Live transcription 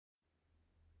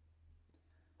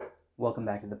Welcome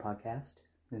back to the podcast.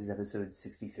 This is episode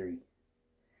 63.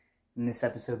 In this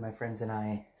episode, my friends and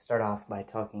I start off by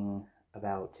talking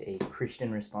about a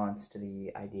Christian response to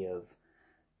the idea of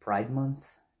Pride Month,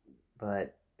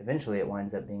 but eventually it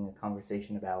winds up being a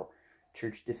conversation about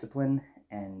church discipline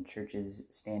and churches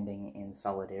standing in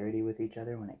solidarity with each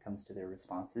other when it comes to their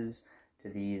responses to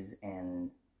these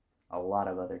and a lot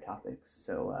of other topics.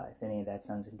 So if any of that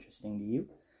sounds interesting to you,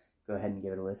 go ahead and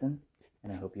give it a listen,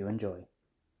 and I hope you enjoy.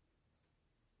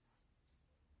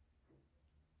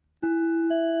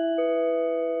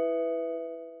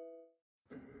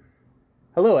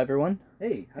 Hello, everyone.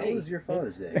 Hey, how was your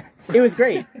Father's Day? It was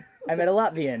great. I met a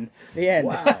Latvian. The end.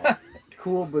 Wow.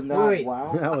 Cool, but not Wait.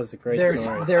 wow. That was a great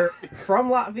story. They're from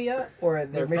Latvia, or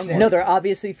they're missionaries? No, they're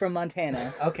obviously from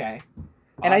Montana. Okay.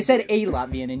 And I said a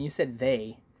Latvian, and you said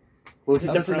they. Well, it's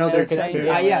just another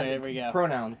conspiracy. Yeah, There we go.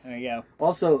 pronouns. There you go.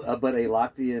 Also, but a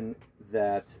Latvian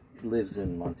that lives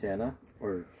in Montana,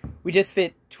 or We just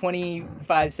fit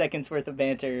 25 seconds worth of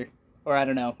banter, or I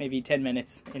don't know, maybe 10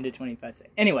 minutes into 25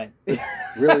 seconds. Anyway,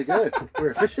 really good.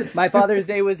 We're efficient. my Father's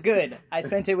Day was good. I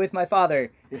spent it with my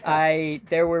father. Yeah.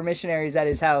 There were missionaries at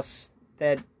his house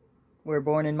that were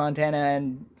born in Montana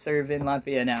and serve in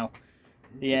Latvia now.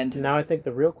 The end. Now I think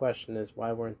the real question is,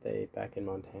 why weren't they back in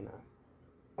Montana?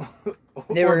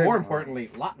 They or were- more importantly,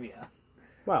 Latvia.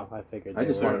 Well, I figured I they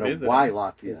just were want to know visiting. why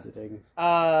Latvia. visiting.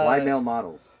 Why male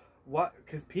models? What?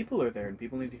 Because people are there and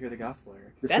people need to hear the gospel,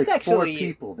 Eric. There's That's like actually 4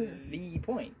 people there. the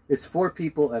point. It's 4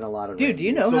 people and a lot of Dude, do you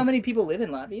reindeer. know So- how many people live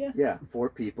in Latvia? Yeah, 4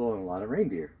 people and a lot of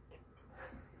reindeer.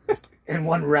 And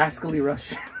one rascally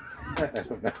Russian. I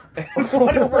don't know.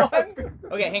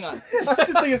 Okay, hang on. I'm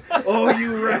just thinking, oh,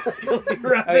 you rascal.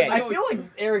 Okay. I feel like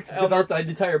Eric's developed an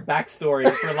entire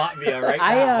backstory for Latvia right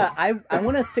now. I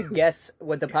want us to guess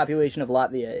what the population of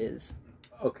Latvia is.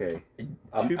 Okay.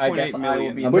 I 2.8 guess I will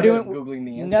million. be We're doing- Googling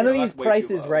the answer. None of that's these way Price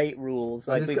too is low. Right rules.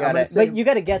 I'm Like just- we I'm gotta, gonna say- but you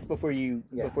gotta guess before you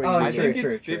Yeah. before Oh, you. I do think it.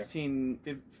 True, it's true. 15,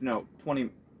 20,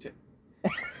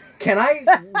 Can I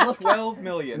look 12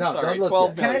 million. No, Sorry, don't look 12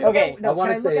 yet. Can I million. look Okay, at, no, I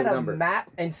wanna can I say look a at number. a map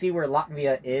and see where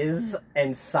Latvia is and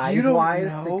You don't size-wise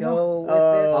to know? go with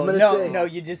Oh I'm gonna no, say- no!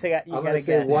 You just got you I'm gotta going to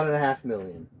say guess. 1.5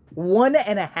 million.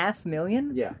 1.5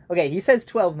 million. Yeah. Okay, he says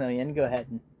 12 million. Go ahead.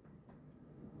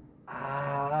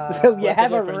 So you split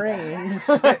have the a difference.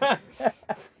 range.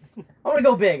 I'm gonna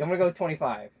go big. I'm gonna go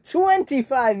 25.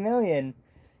 25 million.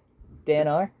 Dan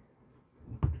R.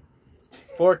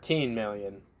 14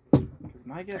 million. 'Cause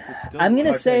my guess was still. I'm gonna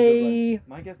Okay, say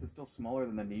My guess is still smaller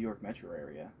than the New York metro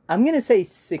area.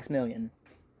 6 million.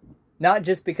 Not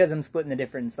just because I'm splitting the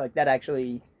difference. Like that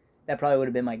probably would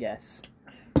have been my guess.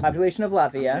 Population of My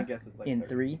Latvia guess is like in 30.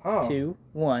 3, Oh. 2,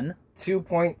 1.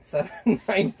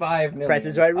 2.795 million. Price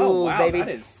is Right Oh, rules, wow, baby. that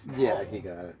is small. Yeah, he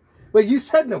got it. But you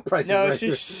said no prices. No, right?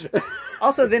 shush.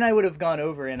 Also, then I would have gone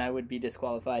over and I would be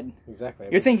disqualified. Exactly.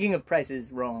 You're thinking of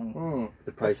prices wrong. Hmm.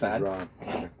 The price is That's sad.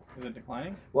 wrong. Is it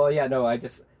declining? Well, yeah, no, I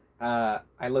just I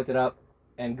looked it up,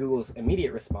 and Google's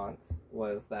immediate response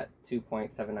was that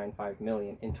 2.795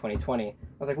 million in 2020. I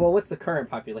was like, well, what's the current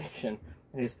population?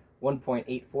 And it's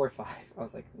 1.845. I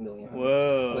was like, million. I was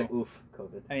Whoa. like, oof,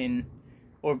 COVID. I mean,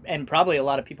 and probably a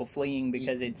lot of people fleeing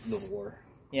because the it's, war.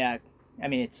 yeah, I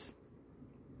mean, it's,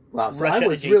 Wow, so Russia I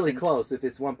was really adjacent. close. If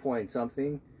it's 1 point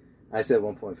something, I said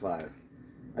 1.5.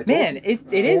 I told man, you.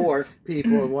 it is, 4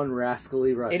 people and one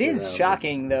rascally Russian. it is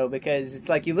shocking though, because it's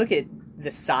like you look at the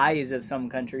size of some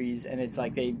countries and it's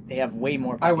like they have way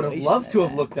more I would have population loved than to have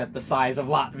that. looked at the size of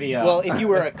Latvia. Well, if you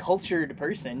were a cultured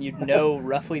person, you'd know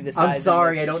roughly the size. I'm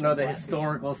sorry, I and don't know the location of Latvia.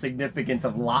 historical significance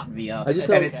of Latvia. I just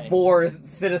and don't- it's 4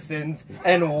 citizens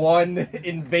and 1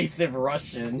 invasive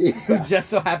Russian who Yeah. just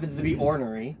so happens to be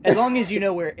ornery. As long as you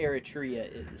know where Eritrea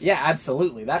is. Yeah,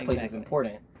 absolutely. That place is Exactly.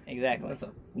 important. Exactly.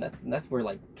 That's where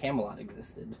like Camelot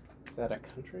existed. Is that a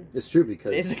country? It's true It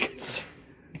because is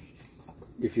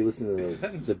if you listen Is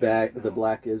that to in the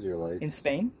Black Israelites, in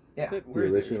Spain? Yeah. Is it, the where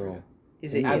is it? original.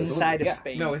 Is it Absolutely. inside of Yeah.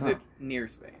 Spain? No, is it near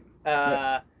Spain?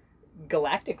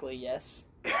 Galactically, yes.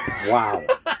 Wow.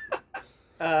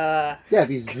 Uh, Yeah, if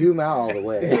you zoom out all the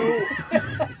way.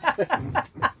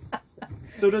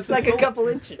 So does it's the like a sol- couple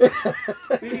inches.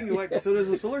 Speaking of, like, so does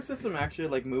the solar system actually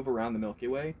like move around the Milky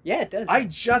Way? Yeah, it does. I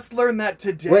just learned that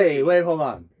today. wait, hold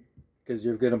on. Because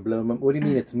you're gonna blow my... What do you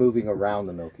mean it's moving around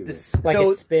the Milky Way? Like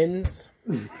So- it spins?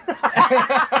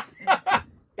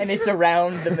 And it's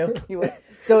around the Milky Way.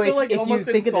 So They're, like, if you almost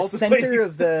think of the insulted when center you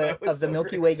of said the that. It was of the so Milky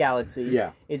great. Way galaxy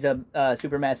Yeah. is a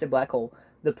supermassive black hole,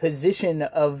 the position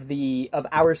of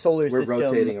our solar We're system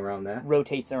rotating around that.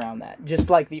 rotates around that, just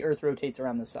like the Earth rotates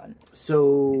around the sun.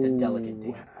 So It's a delicate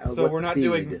dance. So what we're not speed?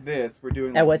 doing this. We're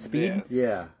doing At what speed? this.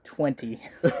 Yeah. 20.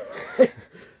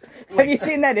 Have you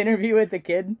seen that interview with the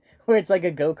kid where it's like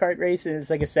a go-kart race and it's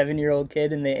like a 7-year-old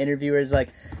kid and the interviewer is like,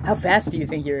 how fast do you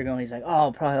think you were going? He's like,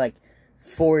 oh, probably like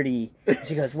 40. And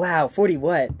she goes, wow, 40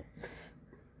 what?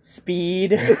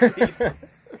 Speed.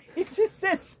 He just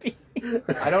says speed.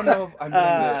 I don't know if I'm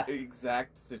doing the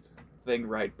exact thing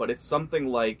right, but it's something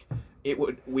like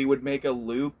we would make a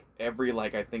loop every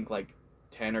I think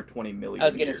 10 or 20 million. I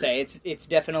was gonna years. say it's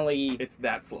definitely It's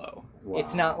that slow. Wow.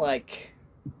 it's not like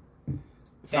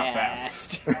It's not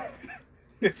fast.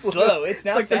 It's slow. It's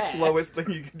not like fast. the slowest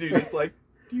thing you can do. Just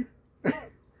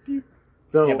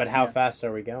Though, Yeah, but how fast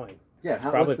are we going?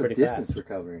 probably what's the pretty distance fast. we're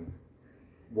covering?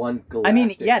 One galactic. I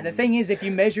mean, yeah, the thing is, if you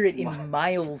measure it in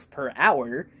miles per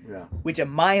hour, Yeah. which a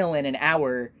mile in an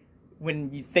hour,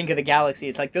 when you think of the galaxy,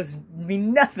 it's like those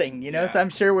mean nothing, you know? Yeah. So I'm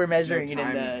sure we're measuring it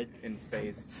time in in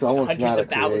space. Someone's hundreds not a of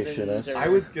thousands creationist. or- I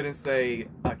was gonna say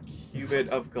a cubit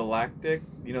of galactic.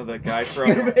 You know the guy from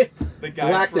the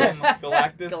guy Galactus. from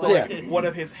Galactus. So Galactus. one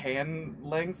of his hand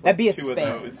lengths. That'd be a two span.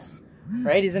 of those.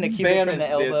 right? Isn't a cubit Span from is the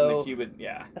this and elbow? the cubit,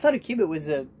 yeah. I thought a cubit was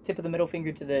the tip of the middle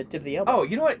finger to the tip of the elbow. Oh,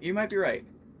 you know what? You might be right.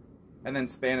 And then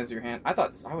span is your hand. I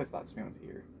always thought span was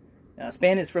here.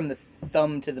 Span is from the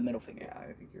thumb to the middle finger. Yeah,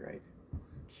 I think you're right.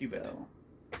 Cubit. So,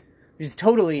 which is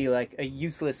totally like a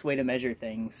useless way to measure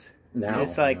things. Now,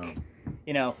 It's like,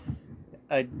 you know,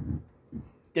 a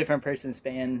different person's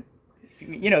span.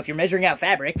 If you're measuring out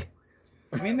fabric.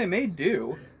 I mean, they may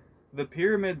do. The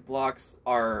pyramid blocks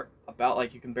are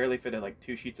about you can barely fit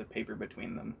 2 sheets of paper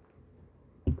between them.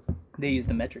 They use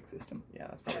the metric system. Yeah,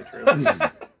 that's probably true.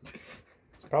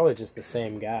 It's probably just the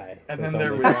same guy. And There's then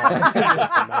there only was- one. Just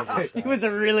the measure He shot. was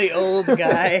a really old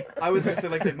guy. I was gonna say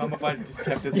they mummified and just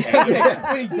kept his hand.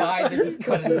 When he died, they just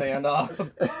cut his hand off.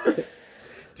 Do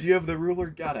you have the ruler?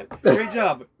 Got it. Great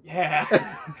job. Yeah.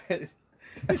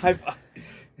 High five.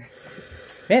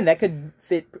 Man, that could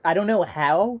fit. I don't know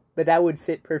how, but that would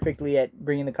fit perfectly at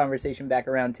bringing the conversation back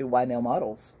around to why male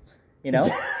models. You know?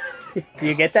 Do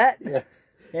you get that? Yes.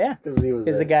 Yeah. Because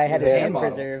Because the guy had his hand model.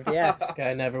 preserved. Yeah. This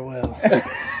guy never will.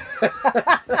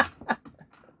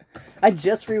 I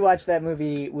just rewatched that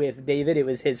movie with David. It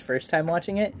was his first time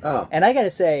watching it. Oh. And I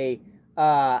gotta say,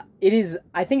 it is.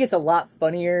 I think it's a lot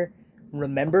funnier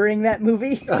remembering that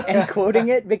movie and quoting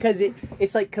it because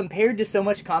it's like compared to so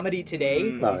much comedy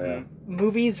today. Oh, yeah.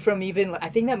 Movies from I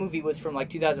think that movie was from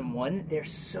 2001. They're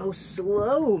so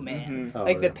slow, man. Mhm. Oh,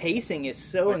 Like yeah. the pacing is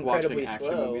so Like incredibly watching action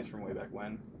slow. movies from way back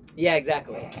when. Yeah,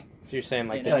 exactly. So you're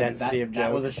saying You the know, density of jokes?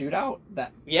 That was a shootout.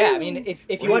 That Yeah, I mean,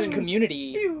 if you watch Pew.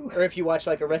 Community Pew. or if you watch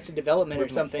Arrested Development or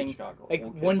With something, Hitchcock, like,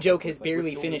 old one kid, joke has like, barely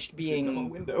whistle finished just sitting on being-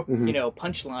 the window. Mhm.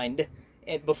 punchlined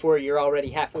before you're already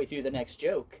halfway through the next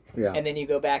joke. Yeah. And then you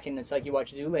go back and it's like you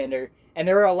watch Zoolander, and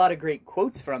there are a lot of great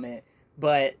quotes from it,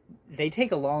 but they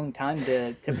take a long time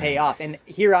to pay off. And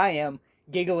here I am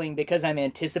giggling because I'm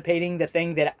anticipating the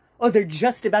thing that, they're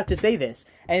just about to say this.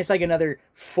 And it's like another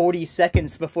 40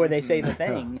 seconds before they say the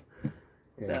thing.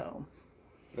 Yeah. So,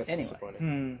 That's Anyway.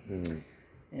 disappointing. Mm.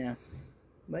 yeah.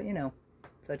 But,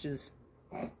 such as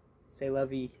c'est la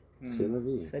vie. C'est la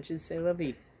vie. Such as c'est la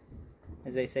vie.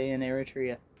 As they say in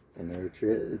Eritrea. And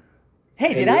Eritrea.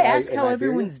 Hey, did And I I- ask and how Iberia?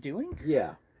 everyone's doing?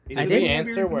 Yeah. I Did did. we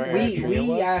answer where we Eritrea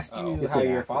was? asked you It's how in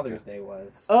your Africa. Father's Day was.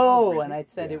 Oh, really? and I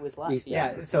said Yeah. it was last East year. Yeah,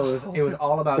 Africa. so it was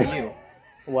all about you.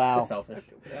 Wow. Selfish.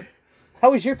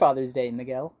 How was your Father's Day,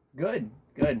 Miguel? Good.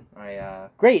 I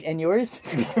Great, and yours?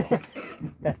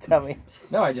 Tell me.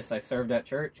 no, I served at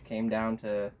church, came down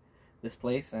to this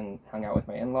place and hung out with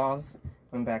my in-laws,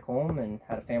 went back home and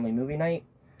had a family movie night.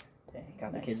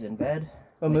 Got the Nice. kids in bed.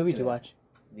 What Went movie to did you watch?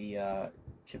 The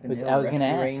Chip and Which Dale I was gonna Rescue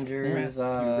ask, Rangers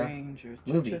Rescue Rangers,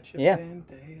 movie. Chip Yeah. and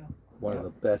Dale. One of the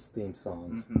best theme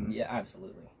songs. Mhm. Yeah,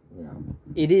 absolutely. Yeah.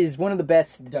 It is one of the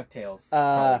best. DuckTales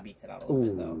Uh, probably beats it out a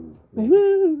little bit though. Ooh.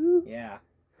 Woo! Yeah.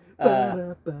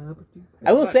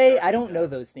 I will say I don't know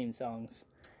those theme songs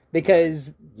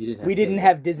because You didn't have we didn't cable.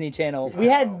 have Disney Channel.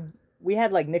 We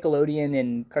had like Nickelodeon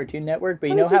and Cartoon Network, but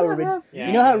you know did how you not have? Yeah,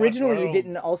 you know how Watch originally you World.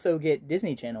 didn't also get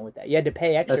Disney Channel with that. You had to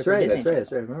pay extra That's for right. Disney That's right. Channel.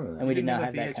 That's right. I remember that. And we did You not didn't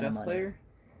have that kind of VHS money. player?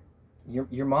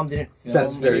 Your mom didn't film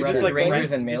That's very the true. Rescue Rangers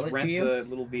rent, and mail just it rent to you? the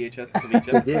little VHS to They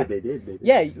VHS. did. They did. They did.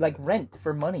 Yeah, like rent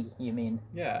for money. You mean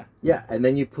Yeah. Yeah, and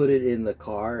then you put it in the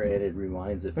car, and it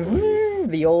rewinds it for you.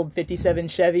 the old '57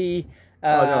 Chevy?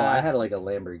 Oh no, I had like a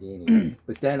Lamborghini,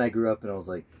 but then I grew up and I was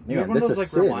like, You had man, one of that's a those,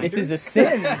 sin. like, This is a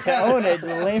sin to own a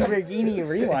Lamborghini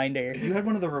Rewinder. If you had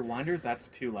one of the rewinders, that's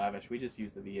too lavish. We just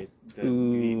used the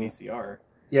Ooh. VCR.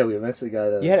 Yeah, we eventually got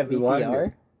a. You had a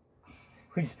rewinder. VCR?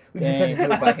 We just had to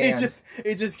do it by hand.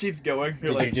 it just keeps going.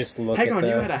 You're Did like, you just look hang at on, the,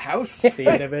 you had a house?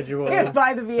 the individual? I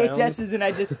buy the films? VHSs and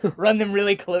I just run them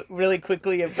really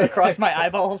quickly across my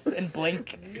eyeballs and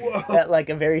blink at like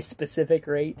a very specific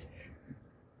rate.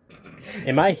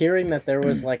 Am I hearing that there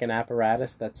was like an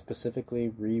apparatus that specifically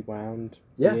rewound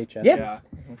Yeah. VHS? Yeah.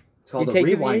 It's called You a take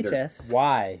the rewinder. VHS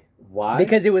Why? Why?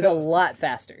 because it was a lot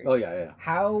faster. Oh yeah.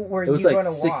 How were It you was like going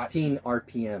to watch? 16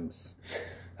 RPMs.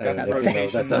 That's I don't know if you know,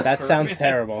 rotation. that's That That sounds Perfect.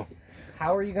 terrible.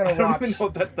 How are you I going to don't watch even know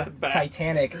if that's that fast.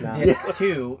 Titanic No. disc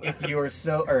 2 if you were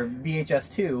so, or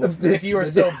VHS 2 Of this- if you were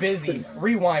so this- busy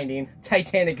rewinding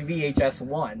Titanic VHS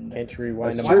 1? Can't you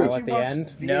rewind That's them true. all at the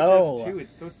end? No.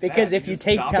 It's so sad. Because if you just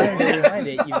take stop time it. to rewind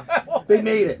it, you They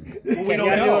made it. We We don't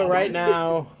gotta know. do it right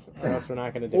now, or else we're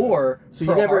not gonna do it. Or So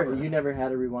you Pearl never Harbor.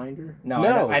 had a rewinder? No,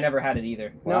 No. I never had it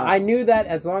either. No, I knew that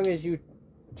as long as you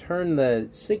turn the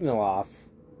signal off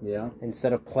Yeah.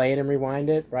 instead of play it and rewind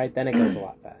it, right, then it goes a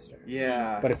lot faster.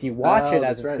 Yeah. But if you watch it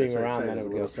that's as it's right, being that's right, around, that's then right. it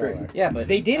would There's go a little slower. trick. Yeah, but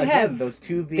They did again, have- those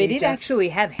two VHS they did actually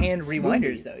have hand rewinders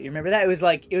movies. though. You remember that?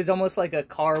 It was almost like a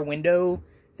car window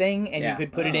thing, and Yeah. you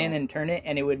could put it in and turn it,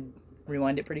 and it would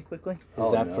rewind it pretty quickly. Is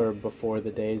Oh, that no. for before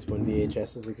the days when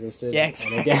VHSs existed? Yeah, And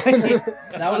exactly. again,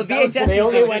 That was the that was VHS they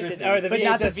only before went, electricity. or the but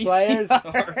not the VHS players,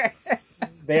 VCR.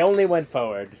 they only went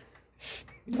forward.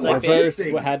 It's like, Reverse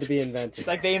they- what had to be invented. it's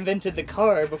like they invented the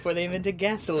car before they invented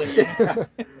gasoline.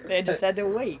 They just had to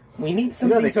wait. We need You know,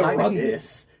 something they to kinda run did.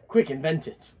 this. Quick, invent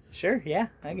it. Sure, yeah,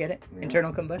 I get it. Yeah.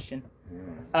 Internal combustion.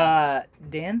 Yeah.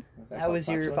 Dan, how was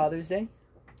your Father's Day?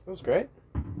 It was great.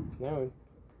 No,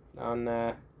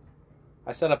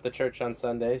 I set up the church on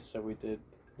Sunday, so we did,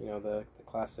 the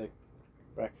classic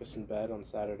breakfast in bed on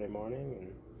Saturday morning,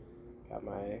 and got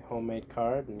my homemade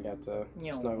card and got to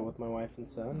Yo. snuggle with my wife and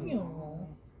son. Yo.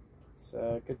 It's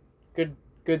a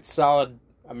good, solid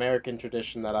American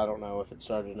tradition that I don't know if it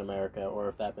started in America or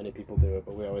if that many people do it,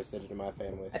 but we always did it in my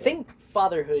family. I so- think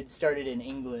fatherhood started in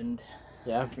England,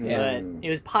 yeah. but Mm. it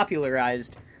was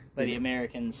popularized by the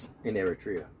Americans In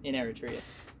Eritrea. in Eritrea.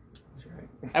 That's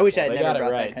right. I wish I Well, had they never got it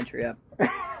brought right. that country up.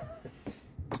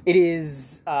 It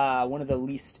is one of the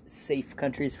least safe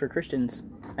countries for Christians.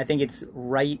 I think it's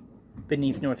right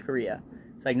beneath North Korea.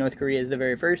 It's like North Korea is the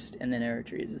very first, and then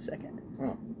Eritrea is the second.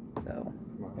 Oh. So,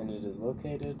 And it is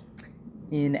located.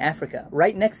 in Africa,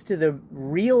 right next to the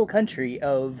real country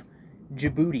of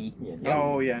Djibouti. Yeah.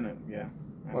 Oh yeah, no, yeah.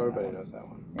 I know Everybody that one. knows that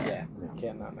one. Yeah.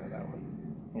 Can't not know that one.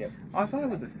 Oh, I thought it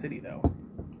was a city though.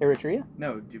 Eritrea?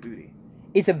 No, Djibouti.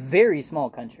 It's a very small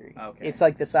country. Okay. It's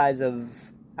like the size of,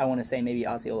 I want to say, maybe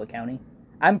Osceola County.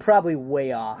 I'm probably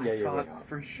way off. Yeah, I you're way thought off.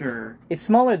 for sure. It's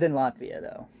smaller than Latvia,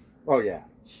 though. Oh yeah.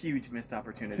 Huge missed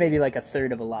opportunity. It's maybe like a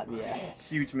third of a Latvia.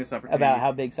 Huge missed opportunity. About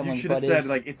how big you someone's should have butt said is.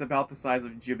 like it's about the size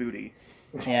of Djibouti.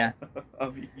 Yeah.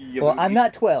 of Djibouti. Well, I'm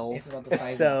not 12, It's about the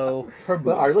size so her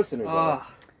But our listeners are,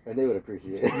 Ah, and they would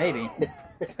appreciate it. maybe.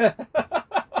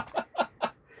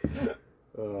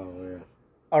 Oh man.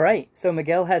 All right, so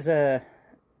Miguel has an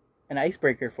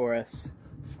icebreaker for us.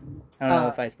 I don't know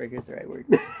if icebreaker is the right word.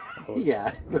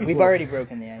 Yeah. We've already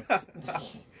broken the ice.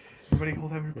 everybody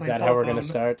hold on. Is that how we're going to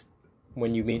start?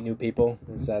 When you meet new people?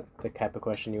 Is that the type of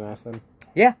question you ask them?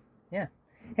 Hey,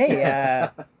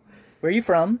 where are you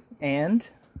from? And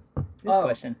this Oh.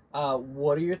 question.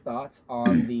 What are your thoughts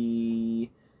on the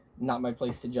 "not my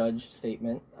place to judge"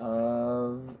 statement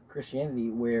of Christianity,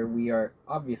 where we are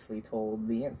obviously told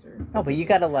the answer? Oh, but you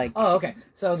gotta like Oh, okay.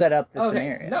 So set up the okay.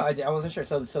 scenario. No, I wasn't sure.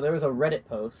 So there was a Reddit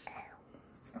post,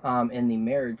 in the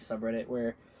marriage subreddit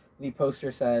where the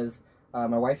poster says,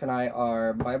 "My wife and I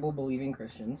are Bible believing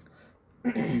Christians,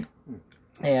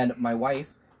 and my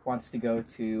wife wants to go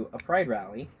to a pride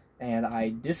rally, and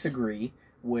I disagree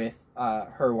with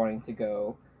her wanting to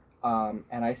go,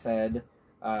 and I said,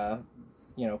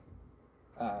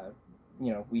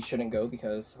 we shouldn't go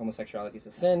because homosexuality is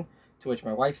a sin." To which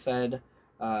my wife said,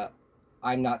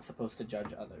 "I'm not supposed to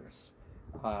judge others."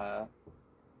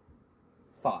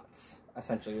 Thoughts,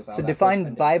 essentially. Was how So that define post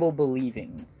ended. Bible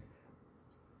believing.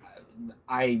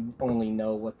 I only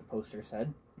know what the poster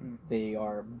said. Mm. They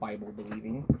are Bible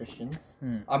believing Christians.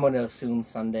 Hmm. I'm going to assume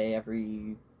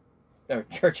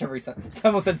church every Sunday. I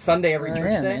almost said Sunday every Oh,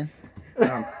 church yeah, day.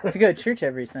 man. Um, If you go to church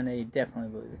every Sunday, you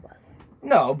definitely believe the Bible.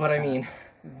 no, but I mean,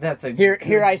 that's a Here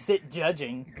good, I sit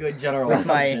judging good general with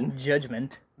my assumption.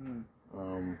 judgment.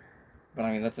 But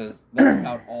I mean, that's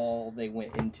about all they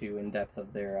went into in depth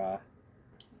of their,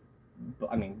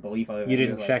 belief. Other You than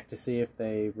didn't it was check to see if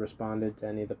they responded to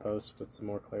any of the posts with some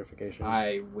more clarification?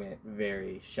 I went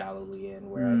very shallowly in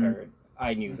where Mm. I heard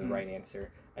I knew the Mhm. right answer,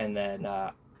 and then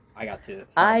I got to.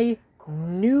 I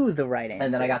knew the right answer.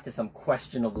 And then I got to some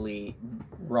questionably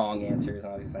wrong answers,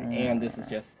 and I was like, and this is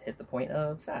just hit the point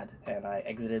of sad, and I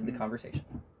exited the conversation.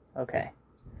 Okay.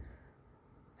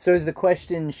 So is the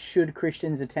question, should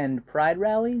Christians attend pride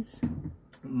rallies?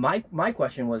 My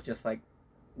question was just like,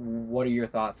 what are your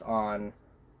thoughts on?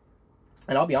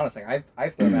 And I'll be honest, like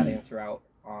I've thrown that answer out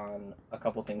on a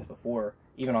couple things before,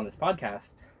 even on this podcast.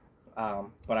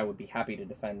 But I would be happy to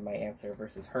defend my answer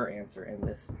versus her answer in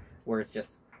this, where it's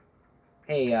just,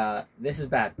 hey, this is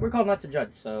bad. We're called not to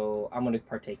judge, so I'm going to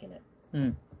partake in it.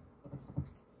 Mm.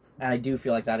 And I do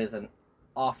feel like that is an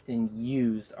often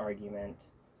used argument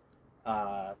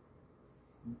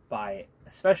by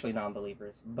especially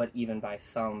non-believers, but even by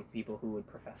some people who would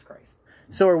profess Christ.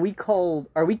 So are we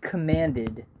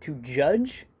commanded to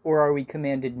judge, or are we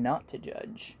commanded not to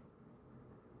judge?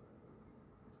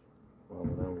 Well,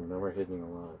 now we're hitting a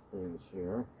lot of things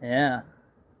here. Yeah.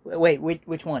 Wait,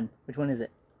 which one? Which one is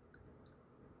it?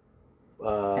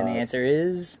 And the answer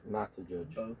is? Not to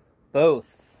judge. Both,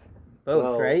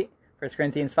 Well, right? 1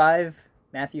 Corinthians 5,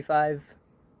 Matthew 5.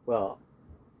 Well,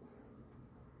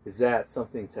 is that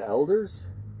something to elders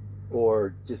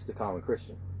or just the common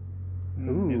Christian?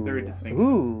 Is there a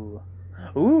distinction?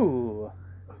 Ooh.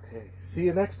 Okay, see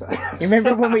you next time. You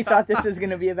remember when we thought this was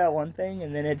going to be about one thing,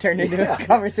 and then it turned into a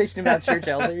conversation about church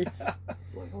elders?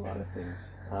 Like a lot of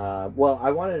things. Well,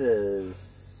 I wanted to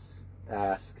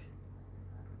ask,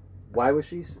 why was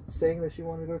she saying that she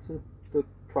wanted to go to the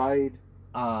Pride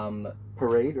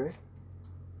parade, right?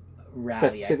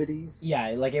 Rally. Festivities?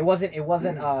 Yeah, like it wasn't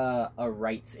a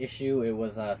rights issue. It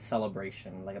was a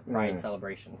celebration, like a pride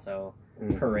celebration. So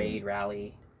parade,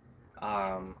 rally.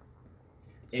 Her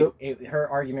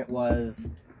argument was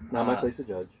Not my place to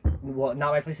judge. Well,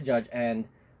 not my place to judge, and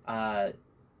LGBTQ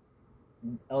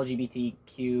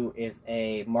is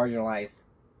a marginalized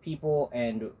people,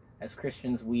 and as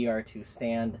Christians, we are to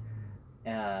stand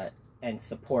and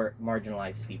support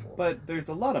marginalized people. But there's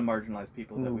a lot of marginalized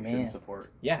people that we shouldn't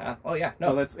support. Yeah. Oh, yeah.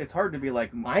 No. So it's hard to be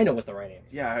like. I know what the right answer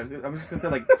is. Yeah, I was just gonna say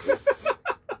like.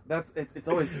 It's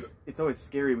always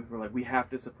scary when we're like, we have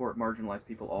to support marginalized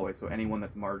people always. So anyone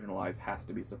that's marginalized has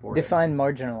to be supported. Define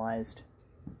marginalized.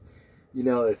 You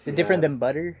know, if different than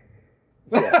butter?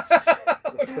 Yes.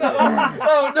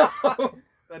 Oh no!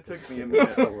 That took me a minute.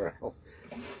 Somewhere else.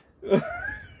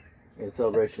 In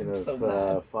celebration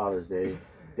of Father's Day,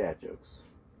 dad jokes.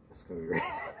 That's gonna be great.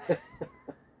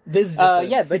 This is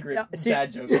just but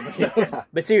dad joke episode.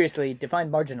 But seriously, define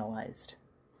marginalized.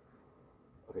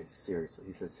 Okay, seriously.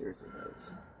 He said seriously, guys.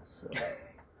 So.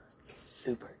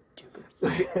 Super duper.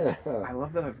 I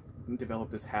love that I've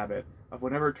developed this habit of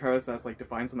whenever Travis says like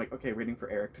define something, like, okay, waiting for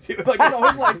Eric to do. Like it's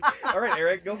always like, all right,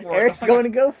 Eric, go for it. Eric's going to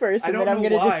go first, and then I'm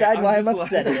going to decide why I'm just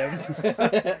upsetting him.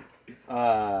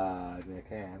 I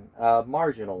can.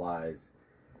 Marginalized.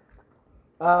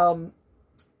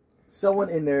 Someone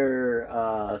in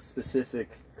their specific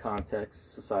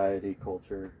context, society,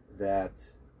 culture, that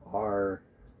are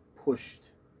pushed.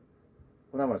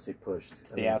 Well, I want to say pushed.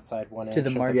 The outside one to the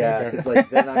market. Yeah, it's like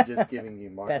then I'm just giving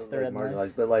you That's the red line.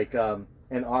 marginalized, but like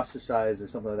and ostracized or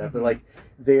something like that. But like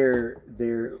they're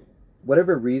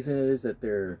whatever reason it is that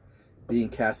they're being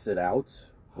casted out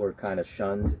or kind of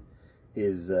shunned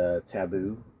is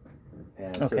taboo,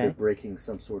 and so they're breaking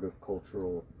some sort of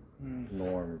cultural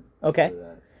norm. Okay. For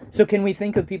that. So can we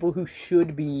think of people who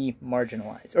should be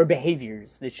marginalized, or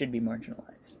behaviors that should be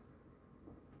marginalized?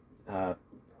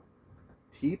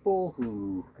 People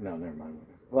who... No, never mind.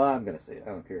 Well, I'm going to say it. I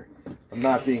don't care. I'm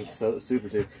not being so super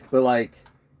serious. But like...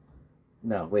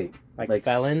 No, wait. Like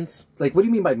felons? Like, what do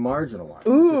you mean by marginalized?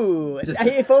 Ooh,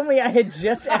 if only I had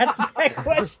just asked that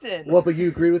question. Well, but you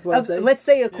agree with what I'm saying? Let's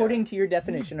say, according to your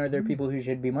definition, are there people who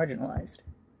should be marginalized?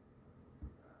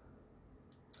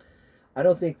 I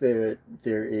don't think that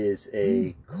there is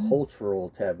a cultural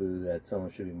taboo that someone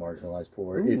should be marginalized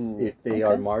for. If they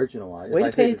are marginalized. Way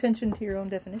to pay attention to your own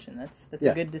definition. That's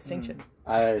a good distinction.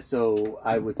 So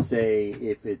I would say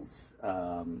if it's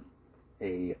a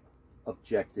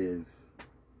objective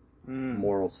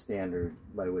moral standard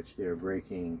by which they're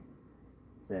breaking,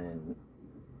 then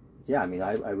yeah, I mean,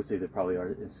 I would say there probably are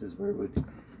instances where it would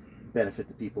benefit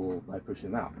the people by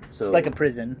pushing them out. So like a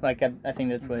prison. Like I think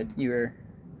that's what you were.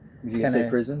 You can say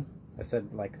prison? I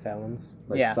said like felons.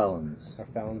 Like felons. Are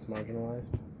felons marginalized?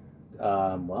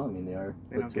 Well, I mean, they are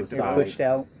put to a side. Pushed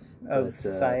out of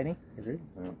society. Agreed.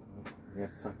 We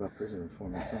have to talk about prison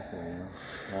reform at some point,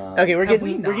 you know. Okay, we're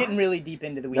getting really deep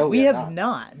into the weeds. No, we have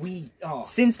not.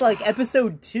 Since like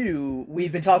episode 2,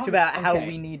 we've talked about how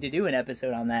we need to do an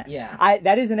episode on that. Yeah.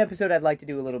 That is an episode I'd like to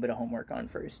do a little bit of homework on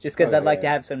first, just because I'd like to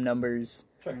have some numbers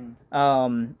Sure.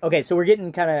 Okay, so we're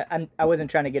getting kind of. I wasn't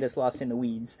trying to get us lost in the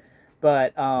weeds,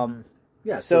 but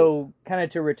Yeah. so kind of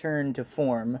to return to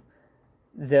form,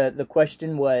 the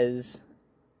question was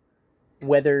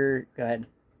whether. Go ahead.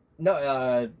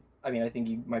 No, I mean, I think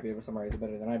you might be able to summarize it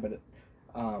better than I, but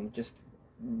just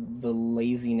the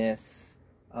laziness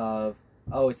of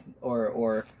it's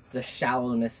or the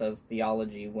shallowness of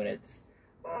theology when it's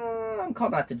I'm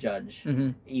called not to judge,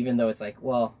 Mm-hmm. even though it's like,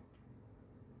 well,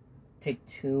 take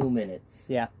 2 minutes,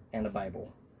 Yeah. and a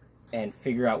Bible, and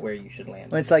figure out where you should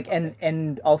land. Well, it's like,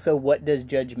 and also, what does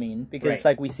judge mean? Because Right.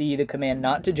 like we see the command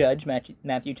not to judge,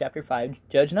 Matthew chapter 5,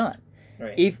 judge not.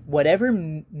 right. If whatever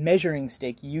measuring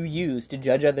stick you use to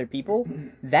judge other people,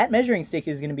 that measuring stick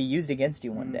is going to be used against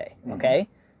you one day. Okay,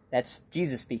 that's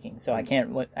Jesus speaking. So I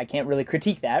can't really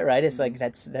critique that, right? It's like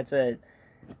that's a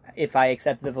if I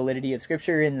accept the validity of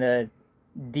Scripture and the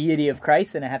deity of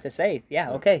Christ, then I have to say,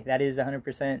 yeah, okay, that is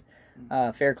 100%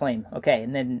 fair claim. Okay,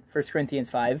 and then 1 Corinthians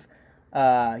 5,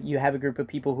 you have a group of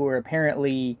people who are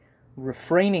apparently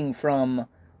refraining from,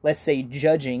 let's say,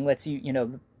 judging.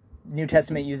 New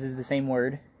Testament uses the same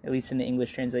word, at least in the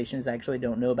English translations. I actually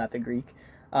don't know about the Greek,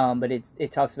 but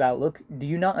it talks about, look, do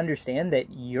you not understand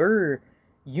that you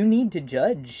need to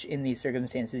judge in these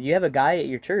circumstances? You have a guy at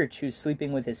your church who's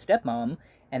sleeping with his stepmom,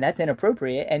 and that's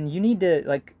inappropriate, and you need to,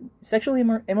 like, sexual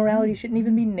immorality shouldn't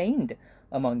even be named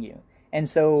among you. And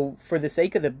so, for the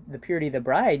sake of the purity of the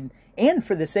bride, and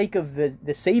for the sake of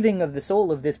the saving of the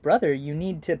soul of this brother, you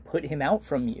need to put him out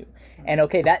from you. And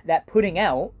okay, that putting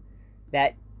out,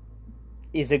 that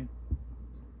is a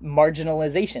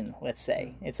marginalization, let's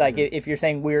say. It's like if you're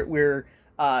saying we're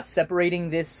separating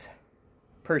this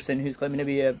person who's claiming to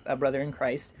be a brother in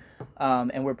Christ,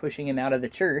 and we're pushing him out of the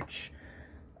church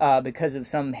because of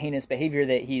some heinous behavior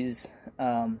that he's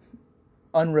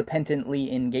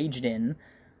unrepentantly engaged in.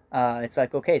 It's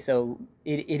like, okay, so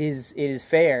it is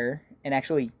fair, and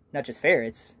actually not just fair,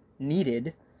 it's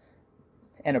needed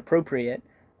and appropriate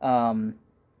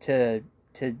to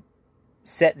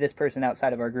set this person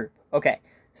outside of our group. Okay,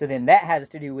 so then that has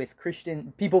to do with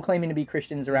people claiming to be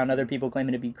Christians around other people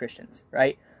claiming to be Christians,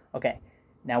 right? Okay,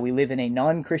 now we live in a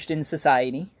non-Christian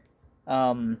society.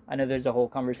 I know there's a whole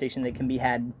conversation that can be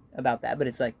had about that, but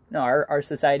it's like, no, our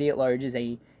society at large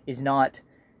is not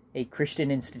a Christian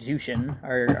institution.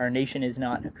 Our nation is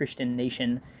not a Christian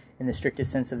nation in the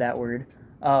strictest sense of that word.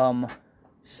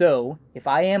 So, if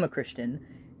I am a Christian,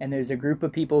 and there's a group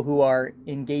of people who are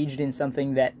engaged in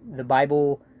something that the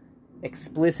Bible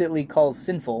explicitly calls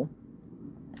sinful,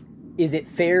 is it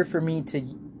fair for me to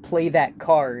play that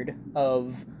card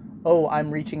of, oh,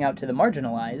 I'm reaching out to the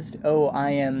marginalized, oh,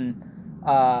 I am,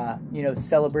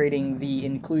 celebrating the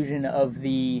inclusion of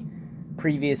the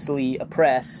previously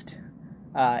oppressed?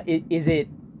 Is it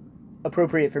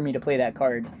appropriate for me to play that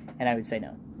card? And I would say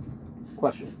no.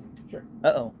 Question. Sure.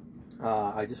 Uh-oh.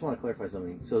 I just want to clarify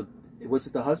something. So, was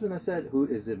it the husband that said, "Who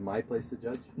is it my place to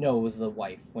judge"? No, it was the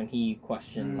wife when he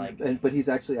questioned But he's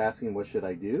actually asking, "What should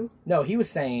I do?" No, he was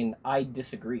saying, I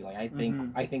disagree. Like, I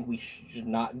think we should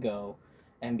not go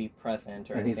and be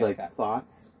present or And he's anything like, that.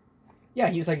 "Thoughts?" Yeah,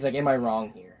 he's like, am I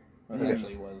wrong here?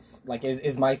 Essentially was like,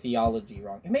 is my theology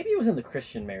wrong? And maybe it was in the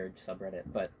Christian marriage subreddit,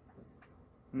 but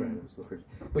Right, it was the Christian.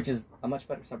 which is a much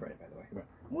better subreddit, by the way. Right.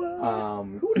 Well,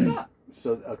 who would have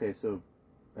thought? So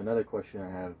another question I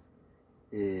have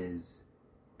is,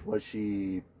 was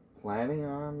she planning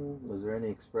on? Was there any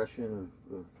expression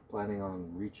of planning on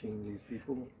reaching these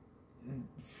people?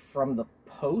 From the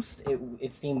post,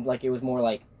 it seemed like it was more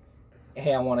like,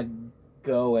 hey, I want to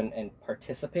go and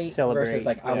participate, Celebrate, versus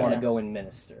like, I yeah. want to go and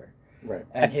minister. Right.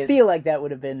 And I feel like that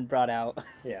would have been brought out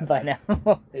Yeah. by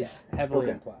now. It's heavily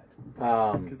Okay.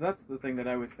 implied. Because that's the thing that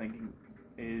I was thinking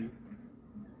is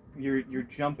you're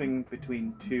jumping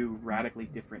between two radically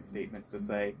different statements to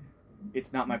say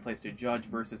it's not my place to judge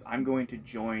versus I'm going to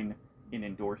join in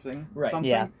endorsing something.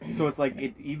 Yeah. So it's like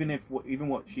even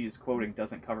what she's quoting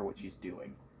doesn't cover what she's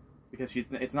doing, because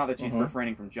it's not that she's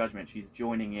refraining from judgment, she's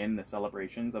joining in the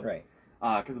celebrations of Right.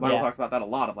 because the Bible Yeah. talks about that a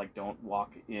lot of like, don't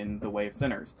walk in the way of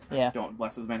sinners. Yeah. Don't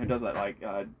bless the man who does that. Like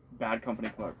bad company,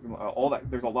 all that.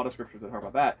 There's a lot of scriptures that talk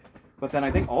about that. But then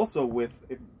I think also with,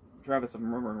 if Travis, I'm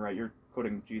remembering right, you're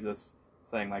quoting Jesus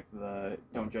saying like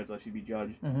don't judge lest you be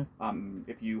judged.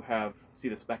 If you see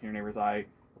the speck in your neighbor's eye,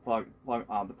 plug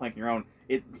the plank in your own.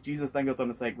 Jesus then goes on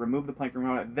to say, remove the plank from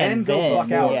your own, then go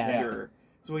pluck out your.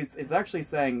 So it's actually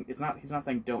saying he's not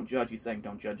saying don't judge. He's saying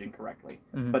don't judge incorrectly,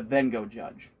 but then go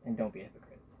judge And don't be a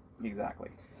hypocrite. exactly.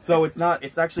 So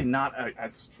it's actually not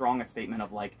as strong a statement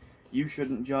of like you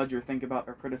shouldn't judge or think about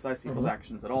or criticize people's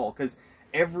actions at all, because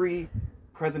every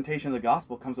presentation of the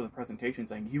gospel comes with a presentation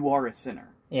saying you are a sinner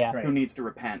Yeah. Right. who needs to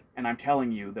repent, and I'm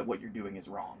telling you that what you're doing is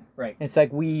wrong. Right. It's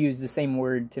like we use the same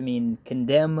word to mean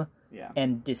condemn Yeah.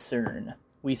 and discern.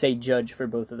 We say judge for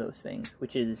both of those things,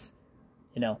 which is,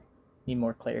 need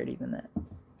more clarity than that.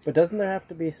 But doesn't there have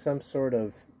to be some sort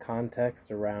of context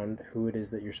around who it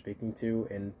is that you're speaking to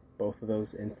in both of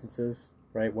those instances,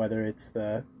 right? Whether it's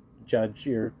the judge,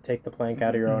 take the plank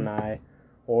out of your own eye,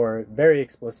 or very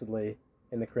explicitly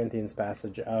in the Corinthians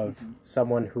passage of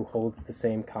someone who holds the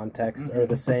same context or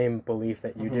the same belief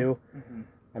that you do.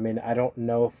 I mean, I don't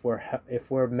know if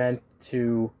we're meant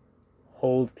to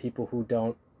hold people who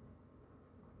don't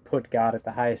put God at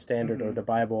the highest standard or the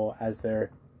Bible as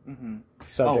their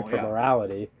subject for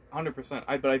morality.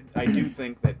 100%. But I do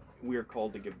think that we are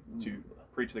called to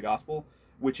preach the gospel,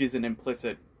 which is an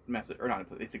implicit message, or not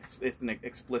implicit. It's an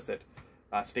explicit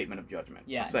statement of judgment.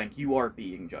 Yeah. Saying you are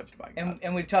being judged by God.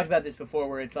 And we've talked about this before,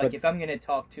 where it's like, if I'm going to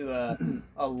talk to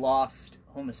a lost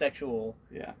homosexual,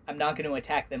 Yeah. I'm not going to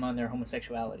attack them on their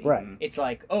homosexuality. Right. It's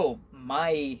like, oh,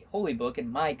 my holy book and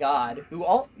my God, who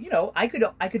I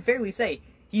could fairly say,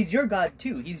 he's your God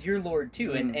too, he's your Lord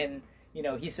too, and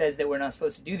he says that we're not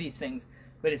supposed to do these things,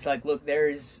 but it's like, look,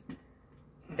 there's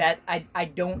that. I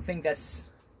don't think that's.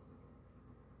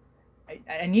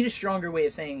 I need a stronger way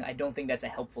of saying I don't think that's a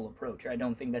helpful approach, or I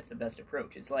don't think that's the best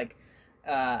approach. It's like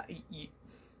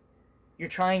you're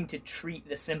trying to treat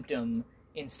the symptom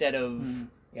instead of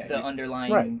the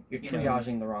underlying. Right. You're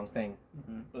triaging the wrong thing.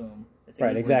 Boom. That's a Right,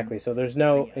 good word. exactly. So there's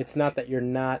no, Triage. it's not that you're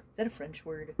not Is that a French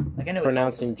word? Like, I know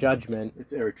pronouncing judgment.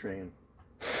 It's Eritrean.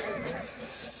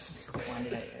 Why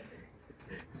did I?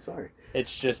 Sorry.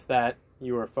 It's just that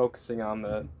you are focusing on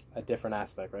a different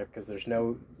aspect, right? Because there's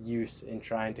no use in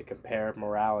trying to compare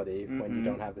morality when you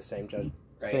don't have the same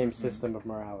same system of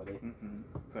morality.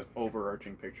 That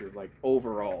overarching picture, like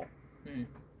overall.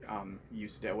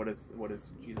 What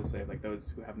does Jesus say? Like,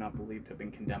 those who have not believed have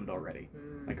been condemned already.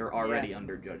 Like, are already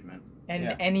under judgment.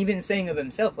 And even saying of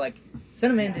himself, like,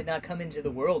 Son of Man did not come into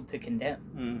the world to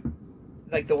condemn.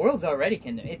 Like, the world's already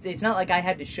condemned. It's not like I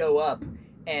had to show up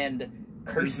and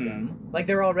curse them. Like,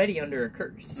 they're already under a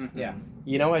curse. Yeah.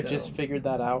 You know, I So- just figured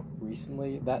that out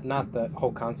recently. That, not the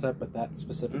whole concept, but that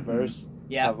specific verse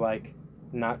Yeah. of, like,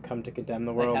 not come to condemn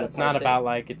the Like world. how to It's not parse it. about,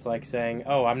 like, it's like saying,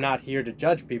 oh, I'm not here to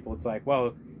judge people. It's like,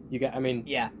 well,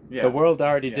 Yeah. Yeah. the world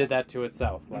already Yeah. did that to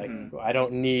itself. Like, you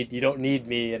don't need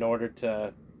me in order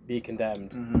to be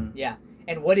condemned. Yeah.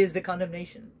 And what is the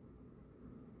condemnation?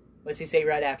 What's he say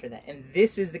right after that? And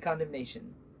this is the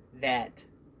condemnation, that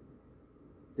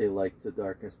They like the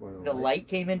darkness more than the light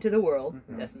came into the world.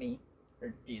 That's me,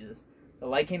 or Jesus. The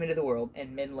light came into the world,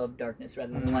 and men love darkness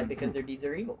rather than light because their deeds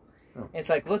are evil. Oh. And it's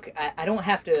like, look, I don't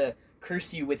have to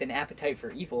curse you with an appetite for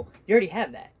evil. You already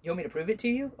have that. You want me to prove it to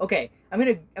you? Okay, I'm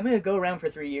gonna go around for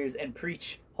 3 years and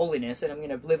preach holiness, and I'm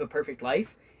gonna live a perfect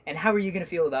life. And how are you gonna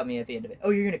feel about me at the end of it? Oh,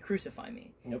 you're gonna crucify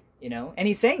me. Nope. And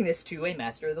he's saying this to a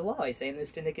master of the law. He's saying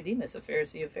this to Nicodemus, a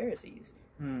Pharisee of Pharisees.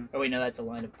 Oh wait, no, that's a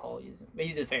line of Paul using. But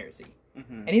he's a Pharisee,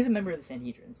 and he's a member of the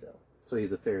Sanhedrin. So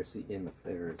he's a Pharisee in the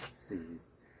Pharisees.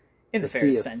 in the sea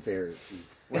Pharisee of sense. Pharisees.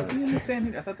 Was he in the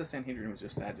Sanhedrin? I thought the Sanhedrin was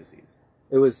just Sadducees.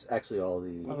 It was actually all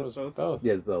the... Was it both? Both.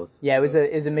 Yeah, both. Yeah, it was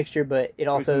a mixture, but it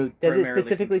also was does it primarily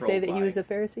specifically say that he controlled was a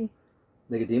Pharisee?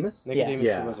 Nicodemus? Nicodemus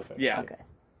Yeah. was a Pharisee. Yeah. Okay.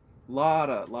 Lot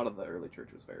of the early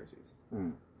church was Pharisees.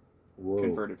 Whoa.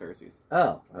 Converted Pharisees.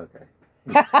 Oh, okay.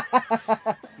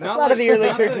 A lot of the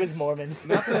early church the- was Mormon.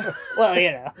 Not the, Well,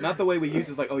 you know. not the way we use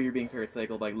it, like, oh, you're being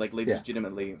Pharisaical, like Yeah.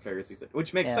 legitimately Pharisees,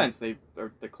 which makes Yeah. sense. They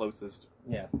are the closest.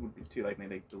 Yeah. Would be too, like,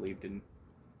 they believed in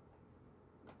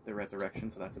the resurrection,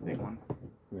 so that's a big one.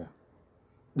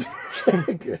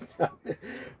 Good.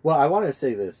 Well, I want to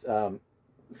say this.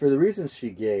 For the reasons she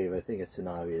gave, I think it's an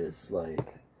obvious, like,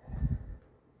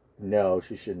 no,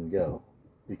 she shouldn't go.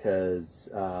 Because,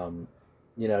 and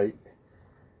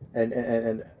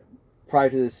prior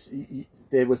to this,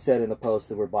 it was said in the post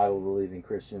that we're Bible-believing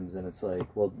Christians, and it's like,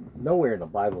 well, nowhere in the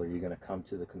Bible are you going to come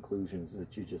to the conclusions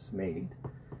that you just made,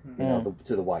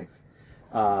 to the wife.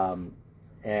 So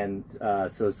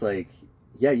it's like,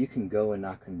 yeah, you can go and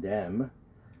not condemn,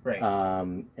 Right.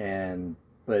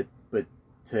 but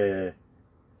to,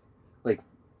 like,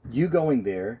 you going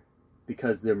there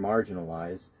because they're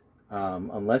marginalized,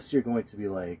 unless you're going to be,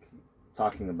 like,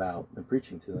 talking about and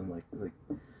preaching to them, like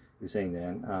you're saying,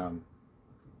 Dan,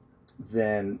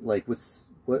 then, like,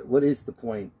 what is the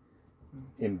point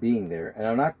in being there? And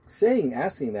I'm not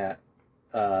asking that,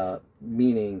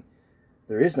 meaning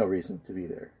there is no reason to be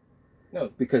there. No.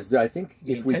 Because I think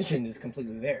The if we... intention is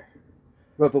completely there.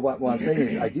 But what I'm saying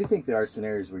is, I do think there are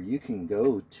scenarios where you can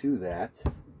go to that,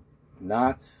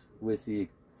 not with the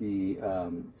the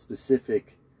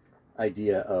specific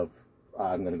idea of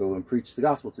I'm going to go and preach the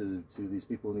gospel to these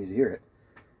people who need to hear it,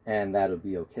 and that'll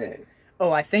be okay.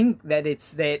 Oh, I think that it's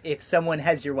that if someone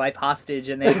has your wife hostage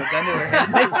and they have a gun to her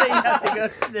head, they say you have to go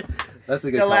to the... That's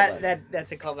a good So callback.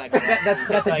 that's a callback.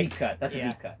 That's a Like, deep cut. That's yeah.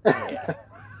 a deep cut. Yeah.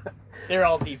 They're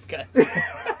all deep cuts.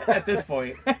 At this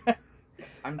point.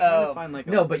 I'm trying to find like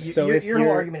No, but you, So your if whole you're-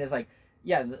 argument is like,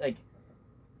 yeah, like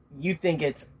you think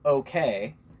it's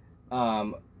okay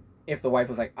if the wife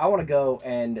was like, I want to go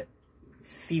and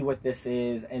see what this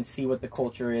is and see what the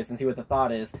culture is and see what the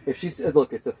thought is. If she said,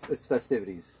 look, it's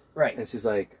festivities, Right. and she's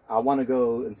like, I want to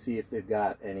go and see if they've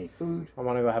got any food. I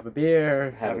want to go have a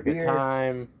beer, Have have a a good beer.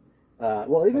 time,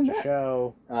 Well, even watch a that.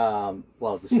 show.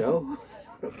 Well, the show.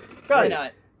 Probably Hey,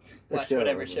 not. the Watch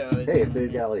whatever show is. Hey, if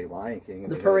they've got like Lion King,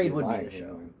 and The they parade got would be Lion the King,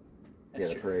 show. then- That's yeah,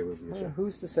 the true. parade would be the show.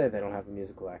 Who's to say they don't have a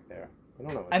musical act there? I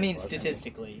don't know. What I this mean, was.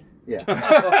 statistically. Yeah.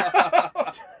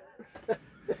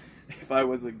 if I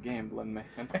was a gambling man.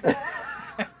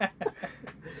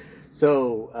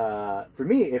 So for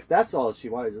me, if that's all she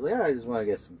wanted, just like, yeah, I just want to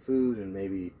get some food, and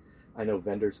maybe I know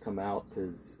vendors come out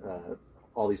because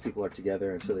all these people are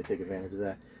together, and so they take advantage of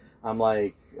that. I'm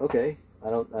like, okay, I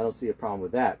don't see a problem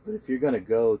with that. But if you're going to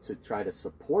go to try to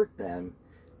support them,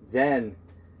 then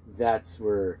that's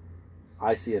where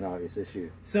I see an obvious issue.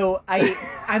 So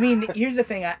I mean, here's the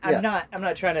thing. I'm Yeah.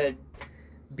 not trying to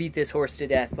beat this horse to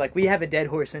death. Like, we have a dead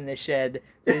horse in this shed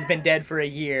that has been dead for a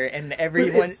year, and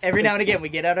every now and again we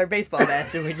get out our baseball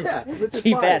bats and we just Yeah, which is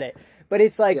keep fine. at it. But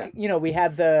it's like, Yeah. you know, we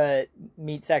have the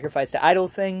meat sacrifice to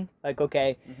idols thing. Like,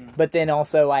 okay, but then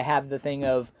also I have the thing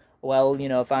of, well, you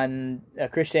know, if I'm a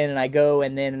Christian and I go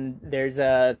and then there's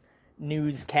a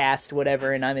newscast,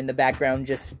 whatever, and I'm in the background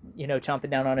just, you know, chomping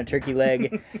down on a turkey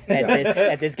leg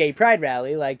at this gay pride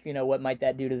rally, like, you know, what might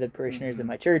that do to the parishioners in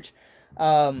my church?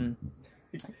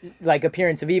 Like,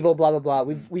 appearance of evil, blah blah blah.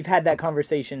 We've had that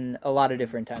conversation a lot of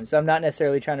different times, so I'm not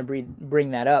necessarily trying to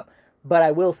bring that up, but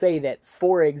I will say that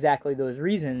for exactly those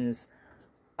reasons,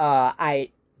 I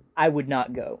would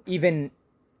not go. Even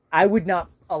I would not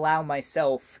allow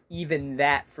myself even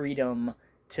that freedom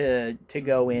to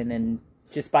go in and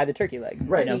just buy the turkey leg.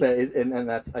 Right, You know? but and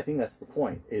that's, I think that's the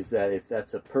point, is that if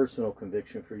that's a personal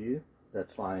conviction for you,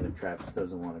 that's fine if Travis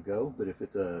doesn't want to go. But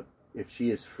if she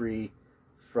is free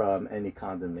from any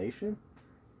condemnation,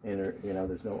 and her, you know,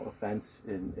 there's no offense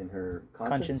in her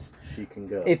conscience, she can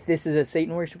go. If this is a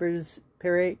Satan worshippers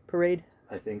parade,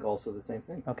 I think also the same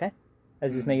thing. okay. I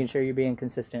was just making sure you're being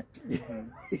consistent.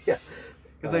 Yeah.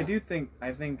 Because I think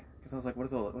because I was like,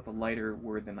 what's a lighter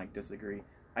word than like disagree?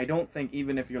 I don't think,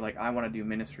 even if you're like, I want to do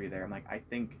ministry there, I'm like, I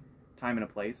think time and a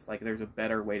place, like there's a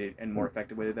better way to, and more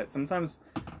effective way to that. Sometimes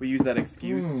we use that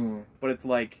excuse, but it's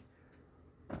like,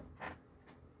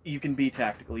 you can be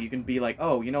tactical. You can be like,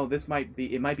 oh, you know, it might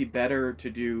be better to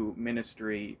do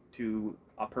ministry to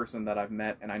a person that I've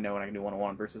met and I know and I can do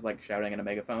one-on-one versus like shouting in a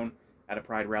megaphone at a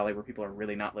pride rally where people are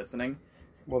really not listening.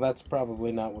 Well, that's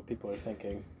probably not what people are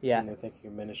thinking. Yeah. When they're thinking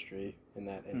of ministry in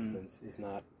that instance, is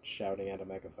not shouting at a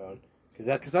megaphone. Because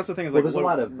Because that's the thing is Well, like, there's a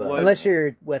lot of, Unless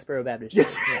you're Westboro Baptist.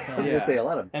 Yes. I was Yeah. gonna say a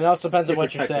lot of. and it also depends on what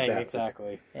different you're types of saying, Baptists.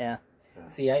 exactly. Yeah.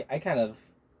 See, I kind of,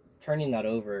 turning that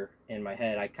over in my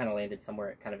head, I kind of landed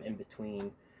somewhere kind of in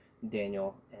between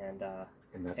Daniel and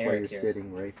And that's why Eric you're here.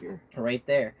 sitting right here. right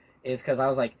there. Is because I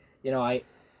was like, you know, I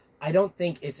don't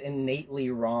think it's innately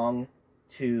wrong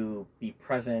to be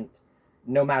present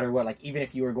no matter what, like even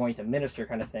if you were going to minister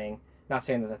kind of thing. Not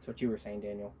saying that that's what you were saying,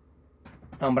 Daniel.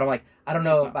 But I'm like, I don't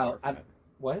know It's not about far from it.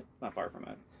 what, It's not far from it.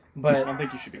 I but don't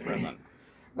think you should be present.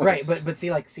 right, but see,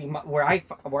 where I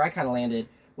kind of landed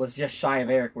was just shy of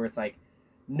Eric, where it's like,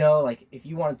 no, like if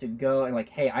you wanted to go and like,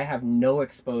 hey, I have no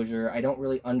exposure, I don't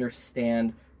really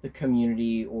understand the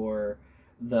community or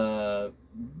the,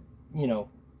 you know,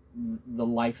 the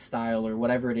lifestyle or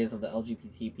whatever it is of the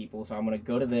LGBT people, so I'm going to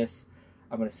go to this,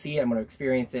 I'm going to see it, I'm going to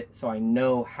experience it, so I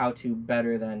know how to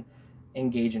better than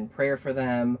engage in prayer for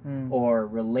them or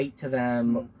relate to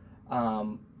them.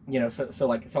 You know,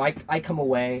 so I come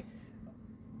away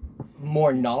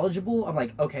more knowledgeable. I'm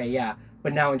like, okay, yeah,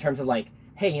 but now in terms of like,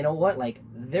 hey, you know what, like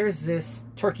there's this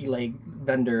turkey leg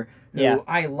vendor who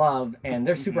I love and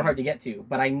they're super hard to get to,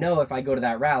 but I know if I go to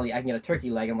that rally I can get a turkey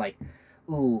leg. I'm like,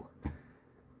 ooh,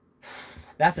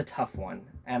 that's a tough one.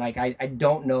 And like I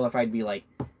don't know if I'd be like,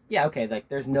 yeah, okay, like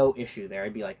there's no issue there.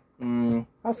 I'd be like, I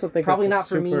also think Probably it's not a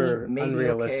for me, super maybe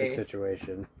unrealistic okay.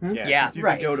 situation. Yeah, since you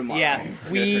right. Can go tomorrow. Yeah, Get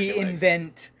a we turkey leg.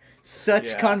 invent such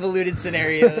Yeah. convoluted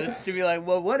scenarios to be like,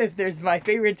 well, what if there's my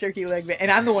favorite turkey leg?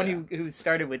 And I'm the one who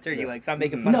started with turkey legs. So I'm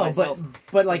making fun no, of myself.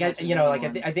 but like I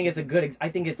think it's a good. I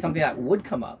think it's something that would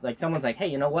come up. Like someone's like, hey,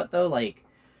 you know what though? Like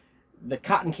the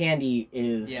cotton candy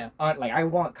is like I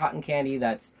want cotton candy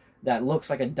that looks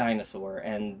like a dinosaur,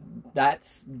 and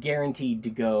that's guaranteed to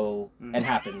go and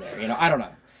happen there. I don't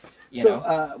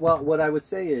know. Well, what I would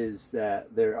say is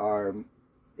that there are,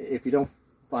 if you don't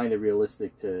find it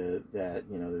realistic to that,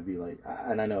 there'd be like,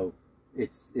 and I know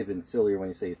it's even sillier when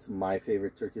you say it's my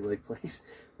favorite turkey leg place,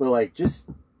 but like just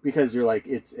because you're like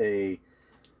it's a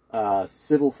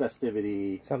civil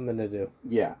festivity, something to do.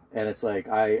 Yeah, and it's like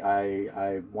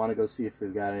I want to go see if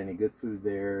they've got any good food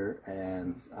there,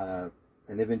 and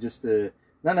even just to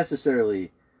not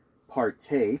necessarily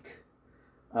partake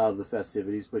of the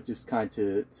festivities, but just kind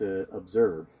to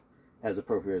observe, as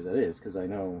appropriate as that is, because I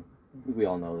know we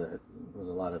all know that there's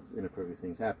a lot of inappropriate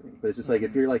things happening. But it's just like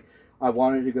if you're like, I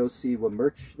wanted to go see what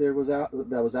merch that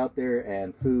was out there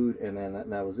and food, and then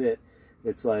that was it.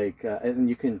 It's like, and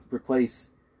you can replace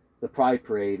the Pride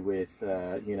Parade with,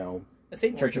 a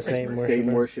Satan church of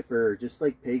Satan worshiper, or just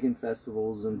like pagan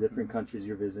festivals in different countries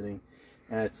you're visiting,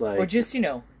 and it's like, or just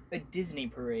a Disney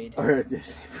parade, and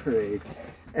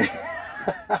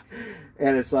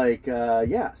it's like,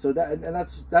 so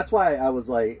that's why I was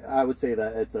like, I would say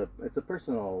that it's a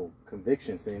personal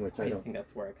conviction thing, which I don't think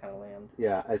that's where I kind of land.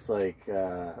 Yeah, it's like,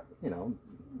 the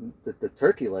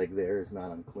turkey leg there is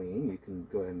not unclean. You can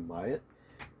go ahead and buy it.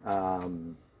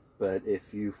 But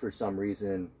if you, for some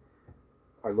reason,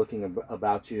 are looking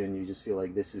about you and you just feel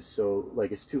like this is so,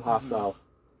 like it's too hostile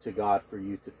to God for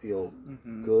you to feel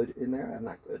good in there, I'm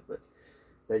not good, but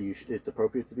that it's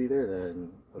appropriate to be there,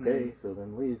 then okay, so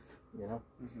then leave,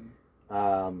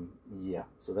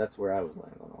 so that's where I was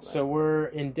landing on all that. So we're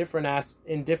in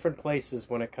different places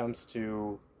when it comes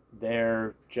to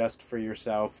there just for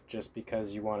yourself, just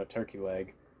because you want a turkey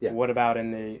leg. Yeah. What about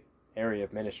in the area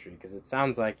of ministry? Because it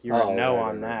sounds like you're a no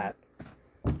on that.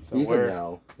 So He's a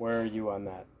no. Where are you on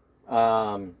that?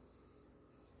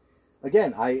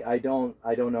 Again, I don't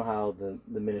know how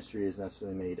the ministry is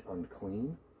necessarily made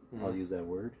unclean. I'll use that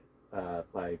word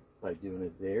by doing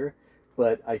it there,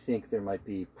 but I think there might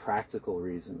be practical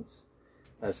reasons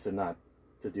as to not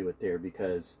to do it there,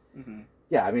 because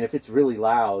I mean, if it's really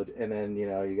loud and then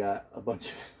you got a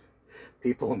bunch of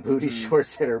people in booty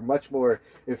shorts that are much more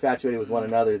infatuated with one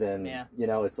another than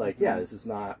it's like this is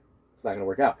not, it's not going to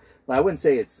work out. But I wouldn't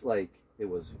say it's like it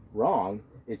was wrong.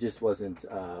 It just wasn't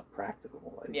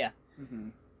practical. Like,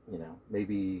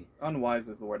 maybe unwise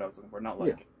is the word I was looking for. Not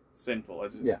like sinful.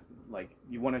 It's just, like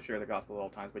you want to share the gospel at all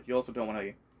times, but you also don't want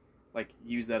to like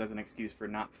use that as an excuse for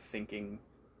not thinking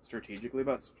strategically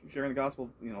about sharing the gospel.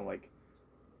 Like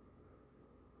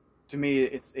to me,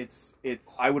 it's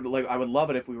I would love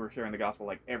it if we were sharing the gospel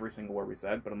like every single word we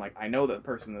said, but I'm like, I know that the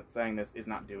person that's saying this is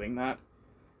not doing that.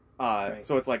 Right.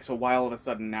 So it's like, so why all of a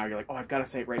sudden now you're like, oh, I've got to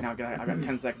say it right now. I've got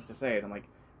 10 seconds to say it. I'm like,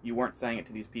 you weren't saying it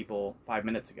to these people 5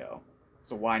 minutes ago.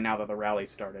 So why now that the rally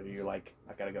started, you're like,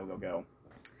 I've got to go.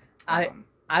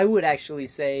 I would actually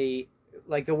say,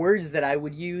 like, the words that I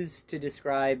would use to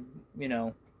describe,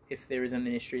 if there was a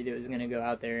ministry that was going to go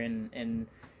out there and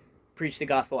preach the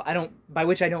gospel, by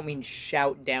which I don't mean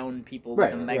shout down people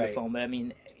with a megaphone, but I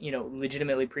mean,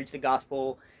 legitimately preach the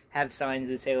gospel, have signs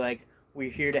that say, like, we're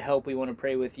here to help, we want to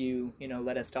pray with you,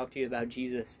 let us talk to you about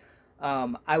Jesus.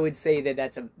 I would say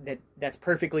that's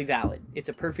perfectly valid. It's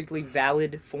a perfectly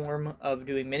valid form of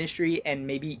doing ministry, and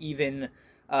maybe even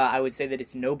I would say that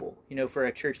it's noble, for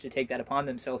a church to take that upon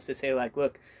themselves, to say, like,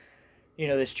 look,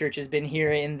 this church has been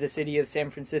here in the city of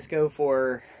San Francisco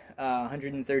for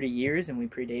 130 years, and we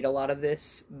predate a lot of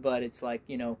this, but it's like,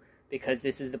 because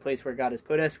this is the place where God has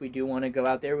put us, we do want to go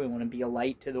out there, we want to be a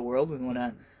light to the world, we want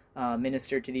to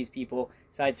minister to these people.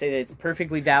 So I'd say that it's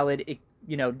perfectly valid. It,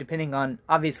 depending on,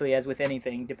 obviously, as with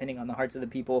anything, depending on the hearts of the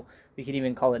people, we could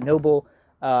even call it noble.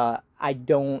 I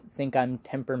don't think I'm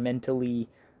temperamentally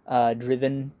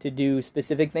driven to do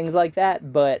specific things like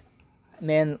that, but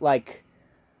man, like,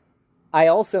 I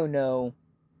also know,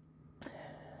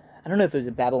 I don't know if it was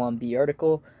a Babylon Bee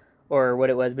article or what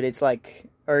it was, but it's like,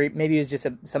 or maybe it was just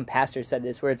some pastor said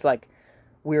this, where it's like,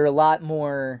 we're a lot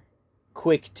more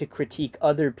quick to critique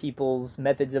other people's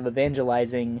methods of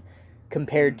evangelizing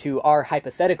compared to our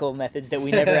hypothetical methods that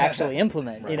we never actually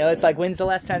implement. Right. It's like, when's the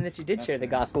last time that you did share the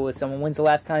gospel with someone? When's the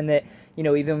last time that,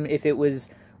 even if it was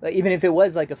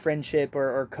like a friendship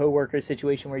or co-worker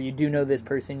situation where you do know this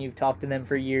person, you've talked to them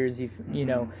for years, you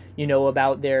know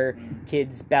about their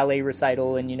kid's ballet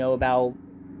recital, and you know about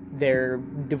their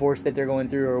divorce that they're going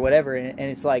through or whatever, and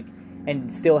it's like,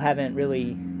 and still haven't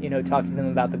really, talked to them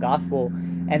about the gospel.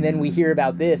 And then we hear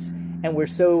about this, and we're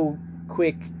so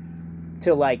quick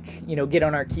to, like, get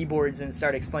on our keyboards and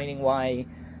start explaining why,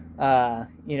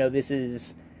 this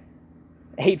is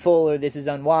hateful or this is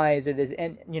unwise or this,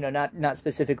 and not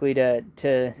specifically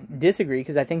to disagree,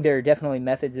 because I think there are definitely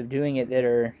methods of doing it that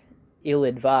are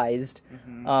ill-advised.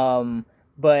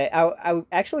 But I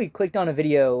actually clicked on a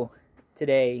video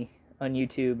today on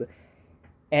YouTube,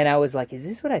 and I was like, is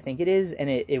this what I think it is? And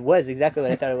it was exactly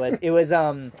what I thought it was. It was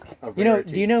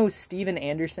do you know Steven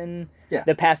Anderson? Yeah.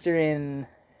 The pastor in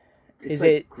It's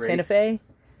it Grace. Santa Fe?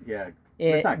 Yeah.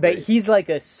 It's not but Grace. he's like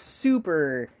a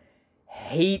super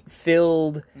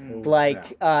hate-filled,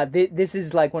 this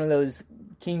is like one of those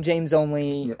King James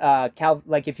only,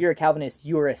 like if you're a Calvinist,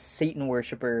 you're a Satan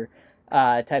worshiper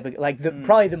type of, like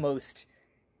probably the most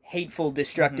hateful,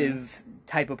 destructive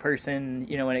type of person,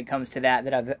 when it comes to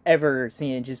that I've ever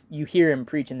seen. Just, you hear him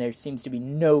preach and there seems to be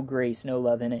no grace, no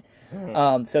love in it.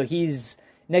 So he's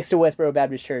next to Westboro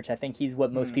Baptist Church. I think he's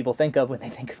what most people think of when they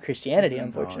think of Christianity,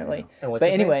 unfortunately. But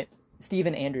anyway,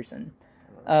 Steven Anderson.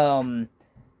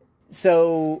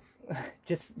 So,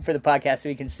 just for the podcast, so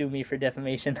he can sue me for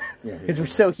defamation, because we're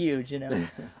so huge,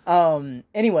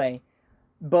 Anyway,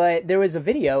 but there was a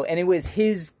video, and it was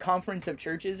his conference of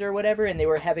churches or whatever, and they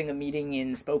were having a meeting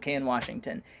in Spokane,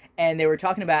 Washington. And they were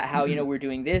talking about how, we're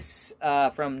doing this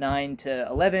from 9 to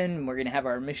 11, and we're going to have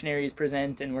our missionaries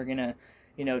present, and we're going to,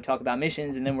 talk about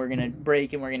missions, and then we're going to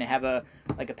break, and we're going to have a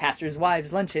pastor's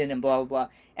wives luncheon, and blah, blah, blah.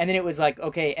 And then it was like,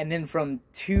 okay, and then from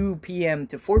 2 p.m.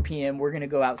 to 4 p.m., we're going to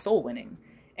go out soul winning.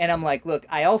 And I'm like, look,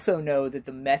 I also know that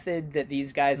the method that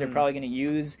these guys are probably going to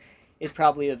use is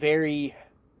probably a very,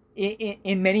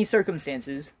 in many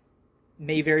circumstances,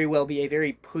 may very well be a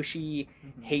very pushy,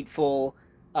 hateful,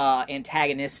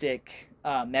 antagonistic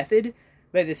method.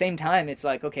 But at the same time, it's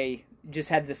like, okay, just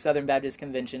had the Southern Baptist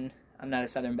Convention. I'm not a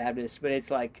Southern Baptist, but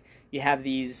it's like you have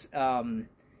these,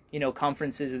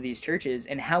 conferences of these churches,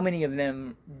 and how many of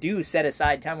them do set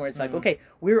aside time where it's like, okay,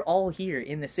 we're all here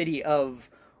in the city of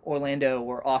Orlando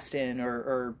or Austin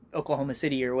or Oklahoma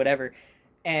City or whatever,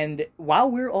 and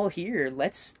while we're all here,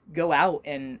 let's go out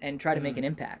and try to make an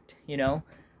impact,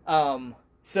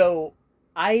 So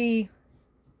I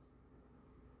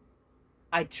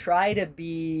try to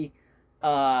be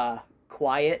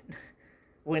quiet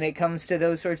when it comes to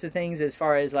those sorts of things, as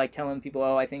far as like telling people,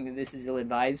 I think that this is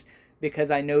ill-advised,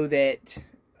 because I know that,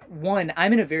 one,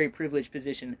 I'm in a very privileged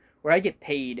position where I get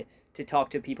paid to talk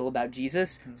to people about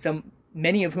Jesus,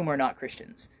 many of whom are not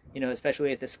Christians,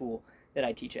 especially at the school that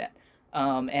I teach at.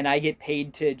 And I get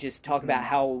paid to just talk about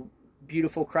how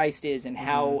beautiful Christ is, and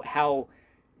how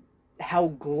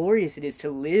glorious it is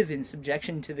to live in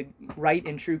subjection to the right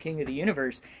and true King of the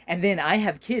universe. And then I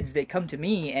have kids that come to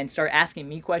me and start asking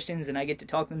me questions, and I get to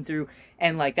talk them through,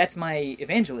 and like, that's my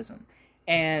evangelism.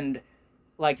 And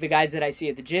like the guys that I see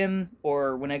at the gym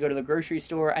or when I go to the grocery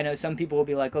store, I know some people will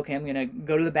be like, okay, I'm going to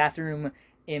go to the bathroom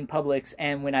in Publix,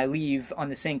 and when I leave on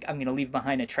the sink, I'm going to leave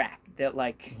behind a tract that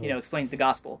explains the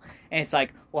gospel. And it's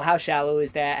like, well, how shallow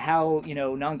is that? How,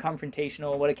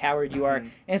 non-confrontational, what a coward you are.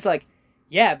 And it's like,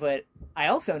 yeah, but I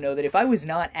also know that if I was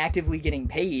not actively getting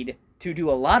paid to do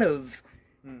a lot of,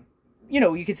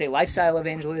 you could say lifestyle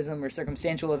evangelism or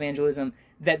circumstantial evangelism,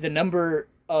 that the number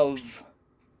of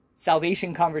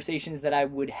salvation conversations that I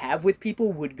would have with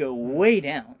people would go way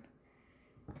down.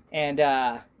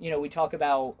 And, we talk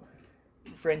about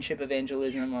friendship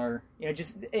evangelism, or,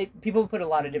 people put a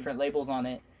lot of different labels on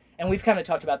it. And we've kind of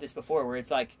talked about this before, where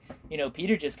it's like,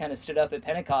 Peter just kind of stood up at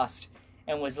Pentecost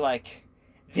and was like,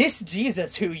 this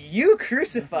Jesus who you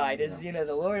crucified is, the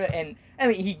Lord. And I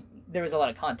mean, there was a lot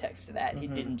of context to that. He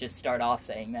didn't just start off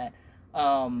saying that.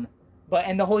 And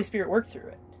the Holy Spirit worked through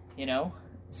it,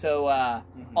 So,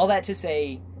 all that to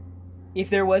say, if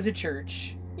there was a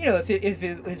church, if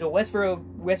it was a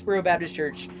Westboro Baptist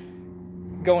Church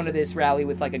going to this rally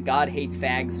with like a God hates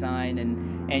fags sign,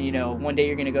 and one day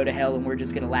you're going to go to hell and we're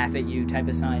just going to laugh at you type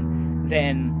of sign,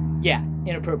 then yeah,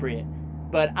 inappropriate.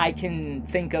 But I can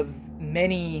think of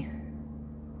many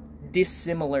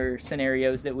dissimilar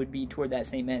scenarios that would be toward that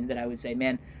same end that I would say,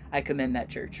 man, I commend that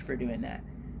church for doing that.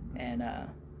 And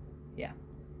yeah.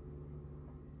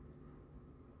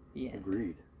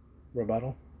 Agreed.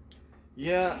 Rebuttal?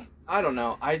 Yeah, I don't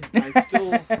know. I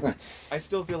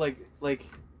still feel like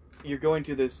you're going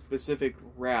to this specific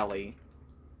rally,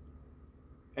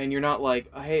 and you're not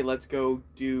like, hey, let's go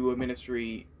do a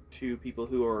ministry to people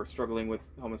who are struggling with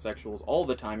homosexuals all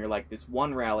the time. You're like, this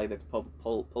one rally that's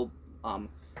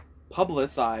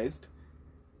publicized,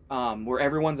 where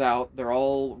everyone's out. They're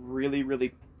all really,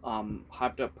 really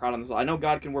hyped up, proud of themselves. I know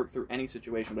God can work through any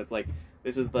situation, but it's like,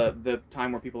 this is the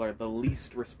time where people are the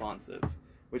least responsive,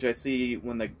 which I see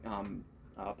when the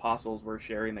apostles were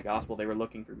sharing the gospel. They were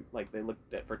looking for, like, they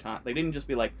looked at for time. They didn't just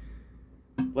be like,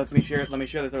 let me share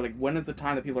this. They're like, when is the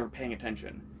time that people are paying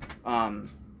attention?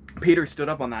 Peter stood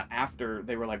up on that after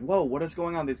they were like, whoa, what is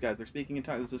going on with these guys? They're speaking in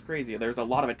tongues. This is crazy. There's a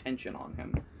lot of attention on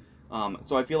him.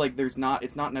 So I feel like it's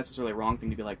not necessarily a wrong thing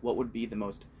to be like, what would be the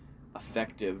most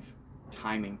effective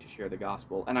timing to share the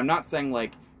gospel? And I'm not saying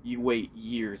like you wait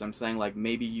years. I'm saying like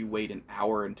maybe you wait an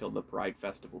hour until the Pride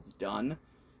Festival's done.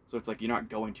 So it's like you're not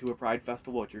going to a Pride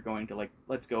Festival, but you're going to like,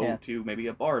 let's go to maybe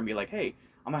a bar and be like, hey,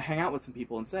 I'm gonna hang out with some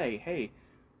people and say, hey,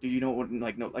 do you know what,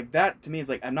 like, no, like that to me is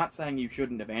like, I'm not saying you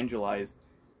shouldn't evangelize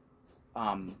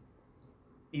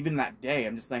even that day.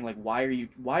 I'm just saying like,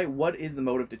 what is the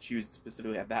motive to choose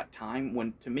specifically at that time,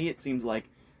 when to me it seems like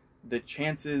the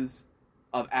chances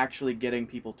of actually getting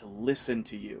people to listen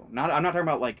to you, I'm not talking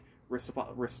about like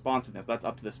responsiveness, that's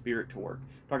up to the Spirit to work,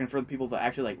 I'm talking for the people to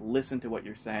actually like listen to what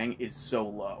you're saying, is so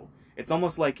low. It's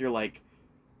almost like you're like,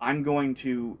 I'm going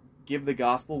to give the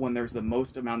gospel when there's the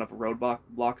most amount of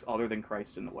roadblocks other than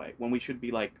Christ in the way, when we should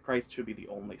be like, Christ should be the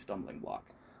only stumbling block.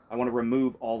 I want to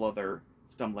remove all other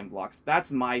stumbling blocks.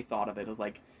 That's my thought of it. Is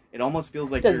like, it almost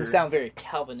feels like it doesn't sound very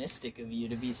Calvinistic of you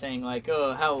to be saying like,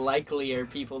 oh, how likely are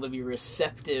people to be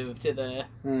receptive to the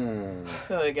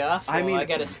gospel? I mean, I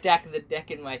got to stack the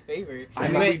deck in my favor. I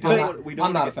mean,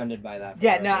 I'm not offended by that.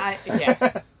 Yeah, no,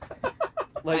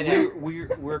 like we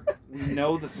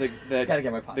know that gotta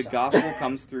get my the gospel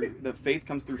comes through, the faith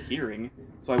comes through hearing.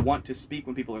 So I want to speak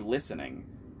when people are listening.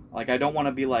 Like, I don't want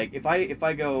to be like, if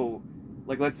I go,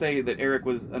 like, let's say that Eric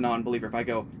was a non-believer. If I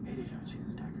go, hey, did you know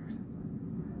Jesus died for your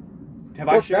sins? Have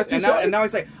I shared? And now I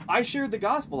say, I shared the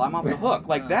gospel. I'm off the hook.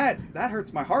 Like that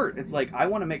hurts my heart. It's like, I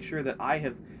want to make sure that I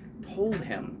have told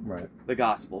him the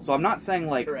gospel. So I'm not saying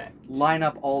like line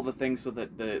up all the things so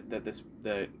that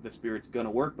the Spirit's gonna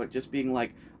work, but just being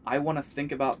like, I want to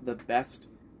think about the best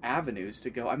avenues to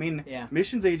go. I mean,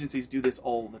 missions agencies do this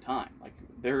all the time. Like,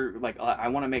 they're like, I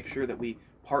want to make sure that we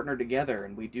partner together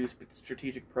and we do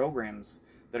strategic programs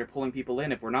that are pulling people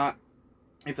in.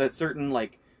 If a certain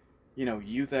like, you know,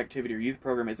 youth activity or youth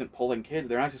program isn't pulling kids,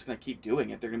 they're not just going to keep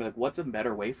doing it. They're going to be like, what's a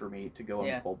better way for me to go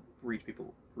and reach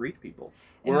people?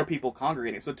 Where are people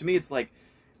congregating? So to me, it's like,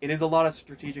 it is a lot of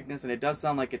strategicness, and it does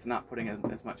sound like it's not putting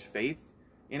as much faith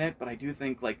in it, but I do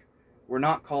think like we're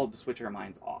not called to switch our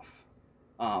minds off.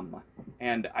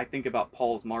 And I think about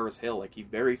Paul's Mars Hill, like he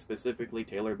very specifically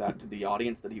tailored that to the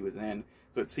audience that he was in.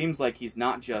 So it seems like he's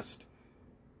not just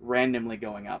randomly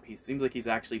going up. He seems like he's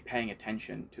actually paying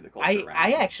attention to the culture around him.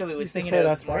 I actually was thinking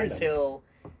of Mars Hill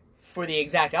for the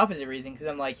exact opposite reason, because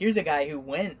I'm like, here's a guy who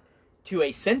went to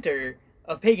a center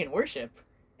of pagan worship,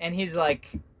 and he's like,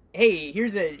 hey,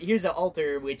 here's an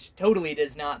altar, which totally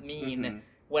does not mean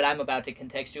what I'm about to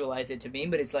contextualize it to mean,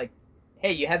 but it's like,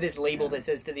 hey, you have this label that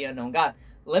says to the unknown God.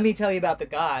 Let me tell you about the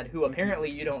God who apparently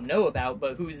you don't know about,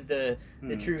 but who's the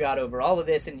true God over all of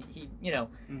this, and he, you know.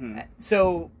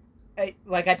 So, I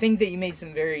think that you made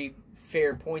some very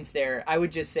fair points there. I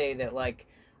would just say that, like,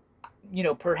 you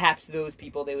know, perhaps those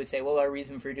people, they would say, well, our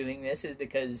reason for doing this is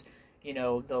because, you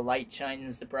know, the light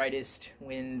shines the brightest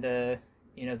when the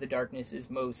darkness is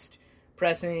most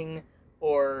pressing,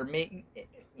 or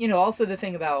you know, also the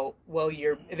thing about, well,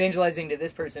 you're evangelizing to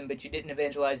this person, but you didn't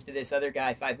evangelize to this other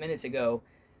guy 5 minutes ago.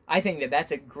 I think that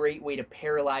that's a great way to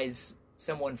paralyze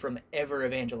someone from ever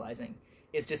evangelizing,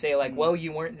 is to say, like, well,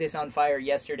 you weren't this on fire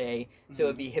yesterday, so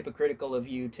it'd be hypocritical of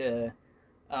you to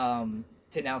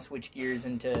now switch gears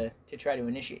and to try to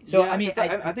initiate. So, yeah, I mean,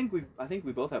 I think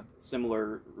we both have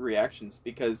similar reactions,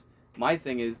 because my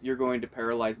thing is, you're going to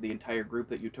paralyze the entire group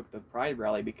that you took the Pride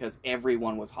rally because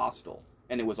everyone was hostile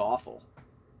and it was awful.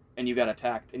 And you got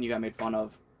attacked, and you got made fun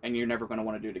of, and you're never going to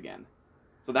want to do it again.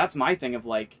 So that's my thing of,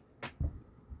 like,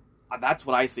 that's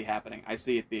what I see happening. I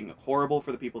see it being horrible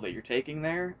for the people that you're taking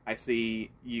there. I see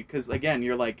you, because, again,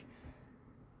 you're like,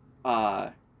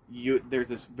 there's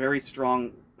this very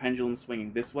strong pendulum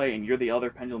swinging this way, and you're the other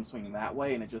pendulum swinging that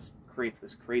way, and it just creates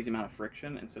this crazy amount of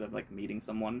friction instead of, like, meeting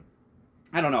someone.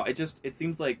 I don't know. It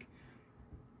seems like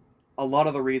a lot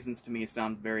of the reasons to me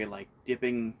sound very, like,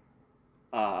 dipping,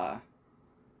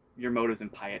 your motives in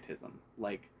pietism,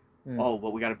 like, oh,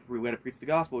 well, we gotta preach the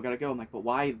gospel, we gotta go. I'm like, but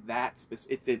why that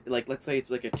like, let's say it's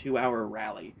like a 2-hour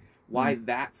rally. Why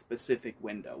that specific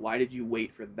window? Why did you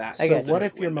wait for that? So what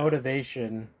if your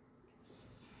motivation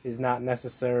is not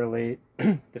necessarily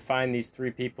to find these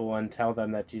 3 people and tell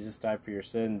them that Jesus died for your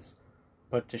sins,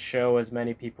 but to show as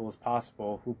many people as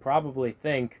possible who probably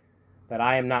think that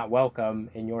I am not welcome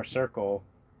in your circle,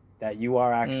 that you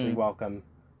are actually welcome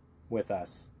with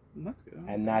us? That's good.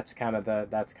 And that's kind of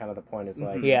the point, is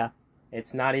like,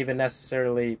 it's not even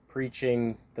necessarily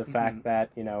preaching the fact that,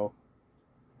 you know,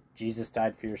 Jesus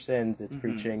died for your sins. It's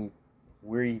preaching,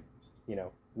 we, you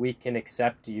know, we can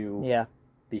accept you Yeah.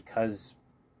 because,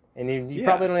 and you Yeah.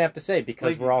 probably don't have to say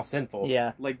because Like- we're all sinful.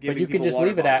 Yeah. Like But giving you can people just water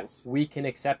leave it bottles. at we can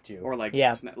accept you. Or like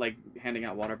Yeah. like handing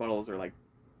out water bottles or like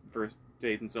first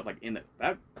dates and stuff like in it.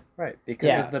 That Right, because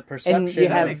Yeah. of the perception And you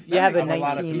that have makes- you have a that makes a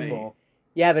lot of 19 to me. people.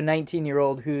 you have a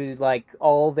 19-year-old who like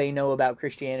all they know about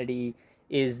Christianity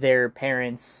is their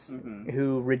parents Mhm.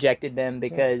 who rejected them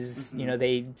because Mhm.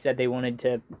 they said they wanted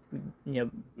to,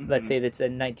 let's say that's a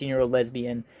 19-year-old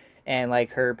lesbian, and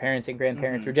like her parents and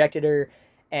grandparents Mhm. rejected her,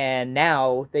 and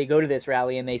now they go to this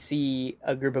rally and they see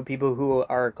a group of people who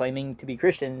are claiming to be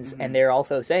Christians, Mhm. and they're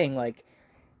also saying like,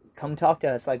 come talk to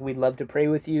us, like we'd love to pray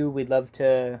with you, we'd love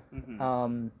to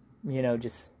Mhm.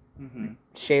 just Mhm.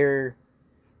 share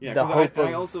Yeah, the 'cause hope I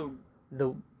of- also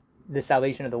the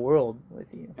salvation of the world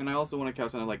with you. and I also want to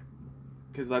couch on it, like,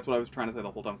 because that's what I was trying to say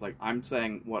the whole time. It's like I'm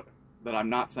saying that I'm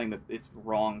not saying that it's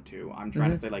wrong to. I'm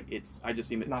trying to say like I just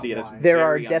see it Not as wise. There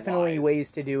are very definitely unwise.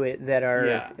 ways to do it that are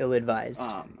Yeah. ill-advised.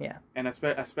 Yeah, and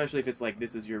especially if it's like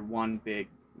this is your one big,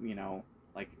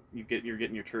 like you're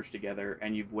getting your church together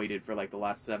and you've waited for like the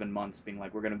last 7 months, being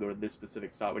like we're gonna go to this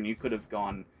specific stop when you could have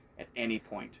gone at any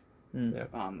point. Mm.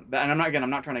 Yeah. And I'm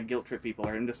not trying to guilt trip people.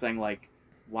 I'm just saying like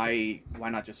why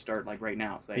not just start like right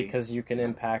now? Say Because you can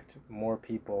impact more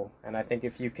people, and I think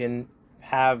if you can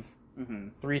have hmm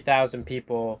 3,000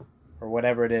 people or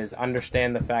whatever it is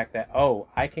understand the fact that, oh,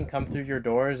 I can come through your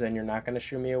doors and you're not going to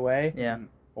shoo me away, Yeah.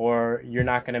 or you're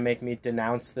not going to make me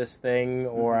denounce this thing,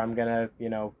 or Mhm. I'm going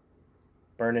to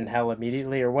burn in hell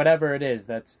immediately, or whatever it is.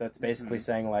 That's basically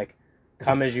saying like,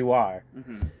 come as you are.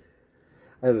 hmm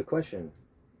I have a question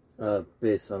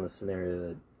based on the scenario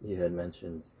that you had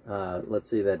mentioned. Let's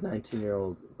say that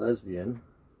 19-year-old lesbian,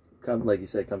 like you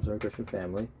said, comes from a Christian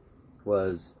family,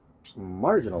 was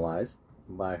marginalized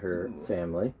by her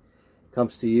family,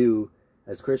 comes to you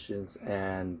as Christians,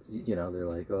 and they're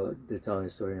like, oh, they're telling a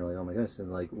story, and you're like, oh my goodness,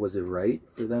 and like, was it right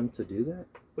for them to do that?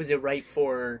 Was it right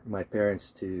for... My parents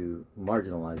to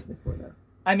marginalize me for that?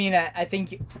 I mean, I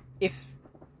think if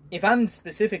I'm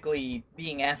specifically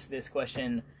being asked this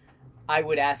question, I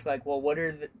would ask like, well, what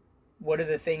are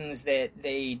the things that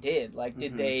they did? Like,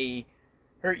 did Mhm. they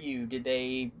hurt you? Did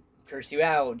they curse you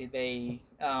out? Did they?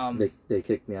 They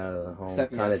kicked me out of the home, Se-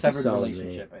 kind of severed disowned me.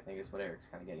 relationship, I think, is what Eric's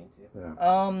kind of getting to.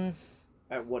 Yeah.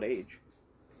 At what age?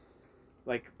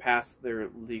 Like past their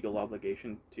legal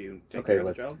obligation to take Okay, care of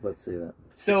the child? let's say that.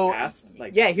 So Past,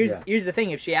 like, yeah, Yeah. here's the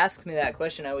thing. If she asks me that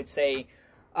question, I would say,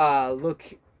 look,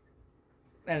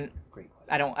 and Great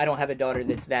question. I don't have a daughter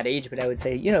that's that age, but I would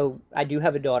say, I do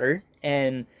have a daughter,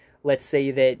 and let's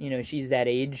say that, she's that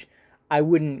age. I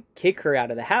wouldn't kick her out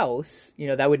of the house.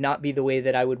 That would not be the way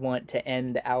that I would want to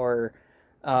end our,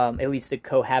 at least the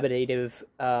cohabitative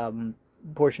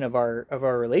portion of our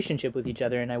relationship with each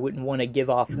other, and I wouldn't want to give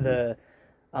off the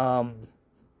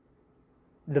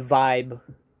vibe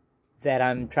that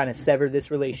I'm trying to sever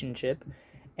this relationship,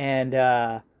 and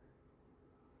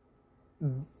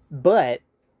but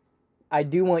I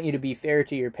do want you to be fair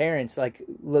to your parents. Like,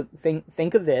 look,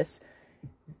 think of this.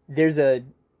 There's a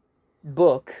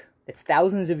book that's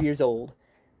thousands of years old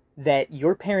that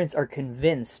your parents are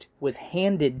convinced was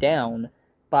handed down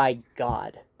by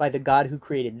God, by the God who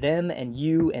created them and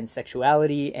you and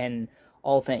sexuality and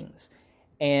all things.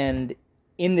 And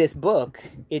in this book,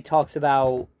 it talks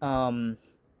about the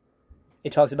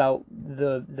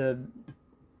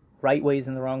right ways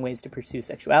and the wrong ways to pursue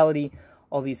sexuality,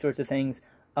 all these sorts of things.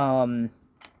 And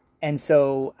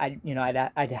so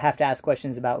I'd have to ask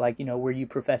questions about, like, were you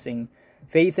professing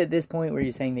faith at this point? Were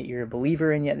you saying that you're a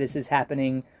believer and yet this is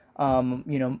happening?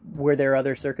 Were there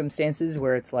other circumstances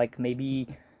where it's like maybe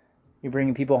you're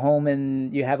bringing people home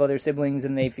and you have other siblings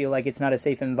and they feel like it's not a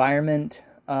safe environment?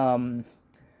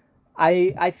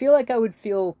 I feel like I would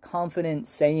feel confident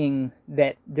saying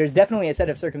that there's definitely a set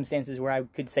of circumstances where I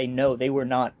could say, no, they were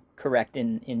not correct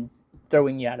in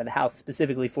throwing you out of the house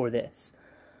specifically for this.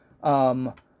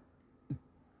 But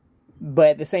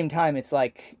at the same time, it's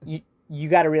like you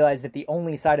got to realize that the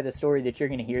only side of the story that you're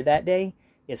going to hear that day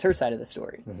is her side of the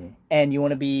story, Mm-hmm. and you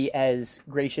want to be as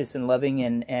gracious and loving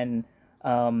and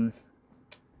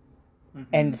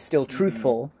still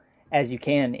truthful as you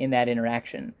can in that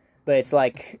interaction. But it's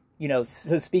like, so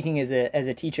speaking as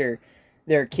a teacher,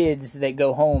 there are kids that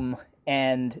go home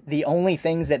and the only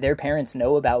things that their parents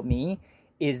know about me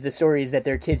is the stories that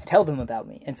their kids tell them about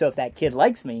me. And so if that kid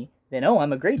likes me, then, oh,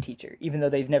 I'm a great teacher, even though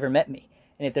they've never met me.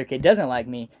 And if their kid doesn't like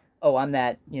me, oh, I'm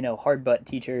that, hard butt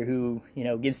teacher who,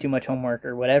 gives too much homework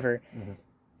or whatever. Mm-hmm.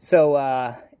 So,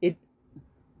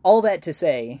 all that to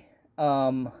say,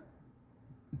 I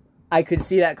could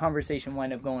see that conversation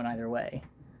wind up going either way.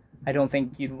 I don't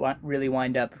think you'd really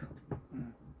wind up,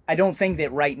 I don't think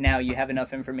that right now you have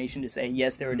enough information to say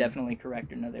yes, they were definitely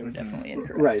correct, or no, they were definitely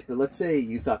incorrect. Right, but let's say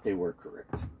you thought they were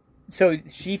correct. So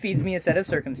she feeds me a set of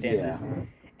circumstances,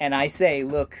 and I say,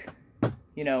 look,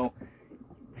 you know,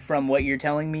 from what you're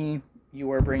telling me, you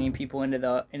were bringing people into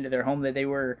their home that they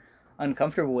were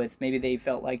uncomfortable with. Maybe they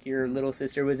felt like your little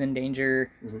sister was in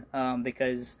danger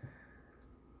because,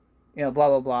 you know, blah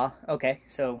blah blah. Okay,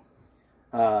 so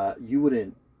you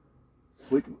wouldn't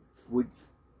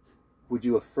would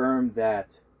you affirm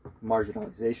that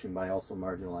marginalization by also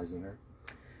marginalizing her?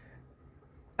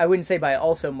 I wouldn't say by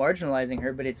also marginalizing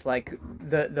her, but it's like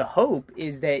the hope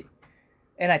is that,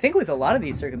 and I think with a lot of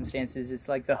these circumstances, it's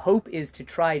like the hope is to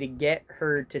try to get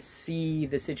her to see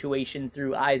the situation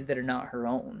through eyes that are not her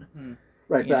own.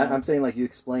 Right, You but know? I'm saying like you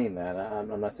explain that.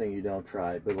 I'm not saying you don't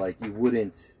try, but like you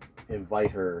wouldn't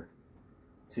invite her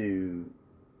to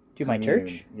my commune.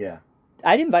 church? Yeah.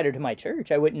 I'd invite her to my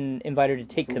church. I wouldn't invite her to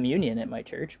take communion at my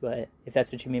church, but if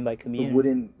that's what you mean by But communion.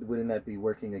 wouldn't that be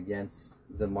working against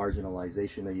the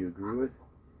marginalization that you agree with?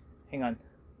 Hang on.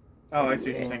 Oh, I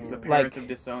see what you're saying. 'Cause the parents Like- have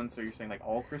disowned, so you're saying like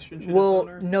all Christians should Well, disown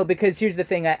her? no, because here's the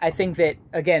thing. I think that,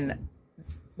 again,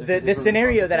 There's a the different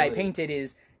scenario that I responsibility. painted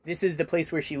is this is the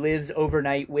place where she lives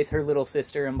overnight with her little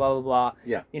sister and blah, blah, blah.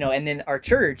 Yeah. You know, and then our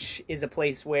church is a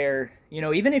place where, you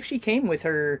know, even if she came with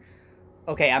her,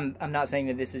 okay, I'm not saying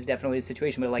that this is definitely the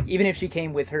situation, but like even if she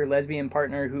came with her lesbian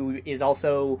partner who is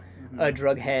also a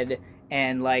drug head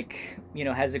and like, you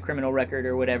know, has a criminal record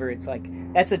or whatever, it's like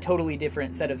that's a totally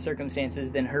different set of circumstances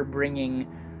than her bringing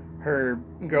her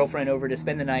girlfriend over to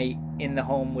spend the night in the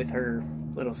home with her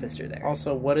little sister there.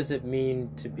 Also, what does it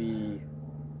mean to be,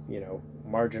 you know,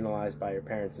 marginalized by your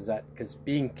parents? Is that because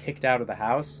being kicked out of the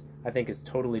house, I think, is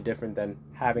totally different than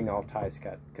having all ties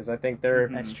cut? Because I think there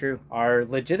That's true. are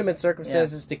legitimate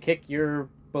circumstances to kick your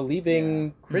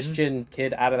believing Christian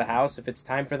kid out of the house if it's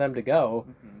time for them to go.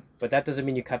 But that doesn't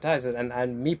mean you cut ties.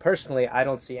 And me personally, I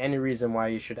don't see any reason why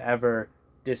you should ever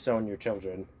disown your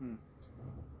children.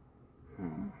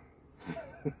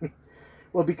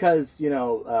 Well, because, you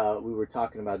know, we were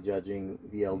talking about judging,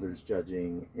 the elders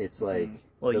judging. It's like...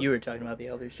 Well, you were talking about the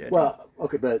elders judging. Well,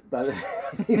 okay, but I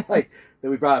mean, like, that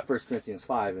we brought up 1 Corinthians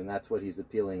 5, and that's what he's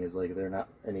appealing, is like, they're not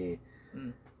any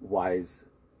wise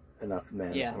enough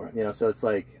men. Yeah. Or, you know, so it's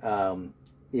like,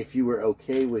 if you were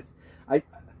okay with...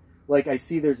 I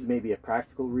see there's maybe a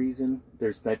practical reason.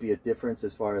 There's might be a difference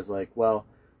as far as like, well,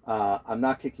 I'm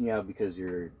not kicking you out because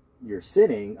you're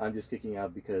sinning. I'm just kicking you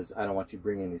out because I don't want you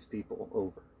bringing these people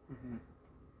over.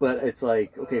 But it's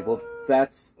like, okay, well,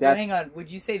 that's... Well, hang on.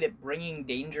 Would you say that bringing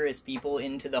dangerous people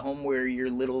into the home where your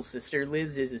little sister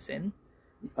lives is a sin?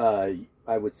 I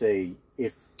would say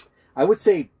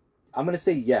I'm going to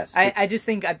say yes. I just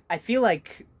think I feel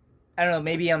like, I don't know,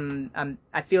 maybe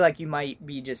I feel like you might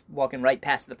be just walking right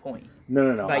past the point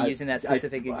No. by using that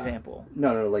specific example.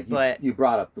 No, like But you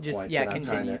brought up the just- point yeah, that I'm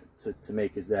continue. trying to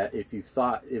make, is that if you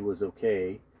thought it was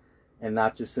okay, and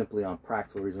not just simply on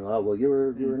practical reasons, oh, well, you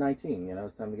were 19, you know,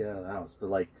 it's time to get out of the house.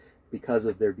 But like, because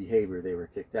of their behavior, they were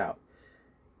kicked out.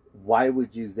 Why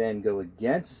would you then go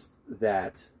against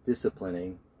that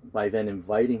disciplining by then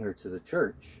inviting her to the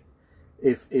church?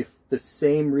 If the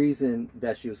same reason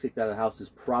that she was kicked out of the house is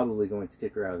probably going to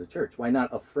kick her out of the church, why not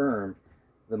affirm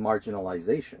the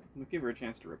marginalization? We'll give her a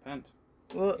chance to repent.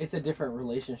 Well, It's a different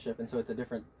relationship, and so it's a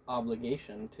different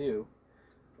obligation too.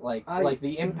 Like I-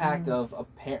 the impact of a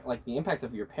parent, like the impact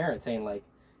of your parent saying like,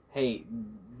 "Hey,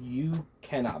 you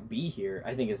cannot be here,"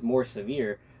 I think is more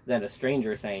severe than a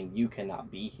stranger saying you cannot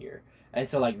be here. And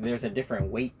so like there's a different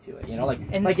weight to it, you know.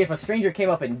 And- Like if a stranger came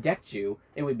up and decked you,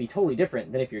 it would be totally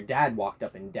different than if your dad walked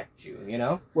up and decked you, you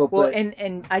know. Well, but,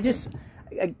 and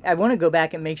I want to go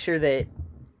back and make sure that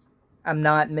I'm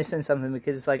not missing something,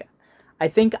 because like I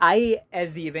think I,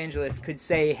 as the evangelist, could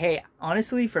say, hey,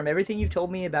 honestly, from everything you've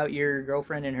told me about your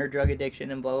girlfriend and her drug addiction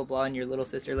and blah blah blah, and your little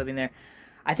sister living there,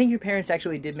 I think your parents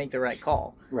actually did make the right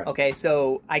call. Right. Okay,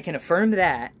 so I can affirm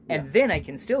that, and then I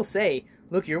can still say,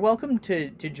 look, you're welcome to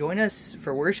join us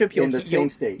for worship. In the same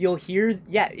state. You'll hear,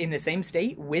 in the same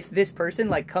state with this person.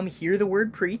 Like, come hear the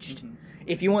word preached.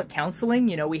 If you want counseling,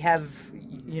 you know, we have,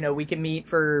 you know, we can meet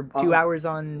for 2 hours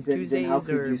on Tuesdays. Then how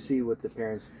could or you see what the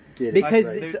parents did? because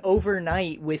right? it's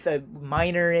overnight with a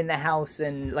minor in the house,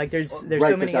 and like there's right,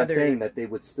 so many but I'm other. saying that they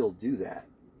would still do that.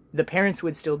 The parents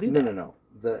would still do No, that. no.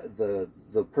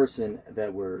 The person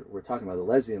that we're talking about, the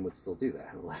lesbian, would still do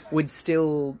that. Would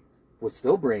still. Would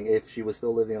still bring, if she was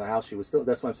still living in the house, she was still.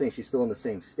 That's what I'm saying. She's still in the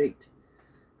same state.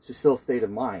 She's still a state of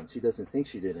mind. She doesn't think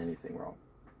she did anything wrong.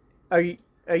 Are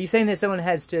you saying that someone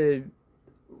has to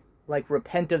like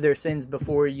repent of their sins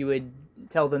before you would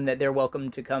tell them that they're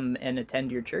welcome to come and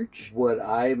attend your church? What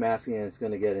I'm asking is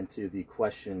going to get into the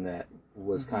question that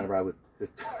was kind of right with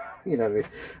you know what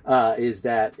I mean, is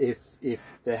that if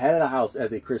the head of the house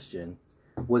as a Christian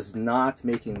was not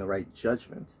making the right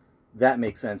judgment, that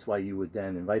makes sense why you would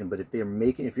then invite him. But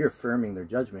if you're affirming their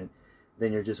judgment,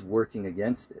 then you're just working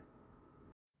against it.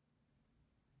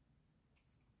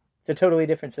 It's a totally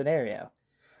different scenario.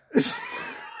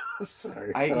 I'm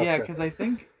sorry. Yeah, because I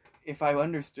think if I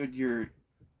understood your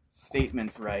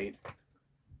statements right,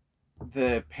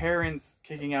 the parents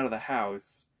kicking out of the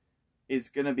house is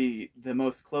going to be the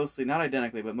most closely, not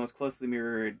identically, but most closely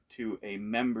mirrored to a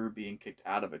member being kicked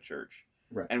out of a church.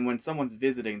 Right. And when someone's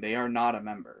visiting, they are not a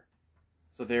member.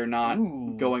 So they're not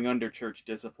going under church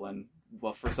discipline.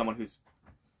 Well, for someone who's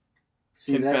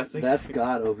confessing. That's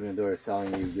God opening the door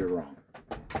telling you you're wrong.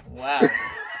 Wow.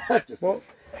 Just, Well,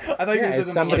 I thought you were is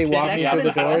saying somebody like, walking that through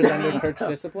the count as doors under blasphemy? church Does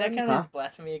discipline? that count as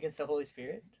blasphemy against the Holy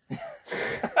Spirit?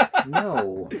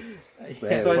 no.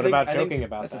 Yeah, So I what think- about I think joking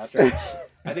about that's a that? stretch.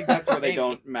 I think that's where they Maybe.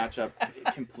 don't match up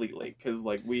completely, because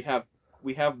like we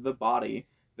have the body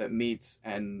that meets,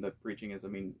 and the preaching is,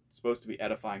 supposed to be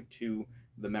edifying to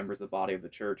the members of the body of the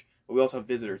church, but we also have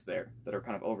visitors there that are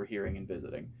kind of overhearing and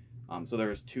visiting. So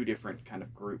there's two different kind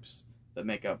of groups that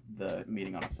make up the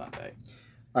meeting on a Sunday.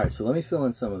 All right, so let me fill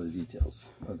in some of the details.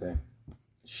 Okay.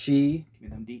 She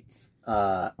Give me them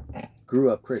deets. grew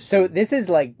up Christian. So this is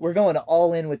like, we're going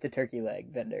all in with the turkey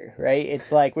leg vendor, right?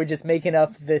 It's like we're just making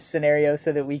up this scenario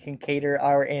so that we can cater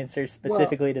our answers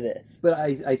specifically to this. But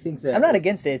I think that... I'm not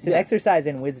against it. It's an Yeah. exercise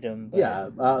in wisdom. But...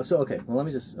 Yeah. So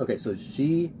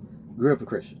she grew up a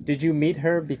Christian. Did you meet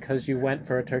her because you went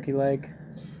for a turkey leg?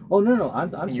 Oh, no.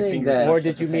 I'm your saying fingers that... Or at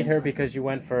did the you meet same her time. because you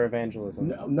went for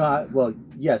evangelism? Well,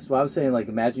 yes. Well, I was saying, like,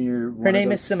 imagine you're... Her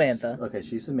name is Samantha. Okay,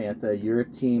 she's Samantha. You're a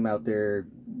team out there,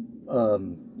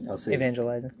 I'll say...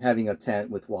 Evangelizing. having a tent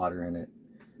with water in it.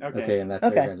 Okay. And that's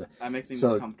Okay. how you're That makes me So-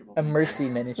 more comfortable. A mercy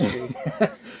ministry.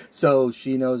 So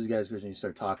she knows you guys are Christian. You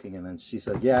start talking, and then she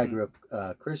said, "Yeah, I grew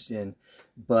up Christian,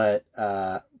 but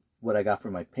what I got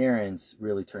from my parents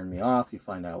really turned me off." You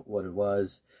find out what it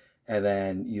was, and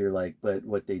then you're like, "But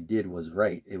what they did was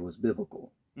right. It was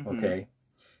biblical." Mhm. Okay.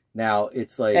 Now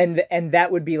it's like, and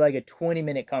that would be like a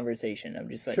 20-minute conversation. I'm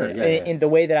just like, Sure, you know, yeah. in the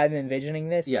way that I'm envisioning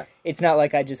this, yeah, it's not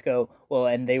like I just go, well,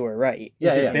 and they were right.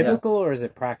 yeah, Is it yeah. biblical or is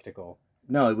it practical?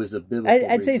 No, it was a biblical.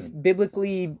 I'd say it's reason.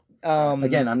 biblically.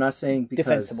 Again, I'm not saying because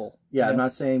defensible, Yeah, you I'm know?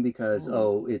 not saying because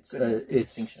it's good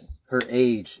distinction. her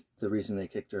age. The reason they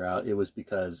kicked her out, it was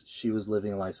because she was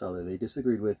living a lifestyle that they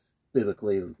disagreed with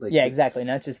biblically. Like, Yeah, exactly.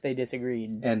 Not just they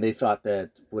disagreed. and they thought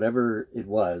that whatever it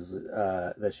was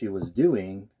that she was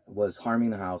doing was harming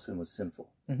the house and was sinful.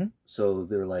 Mhm. So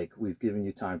they're like, "We've given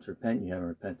you time to repent. You haven't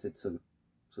repented, so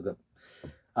go."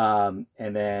 And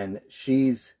then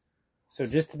she's So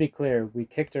just to be clear, we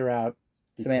kicked her out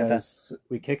Samantha. because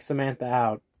we kicked Samantha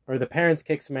out, or the parents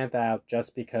kicked Samantha out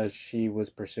just because she was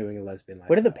pursuing a lesbian lifestyle.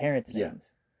 What are the parents' Yeah.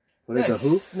 names? what is the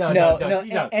who? No.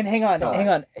 And hang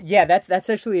on. Yeah, that's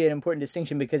actually an important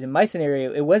distinction, because in my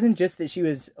scenario, it wasn't just that she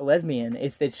was a lesbian.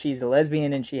 It's that she's a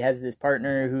lesbian and she has this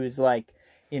partner who's like,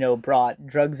 you know, brought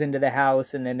drugs into the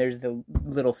house, and then there's the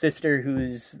little sister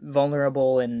who's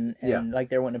vulnerable and Yeah. like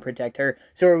they're wanting to protect her.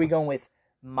 So are we going with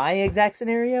my exact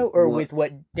scenario or Well- with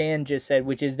what Dan just said,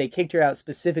 which is they kicked her out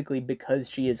specifically because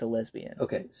she is a lesbian?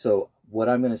 Okay, so what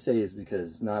I'm going to say is,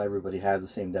 because not everybody has the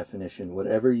same definition,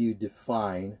 whatever you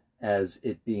define as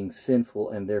it being sinful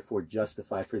and therefore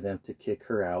justify for them to kick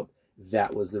her out,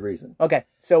 that was the reason. Okay,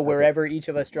 so wherever each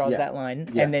of us draws Yeah. that line,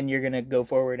 Yeah. and then you're going to go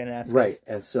forward and ask Right, us.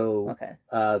 and so Okay.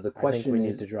 the I think question we is...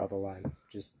 need to draw the line.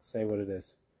 Just say what it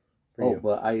is. For Oh, you.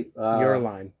 but I... Your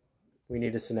line. We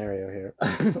need a scenario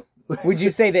here. Would you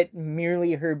say that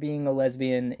merely her being a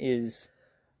lesbian is...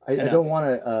 I enough? don't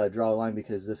want to draw a line,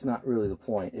 because that's not really the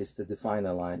point, is to define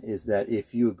the line, is that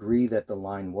if you agree that the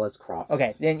line was crossed...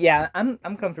 Okay, then yeah, I'm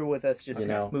comfortable with us just You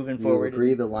know, moving you forward.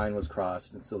 agree the line was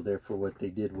crossed, and so therefore what they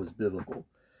did was biblical.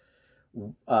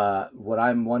 What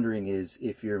I'm wondering is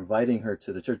if you're inviting her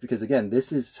to the church, because again,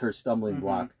 this is her stumbling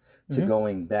block to Mhm.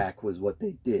 going back, was what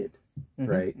they did, Mhm.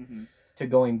 right? Mm-hmm. To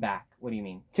going back. What do you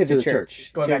mean? To the the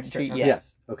church. Going back to church, okay. Yeah.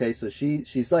 Yes. Okay, so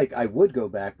she's like, I would go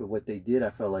back, but what they did, I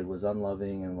felt like, was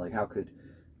unloving, and like, how could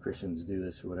Christians do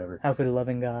this or whatever? How could a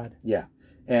loving God? Yeah.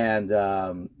 And,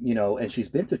 and she's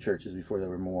been to churches before that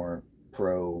were more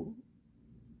pro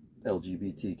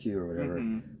LGBTQ or whatever.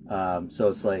 Mm-hmm. So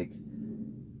it's like,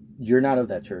 you're not of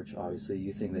that church, obviously.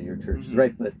 You think that your church is Mhm.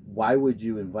 right, but why would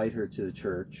you invite her to the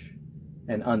church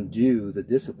and undo the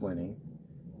disciplining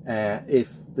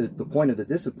if the point of the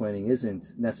disciplining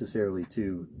isn't necessarily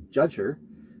to judge her,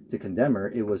 to condemn her,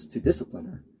 it was to discipline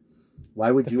her.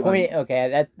 Why would The you? point,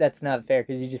 okay, that's not fair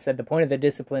because you just said the point of the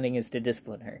disciplining is to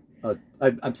discipline her.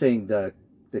 I'm saying the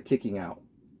kicking out.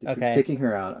 Okay. Kicking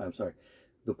her out. I'm sorry.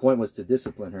 The point was to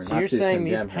discipline her, So not you're to saying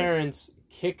these condemn her. parents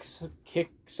kick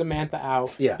Samantha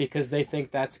out Yeah. because they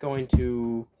think that's going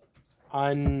to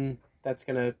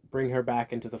bring her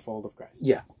back into the fold of Christ.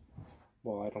 Yeah.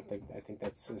 Well, I think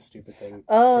that's a stupid thing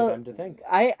for them to think.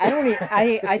 I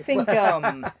think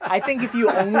I think if you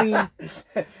only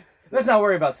Let's not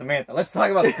worry about Samantha. Let's talk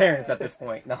about the parents at this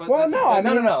point. No. Well, no, I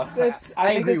mean, no. I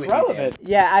think agree it's with you, Dan. relevant.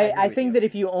 yeah, agree I with think you. that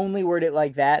if you only word it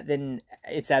like that, then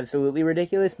it's absolutely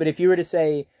ridiculous. But if you were to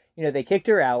say, they kicked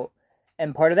her out,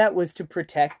 and part of that was to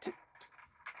protect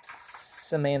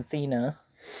Samanthina,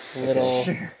 little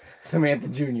Samantha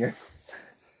Jr.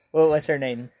 well, what's her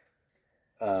name?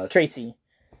 Tracy.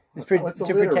 It's to let's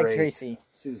protect alliterate Tracy.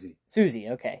 Susie.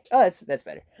 Okay. Oh, that's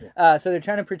better. Yeah. So they're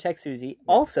trying to protect Susie.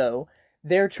 Also,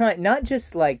 they're trying not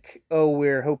just like,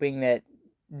 we're hoping that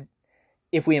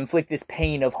if we inflict this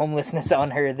pain of homelessness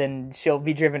on her, then she'll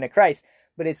be driven to Christ.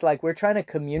 But it's like we're trying to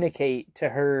communicate to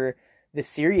her the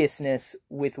seriousness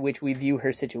with which we view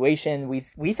her situation.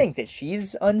 We think that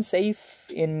she's unsafe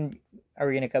in. Are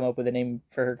we going to come up with a name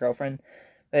for her girlfriend?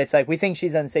 It's like we think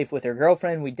she's unsafe with her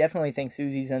girlfriend. We definitely think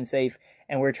Susie's unsafe,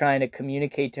 and we're trying to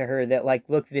communicate to her that, like,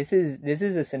 look, this is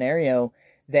a scenario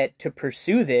that to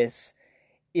pursue this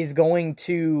is going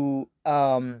to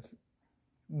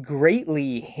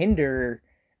greatly hinder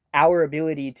our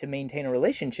ability to maintain a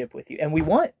relationship with you, and we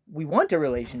want a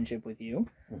relationship with you.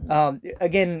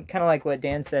 Again, kind of like what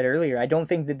Dan said earlier, I don't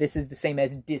think that this is the same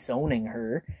as disowning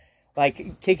her.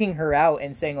 Like, kicking her out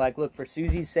and saying, like, look, for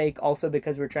Susie's sake, also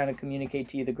because we're trying to communicate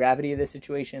to you the gravity of the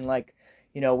situation, like,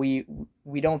 we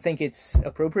don't think it's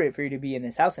appropriate for you to be in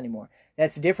this house anymore.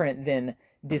 That's different than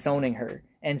disowning her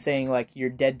and saying, like, you're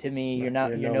dead to me, you're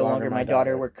no longer my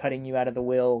daughter, we're cutting you out of the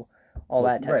will, all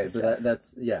that type of stuff. Right, but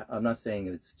that's, I'm not saying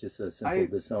it's just a simple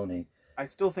disowning. I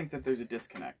still think that there's a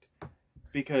disconnect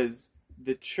because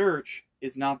the church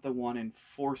is not the one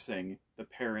enforcing the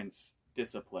parents'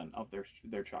 discipline of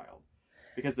their child,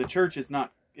 because the church is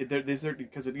not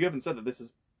because you haven't said that this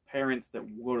is parents that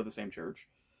go to the same church.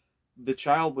 The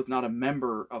child was not a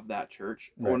member of that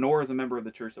church, right, nor is a member of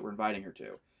the church that we're inviting her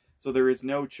to. So there is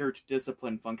no church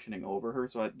discipline functioning over her.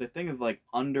 So the thing of like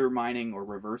undermining or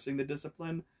reversing the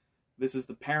discipline, this is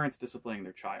the parents disciplining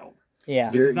their child.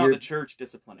 Yeah, this is not the church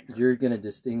disciplining her. You're going to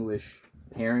distinguish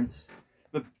parent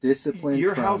discipline.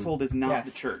 Your from, household is not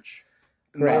the church.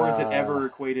 Nor is it ever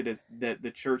equated as that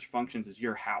the church functions as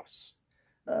your house.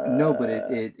 No, but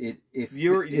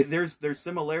there's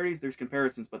similarities, there's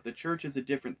comparisons, but the church is a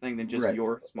different thing than just right,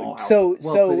 your small house.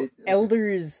 So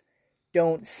elders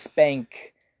don't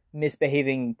spank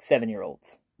misbehaving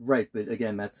 7-year-olds. Right, but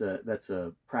again, that's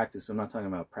a practice. I'm not talking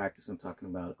about practice. I'm talking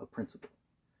about a principle.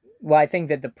 Well, I think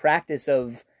that the practice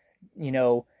of,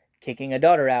 kicking a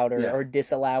daughter out or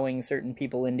disallowing certain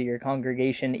people into your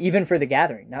congregation, even for the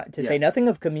gathering, not to say nothing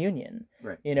of communion,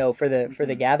 right, for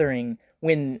the gathering,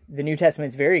 when the New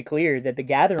Testament's very clear that the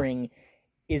gathering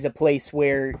is a place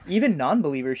where even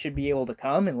non-believers should be able to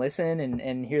come and listen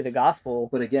and hear the gospel.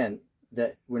 But again,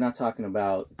 that we're not talking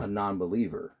about a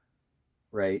non-believer,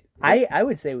 right? I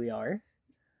would say we are.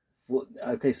 Well,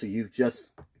 okay, so you've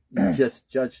just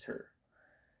judged her.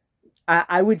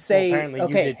 I would say, apparently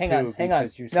okay, you did hang on.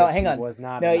 You said No, hang she on. was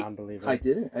not No, a non-believer. I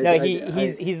didn't.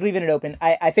 He's leaving it open.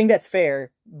 I think that's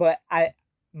fair, but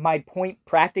my point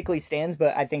practically stands.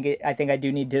 But I think I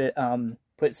do need to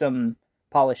put some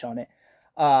polish on it.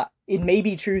 It may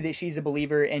be true that she's a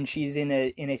believer and she's in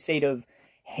a state of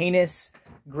heinous,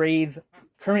 grave,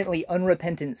 currently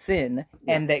unrepentant sin,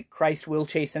 and that Christ will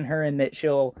chasten her and that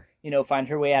she'll find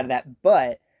her way out of that.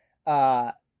 But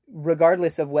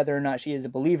regardless of whether or not she is a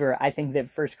believer, I think that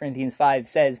 1 Corinthians 5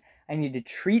 says I need to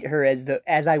treat her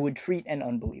as I would treat an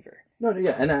unbeliever. No,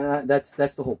 yeah, and that's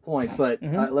the whole point. But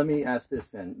let me ask this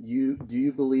then: do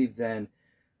you believe then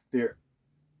there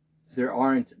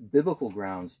aren't biblical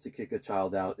grounds to kick a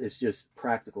child out? It's just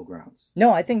practical grounds.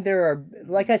 No, I think there are,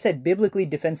 like I said, biblically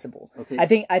defensible.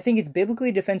 Okay. I think it's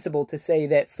biblically defensible to say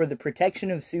that for the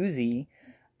protection of Susie,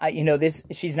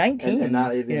 she's 19, and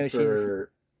not even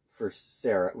for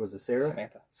Sarah. Was it Sarah?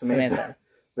 Samantha.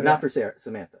 But not for Sarah.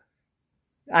 Samantha.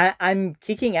 I'm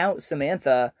kicking out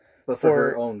Samantha. But for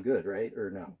her own good, right? Or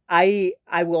no? I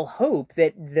will hope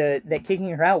that that kicking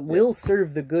her out will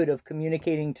serve the good of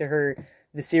communicating to her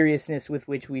the seriousness with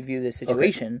which we view this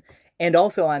situation. Okay. And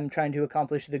also I'm trying to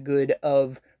accomplish the good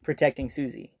of protecting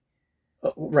Susie.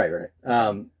 Right.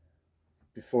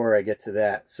 Before I get to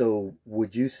that, so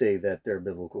would you say that there are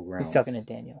biblical grounds? He's talking to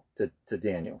Daniel. To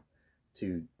Daniel.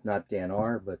 To not Dan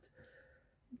R, but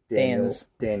Dan's.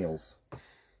 Daniels.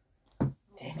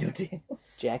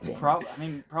 Jack Daniels.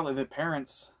 Probably the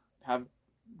parents have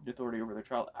authority over their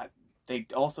child. They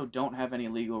also don't have any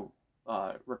legal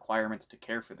requirements to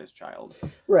care for this child.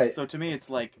 Right. So to me, it's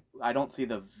like I don't see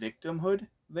the victimhood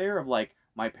there of like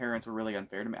my parents were really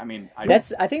unfair to me. I mean, I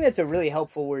think that's a really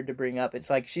helpful word to bring up. It's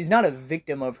like she's not a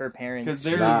victim of her parents.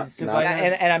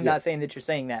 I'm not saying that you're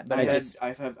saying that, but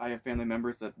I have family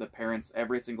members that the parents,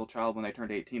 every single child when they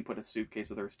turned 18, put a suitcase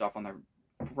of their stuff on their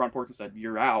front porch and said,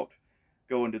 "You're out,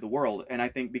 go into the world." And I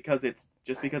think because it's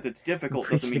difficult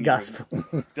Preach doesn't mean the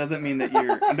gospel. Doesn't mean that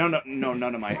you're no,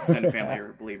 none of my extended family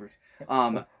are believers.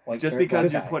 Just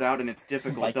because you're put out and it's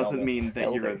difficult doesn't mean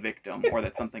that you're a victim or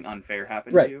that something unfair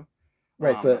happened to you.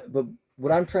 Right, but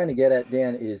what I'm trying to get at,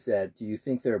 Dan, is that do you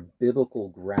think there are biblical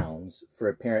grounds for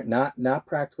a parent, not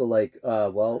practical, like,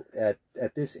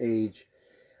 at this age,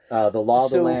 the law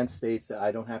of the land states that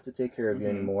I don't have to take care of you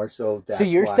anymore, so that's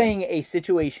you're saying a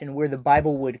situation where the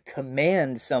Bible would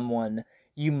command someone,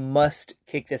 you must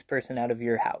kick this person out of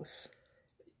your house.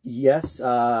 Yes,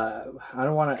 I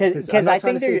don't want to, because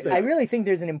I really think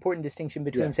there's an important distinction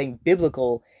between saying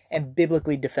biblical and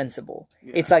biblically defensible.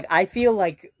 Yeah. It's like I feel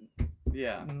like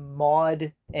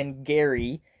Maud and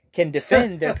Gary can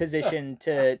defend their position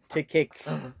to kick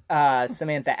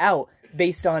Samantha out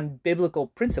based on biblical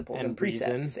principles and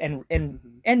precepts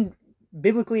and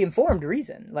biblically informed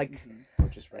reason, like.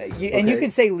 And you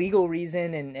could say legal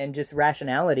reason and just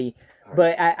rationality,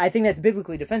 but I think that's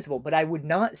biblically defensible. But I would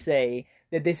not say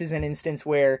that this is an instance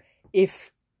where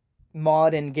if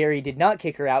Maud and Gary did not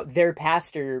kick her out, their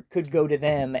pastor could go to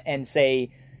them and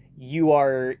say, "You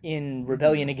are in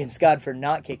rebellion against God for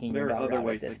not kicking your daughter out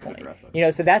at this point."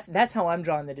 So that's how I'm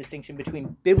drawing the distinction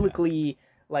between biblically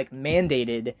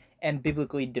mandated and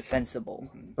biblically defensible.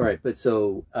 All right, but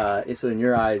so in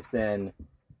your eyes, then.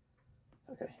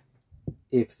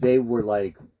 If they were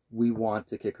like, we want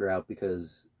to kick her out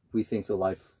because we think the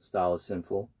lifestyle is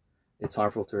sinful, it's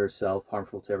harmful to herself,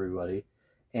 harmful to everybody,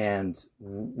 and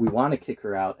we want to kick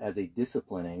her out as a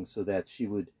disciplining so that she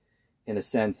would, in a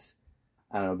sense,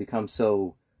 I don't know, become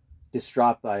so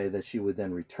distraught by it that she would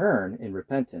then return in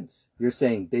repentance. You're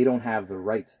saying they don't have the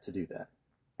right to do that.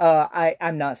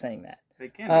 I'm not saying that. They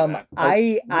can do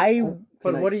that.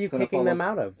 But what are you kicking them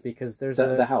out of? Because there's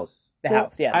the house. The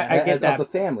house, yeah. I get that. Of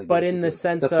the family, but in the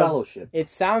sense the fellowship. It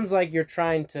sounds like you're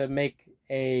trying to make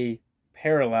a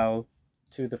parallel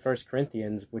to the 1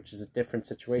 Corinthians, which is a different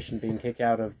situation, being kicked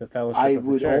out of the fellowship of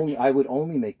the church. I would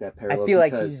only make that parallel. I feel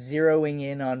like he's zeroing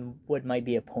in on what might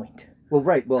be a point. Well,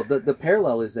 right. Well, the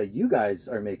parallel is that you guys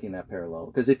are making that parallel.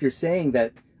 Because if you're saying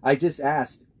that, I just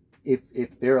asked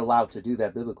if they're allowed to do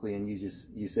that biblically, and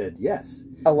you said yes.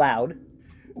 Allowed.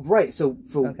 Right. So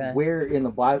where in the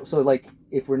Bible? So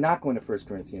if we're not going to 1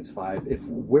 Corinthians 5,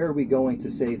 where are we going to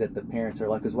say that the parents are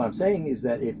allowed? Because what I'm saying is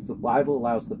that if the Bible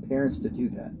allows the parents to do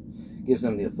that, gives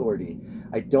them the authority,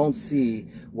 I don't see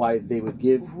why they would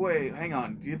give. Wait, hang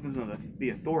on. Give them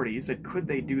the authority. You said, could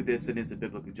they do this, and is it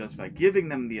biblically justified? Giving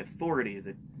them the authority is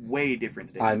a way different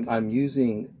statement. I'm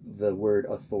using the word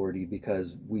authority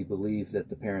because we believe that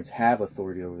the parents have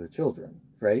authority over their children,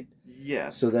 right?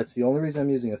 Yes. So that's the only reason I'm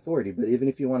using authority. But even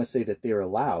if you want to say that they're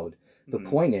allowed, the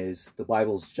point is the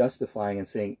Bible's justifying and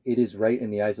saying it is right in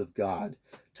the eyes of God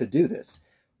to do this.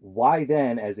 Why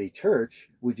then, as a church,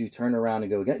 would you turn around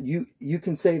and go again? You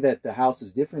can say that the house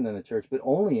is different than the church, but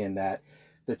only in that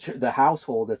the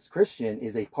household that's Christian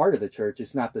is a part of the church.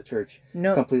 It's not the church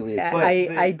completely exposed.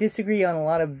 I disagree on a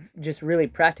lot of just really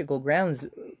practical grounds,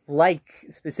 like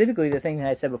specifically the thing that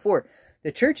I said before.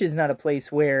 The church is not a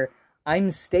place where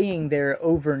I'm staying there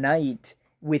overnight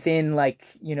within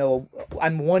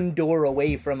I'm one door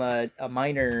away from a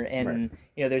minor and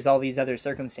there's all these other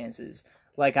circumstances.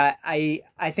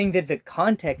 I think that the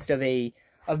context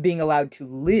of being allowed to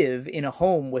live in a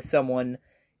home with someone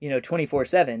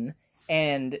 24/7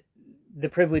 and the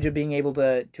privilege of being able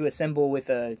to assemble with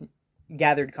a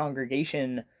gathered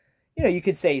congregation, you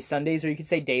could say Sundays or you could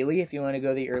say daily if you want to go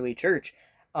to the early church.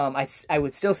 I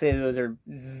would still say those are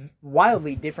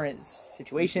wildly different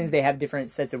situations. They have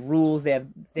different sets of rules. They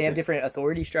have different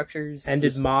authority structures. And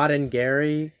did Maud and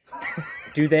Gary,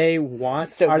 do they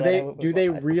want? Do they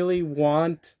really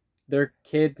want their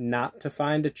kid not to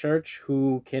find a church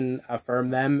who can affirm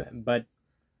them, but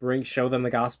show them the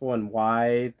gospel and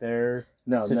why their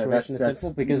situation is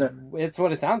sinful? Because it's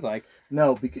what it sounds like.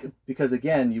 No, because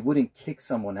again, you wouldn't kick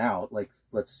someone out.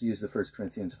 Let's use the 1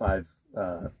 Corinthians 5.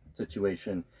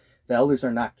 Situation. The elders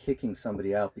are not kicking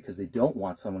somebody out because they don't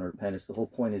want someone to repent. The whole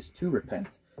point is to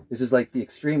repent. This is like the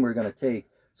extreme we're going to take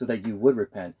so that you would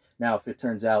repent. Now, if it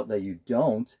turns out that you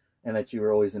don't, and that you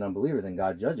were always an unbeliever, then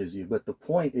God judges you. But the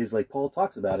point is, like Paul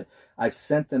talks about it, I've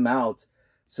sent them out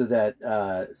so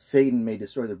that Satan may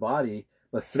destroy their body,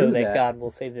 but through so that God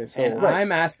will save their soul. And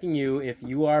I'm asking you, if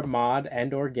you are Maud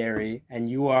and or Gary, and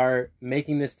you are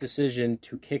making this decision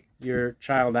to kick your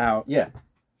child out,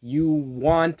 you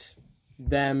want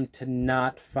them to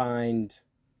not find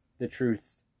the truth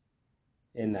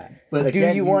in that. But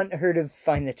again, do you want her to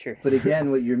find the truth? But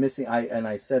again, what you're missing,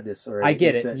 I said this already. I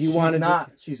get it.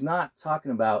 She's not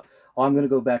talking about, oh, I'm going to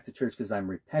go back to church because I'm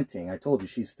repenting. I told you,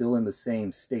 she's still in the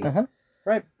same state.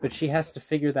 Right, but she has to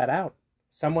figure that out.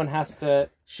 Someone has to...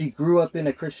 She grew up in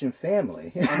a Christian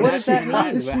family. What does that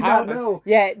mean? How know?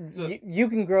 Yeah, you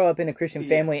can grow up in a Christian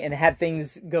family and have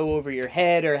things go over your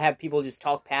head, or have people just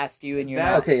talk past you, and you're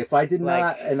not... Okay, if I did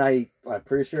not, and I'm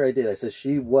pretty sure I did. I said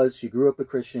she grew up a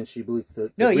Christian. She believed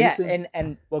the reason,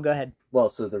 and well, go ahead. Well,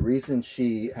 so the reason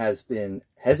she has been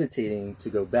hesitating to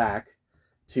go back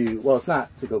to, well, it's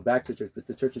not to go back to church, but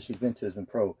the churches she's been to has been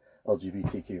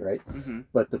pro-LGBTQ, right? Mm-hmm.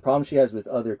 But the problem she has with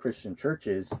other Christian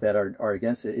churches that are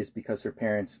against it is because her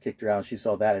parents kicked her out. She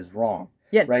saw that as wrong.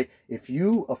 Yeah. Right? If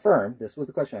you affirm, this was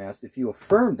the question I asked, if you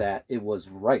affirm that it was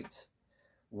right,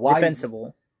 why...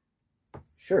 Defensible.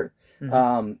 Sure.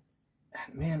 Mm-hmm.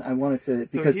 Man, I wanted to,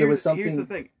 because there was something... Here's the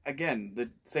thing. Again, the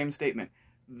same statement.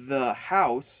 The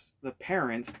house, the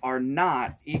parents, are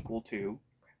not equal to,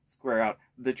 square out,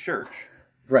 the church.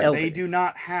 Right. They do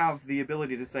not have the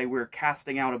ability to say we're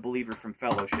casting out a believer from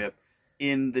fellowship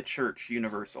in the church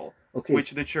universal,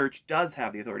 which the church does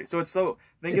have the authority. So it's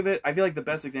think of it, I feel like the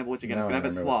best example, which again, it's going to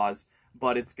have its flaws,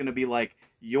 but it's going to be like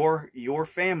your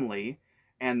family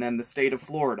and then the state of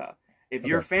Florida. If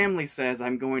your family says,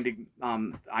 I'm going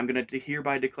to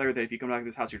hereby declare that if you come back to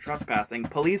this house, you're trespassing,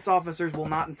 police officers will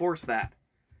not enforce that.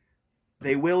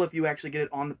 They will if you actually get it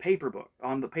on the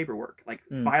paperwork, like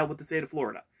it's filed with the state of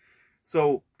Florida.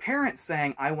 So parents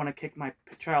saying, I want to kick my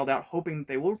child out, hoping that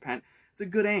they will repent, it's a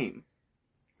good aim.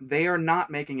 They are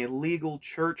not making a legal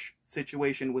church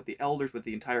situation with the elders, with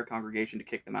the entire congregation, to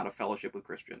kick them out of fellowship with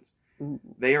Christians. Ooh.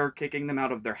 They are kicking them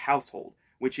out of their household,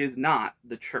 which is not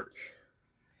the church.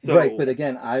 So, right, but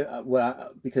again,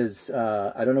 because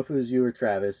I don't know if it was you or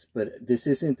Travis, but this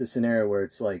isn't the scenario where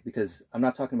it's like, because I'm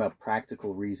not talking about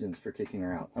practical reasons for kicking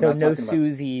her out. So no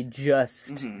Susie,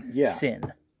 just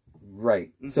sin. Right.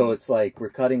 Mm-hmm. So it's like we're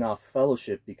cutting off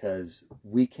fellowship because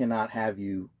we cannot have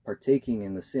you partaking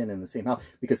in the sin in the same house.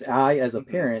 Because I, as a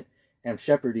parent, am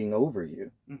shepherding over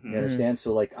you. Mm-hmm. You understand?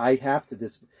 So like I have to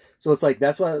So it's like,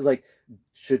 that's why I was like,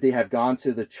 should they have gone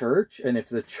to the church? And if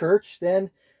the church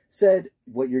then said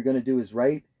what you're going to do is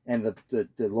right, and the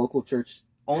local church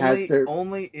has their...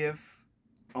 Only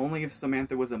if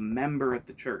Samantha was a member at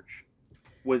the church,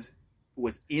 was in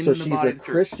the body of the church. So she's a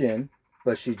Christian,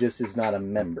 but she just is not a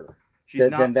member.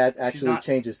 Then that actually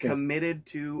changes things. Committed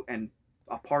to and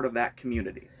a part of that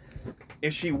community.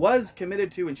 If she was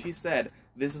committed to and she said,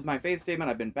 this is my faith statement,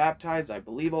 I've been baptized, I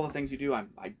believe all the things you do, I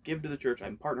give to the church,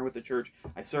 I'm partner with the church,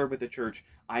 I serve with the church,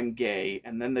 I'm gay,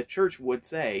 and then the church would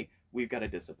say, we've got to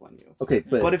discipline you. Okay,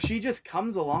 but if she just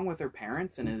comes along with her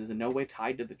parents and is in no way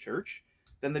tied to the church,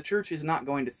 then the church is not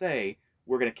going to say,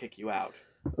 we're going to kick you out.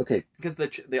 Okay. Because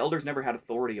the elders never had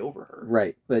authority over her.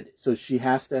 Right, but so she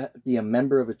has to be a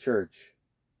member of a church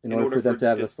in order for them to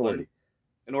have authority.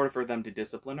 In order for them to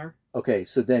discipline her? Okay,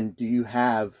 so then do you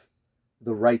have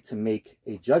the right to make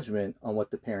a judgment on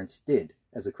what the parents did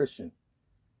as a Christian?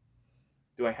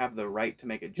 Do I have the right to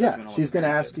make a judgment on what she's going to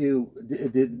ask you,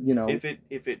 did you know... If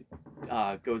it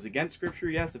goes against Scripture,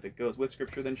 yes. If it goes with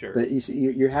Scripture, then sure. But you see,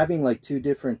 you're having like two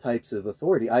different types of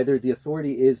authority. Either the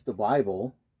authority is the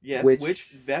Bible... Yes, which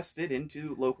vested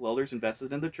into local elders,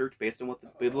 invested in the church based on what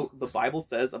the Bible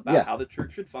says about how the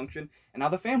church should function and how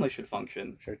the family should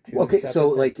function. Okay, so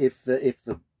like if the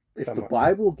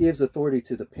Bible gives authority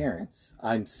to the parents,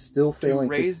 I'm still failing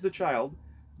to raise the child,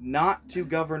 not to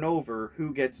govern over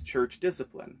who gets church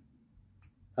discipline.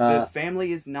 The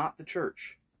family is not the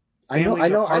church. I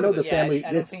know the family.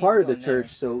 It's part of the church,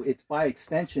 so it's by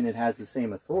extension it has the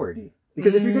same authority.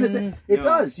 Because if you're going to say, it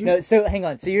does. No, so hang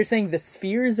on. So you're saying the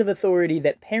spheres of authority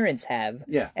that parents have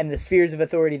and the spheres of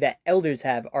authority that elders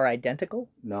have are identical?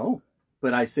 No,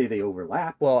 but I say they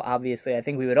overlap. Well, obviously, I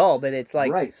think we would all, but it's like,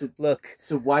 right, so, look.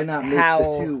 So why not make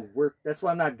the two work? That's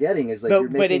what I'm not getting is like,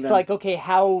 but it's like, okay,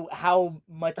 how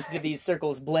much do these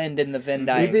circles blend in the Venn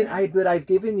diagram? But I've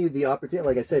given you the opportunity,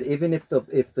 like I said, even if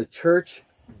the church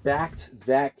backed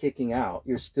that kicking out,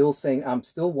 you're still saying, I'm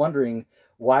still wondering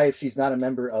why, if she's not a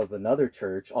member of another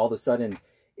church, all of a sudden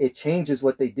it changes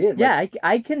what they did. Yeah, like,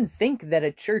 I can think that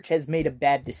a church has made a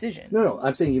bad decision. No,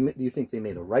 I'm saying you think they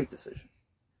made a right decision.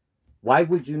 Why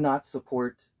would you not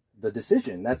support the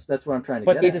decision. That's what I'm trying to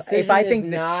But get the at. decision If I is think the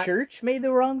not- church made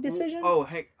the wrong decision, Oh,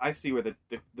 hey, I see where the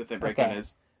breakdown Okay.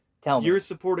 is. tell me. You're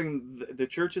supporting the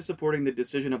church is supporting the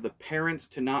decision of the parents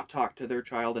to not talk to their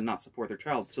child and not support their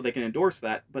child, so they can endorse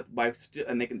that, but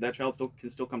that child can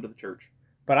still come to the church.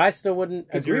 But I still wouldn't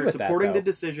Because agree you're with that, supporting though. the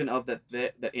decision of that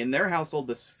in their household,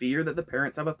 the sphere that the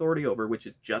parents have authority over, which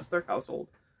is just their household,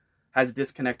 has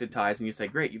disconnected ties, and you say,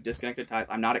 great, you've disconnected ties.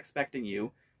 I'm not expecting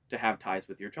you to have ties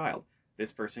with your child.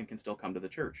 This person can still come to the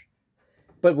church.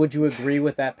 But would you agree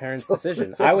with that parent's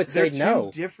decision? I would say They're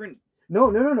no. two different. No,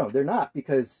 they're not.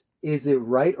 Because is it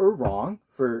right or wrong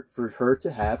for her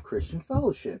to have Christian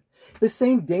fellowship? The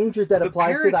same danger that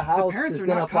applies to the house is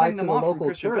going to apply to the local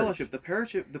church. Fellowship. The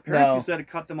parents No. who said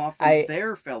cut them off from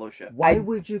their fellowship. Why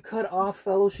would you cut off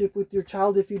fellowship with your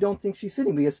child if you don't think she's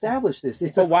sinning? We established this.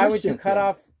 It's But a why would Christian you cut thing.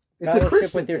 off It's a fellowship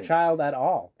Christian with your thing. child at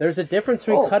all? There's a difference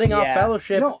between Oh, cutting off yeah.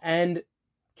 fellowship No. and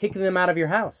kicking them out of your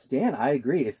house. Dan, I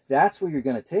agree. If that's what you're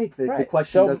going to take, the Right.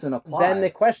 question So doesn't apply.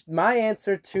 Then my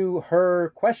answer to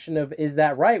her question of is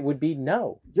that right would be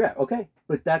no. Yeah, okay.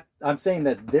 But I'm saying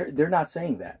that they're not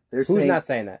saying that. They're Who's saying not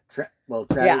saying that? Travis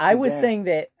Yeah, I and was Dan. saying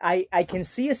that I can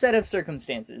see a set of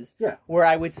circumstances Yeah. where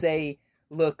I would say,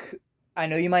 look, I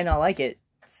know you might not like it,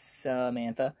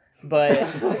 Samantha,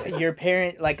 but your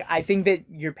parent, like, I think that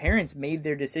your parents made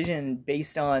their decision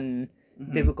based on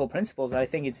biblical principles. I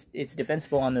think it's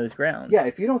defensible on those grounds. Yeah,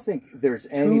 if you don't think there's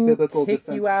any To biblical kick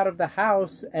defense, you out of the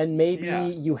house and maybe Yeah,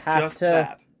 you have just to,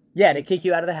 that. Yeah, to kick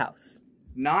you out of the house.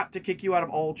 Not to kick you out of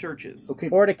all churches. okay,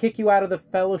 or to kick you out of the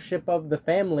fellowship of the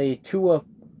family to a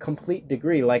complete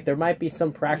degree. Like there might be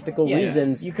some practical Yeah.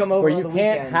 reasons You come over where on you the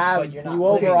can't weekends, have but you're not you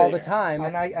over living all the there. time.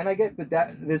 and I get, but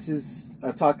this is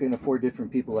I'm talking to four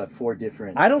different people at four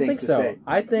different. I don't things think to so. say.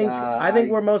 I think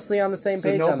we're mostly on the same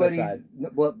So page on this side.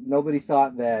 nobody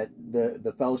thought that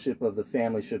the fellowship of the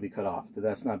family should be cut off.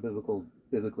 That's not biblically.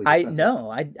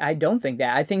 I don't think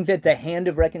that. I think that the hand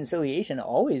of reconciliation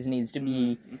always needs to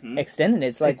be extended.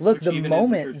 It's like, look, Which the even is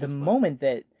the church's moment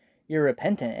that you're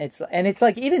repentant, it's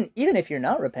like even if you're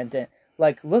not repentant,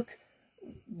 like, look,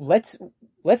 let's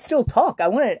still talk. I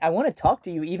want to talk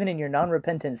to you even in your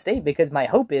non-repentant state, because my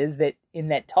hope is that in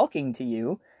that talking to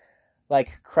you,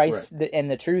 like Christ and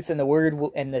the truth and the word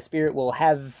and the Spirit will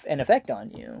have an effect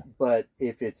on you. But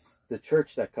if it's the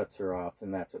church that cuts her off,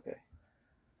 then that's okay.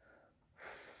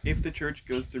 If the church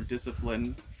goes through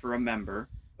discipline for a member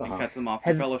and cuts them off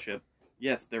Have- from fellowship,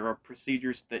 yes, there are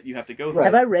procedures that you have to go through. Right.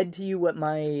 Have I read to you what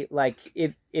my, like,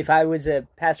 if I was a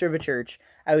pastor of a church,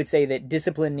 I would say that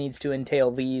discipline needs to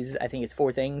entail these, I think it's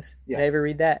 4 things. Yeah. Did I ever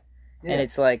read that? Yeah. And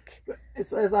it's like,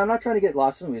 I'm not trying to get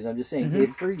lost in the weeds. I'm just saying, Mm-hmm.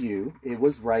 if for you it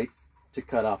was right to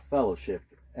cut off fellowship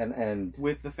and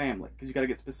With the family, because you got to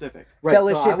get specific. right, so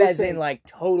I fellowship was as saying in, like,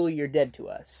 totally you're dead to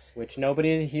us. Which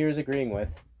nobody here is agreeing with.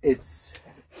 it's.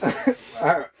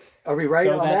 Are we right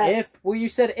so on that that? if, well, you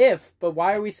said if, but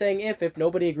why are we saying if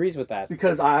nobody agrees with that?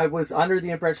 Because I was under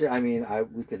the impression. I mean,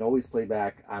 we can always play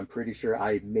back. I'm pretty sure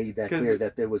I made that 'Cause- clear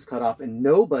that there was cut off, and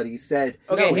nobody said.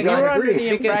 Okay, No, we you don't were under agree. the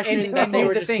impression and that they here's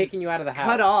were the just thing. kicking you out of the house.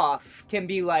 Cut off can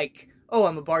be like, oh,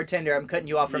 I'm a bartender, I'm cutting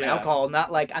you off from Yeah. alcohol,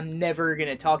 not like I'm never going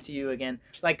to talk to you again.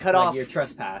 Like, cut Like off, your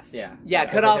trespass, yeah. yeah,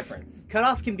 There's cut a off, difference. cut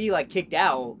off can be like kicked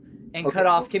out, and Okay. cut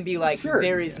off can be like, Sure.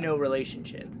 there is no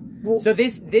relationship. Well- So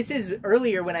this is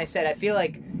earlier when I said I feel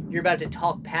like you're about to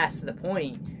talk past the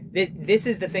point. This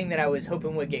is the thing that I was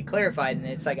hoping would get clarified, and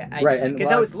it's like Right, and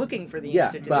because I was looking for the Yeah,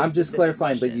 answer to but this I'm just specific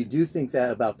clarifying. But question. you do think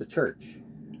that about the church?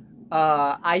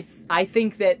 I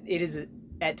think that it is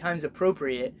at times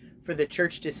appropriate for the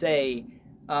church to say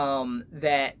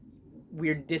that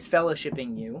we're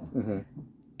disfellowshipping you, Mm-hmm.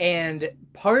 and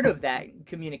part of that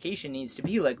communication needs to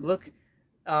be like, look,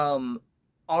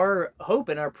 our hope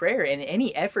and our prayer and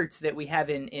any efforts that we have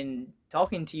in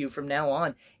talking to you from now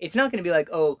on, it's not going to be like,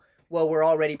 oh, well, we're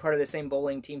already part of the same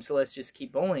bowling team, so let's just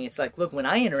keep bowling. It's like, look, when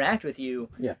I interact with you,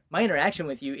 my interaction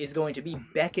with you is going to be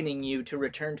beckoning you to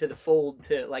return to the fold,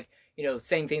 to, like, you know,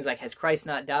 saying things like, has Christ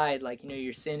not died? Like, you know,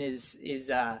 your sin is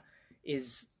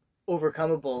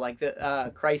overcomable. Like,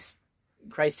 the Christ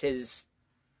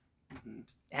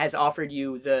has offered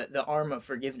you the arm of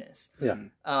forgiveness. Yeah.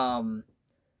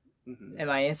 Am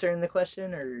I answering the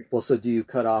question, or? Well, so do you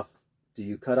cut off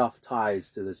ties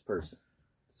to this person?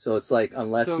 So it's like,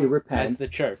 unless So, you repent As the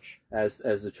church. as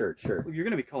the church, sure. Well, you're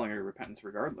going to be calling her repentance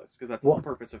regardless, because that's Well, the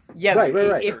purpose of. Yeah, Right, but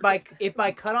right, right. if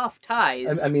by cut off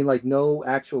ties, I mean, like, no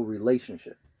actual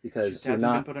relationship, She because just you're hasn't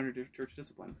not. been put under church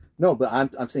discipline. No, but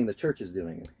I'm saying the church is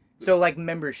doing it. so like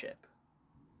membership.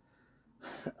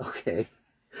 Okay.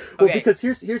 Well, Okay, because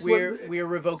here's We're what. we're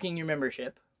revoking your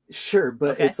membership. Sure,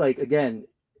 but Okay. it's like, again.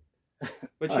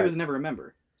 But All she right. was never a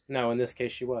member. No, in this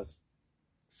case, she was.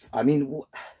 I mean,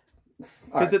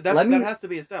 Because right, that has to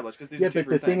be established. Cause yeah, but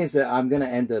the thing is that I'm going to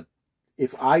end up,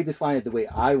 if I define it the way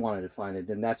I want to define it,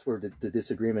 then that's where the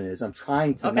disagreement is. I'm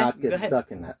trying to not get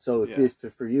stuck in that. So if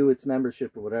for you it's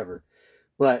membership or whatever,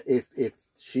 but if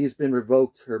she's been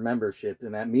revoked her membership,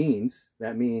 then that means,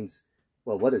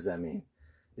 well, what does that mean?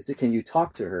 Can you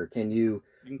talk to her? Can you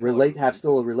relate, have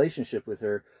still a relationship with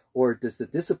her? Or does the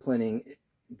disciplining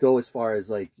go as far as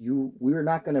like, we're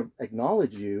not going to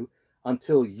acknowledge you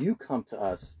until you come to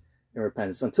us in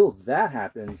repentance? Until that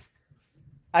happens.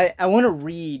 I want to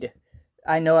read,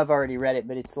 I know I've already read it,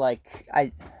 but it's like,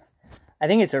 I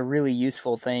think it's a really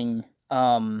useful thing.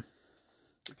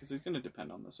 Because it's going to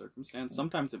depend on the circumstance.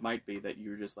 Sometimes it might be that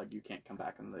you're just like, you can't come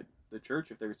back in the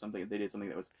church if there's something, they did something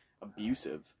that was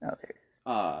abusive. Oh, there it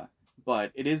is.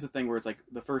 But it is a thing where it's like,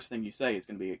 the first thing you say is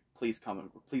going to be, please come,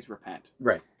 please repent.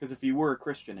 Right. Because if you were a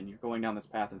Christian and you're going down this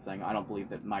path and saying, I don't believe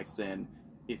that my sin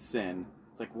is sin,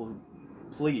 it's like, well,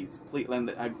 please. And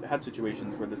I've had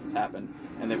situations where this has happened,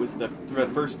 and it was the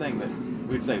first thing that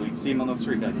we'd say. We'd see him on the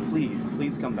street, like,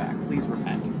 please come back, please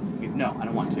repent. He's, no, I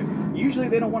don't want to. Usually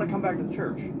they don't want to come back to the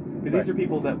church. Because these are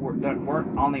people that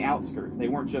weren't on the outskirts. They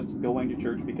weren't just going to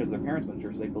church because their parents went to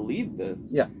church. They believed this.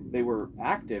 Yeah. They were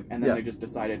active, and then they just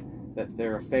decided that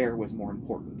their affair was more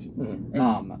important.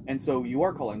 Mm-hmm. And so you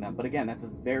are calling them, but again,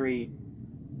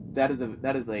 that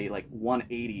is a like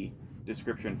 180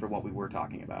 description for what we were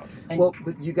talking about. Well,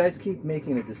 but you guys keep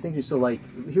making a distinction. So, like,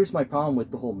 here's my problem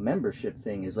with the whole membership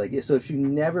thing is like, so if you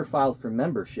never filed for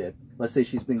membership, let's say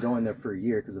she's been going there for a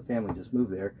year because the family just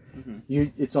moved there,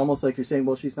 it's almost like you're saying,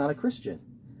 well, she's not a Christian.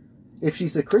 If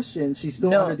she's a Christian, she's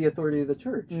still under the authority of the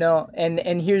church. No,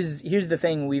 and here's the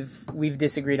thing, we've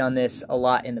disagreed on this a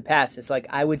lot in the past. It's like,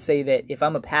 I would say that if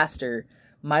I'm a pastor,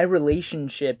 my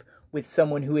relationship with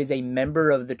someone who is a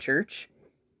member of the church,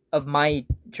 of my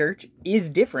church, is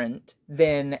different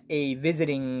than a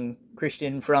visiting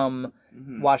Christian from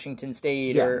Washington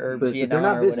State or but Vietnam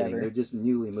they're not or visiting. whatever. They're just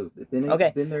newly moved. They've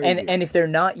been there. And if they're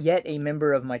not yet a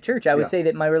member of my church, I would say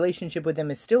that my relationship with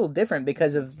them is still different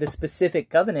because of the specific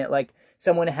covenant, like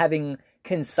someone having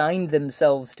consigned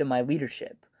themselves to my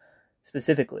leadership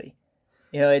specifically.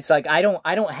 You know, it's like I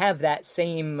don't have that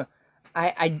same.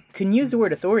 I can use the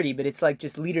word authority, but it's like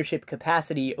just leadership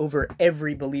capacity over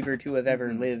every believer to have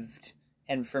ever lived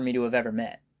and for me to have ever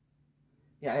met.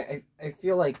 Yeah, I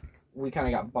feel like we kind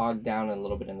of got bogged down a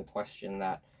little bit in the question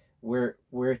that we're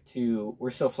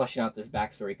still fleshing out this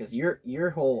backstory, because your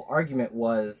whole argument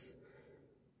was,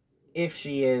 if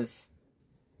she is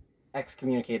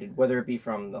excommunicated, whether it be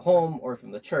from the home or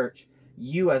from the church,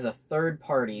 you as a third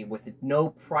party with no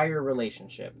prior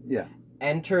relationship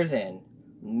enters in,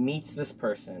 meets this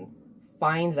person,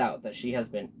 finds out that she has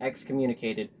been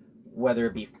excommunicated, whether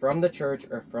it be from the church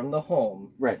or from the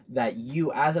home, that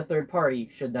you as a third party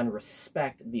should then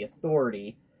respect the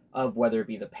authority of whether it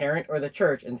be the parent or the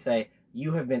church and say,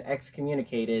 you have been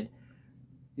excommunicated,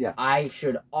 I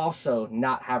should also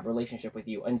not have relationship with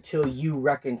you until you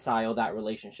reconcile that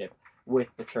relationship with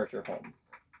the church or home.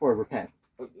 Or repent.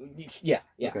 Yeah.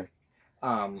 Okay.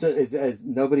 So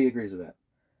nobody agrees with that?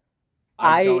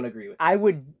 I don't agree with that. I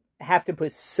would have to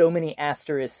put so many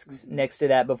asterisks next to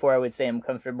that before I would say I'm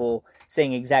comfortable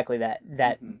saying exactly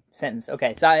that sentence.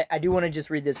 Okay, so I do want to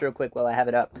just read this real quick while I have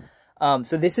it up.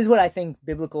 So this is what I think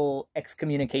biblical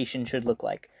excommunication should look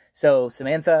like. So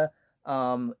Samantha,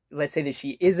 let's say that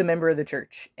she is a member of the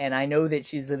church, and I know that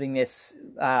she's living this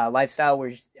lifestyle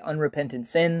where she's unrepentant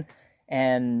sin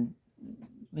and,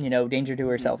 you know, danger to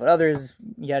herself and others,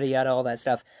 yada yada, all that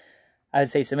stuff. I would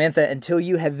say, Samantha, until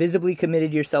you have visibly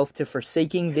committed yourself to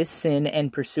forsaking this sin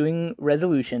and pursuing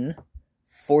resolution,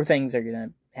 4 things are going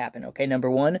to happen, okay? Number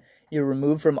 1, you're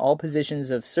removed from all positions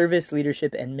of service,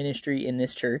 leadership, and ministry in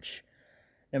this church.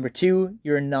 Number 2,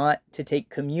 you're not to take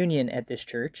communion at this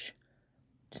church.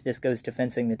 This goes to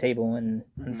fencing the table, and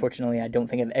unfortunately I don't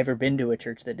think I've ever been to a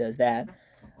church that does that.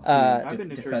 I've been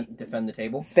to defend the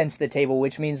table. Fence the table,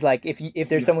 which means like if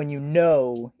there's someone you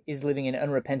know is living in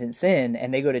unrepentant sin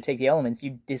and they go to take the elements,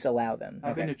 you disallow them.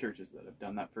 I've been to churches that have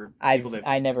done that for people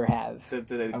I never have. that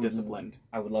they've disciplined.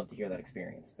 I would love to hear that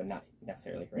experience, but not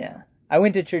necessarily right now. I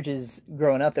went to churches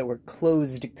growing up that were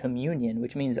closed communion,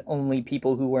 which means only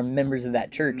people who were members of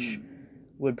that church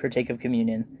would partake of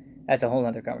communion. That's a whole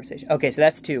other conversation. Okay, so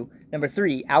that's 2. Number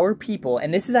 3, our people,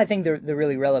 and this is, I think, the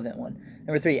really relevant one.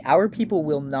 Number 3, our people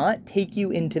will not take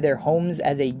you into their homes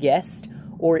as a guest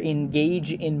or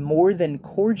engage in more than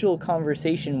cordial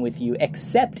conversation with you,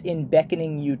 except in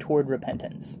beckoning you toward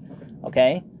repentance.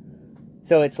 Okay?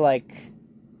 So it's like,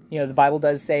 you know, the Bible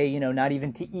does say, you know, not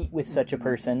even to eat with such a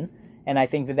person. and I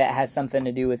think that has something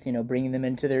to do with, you know, bringing them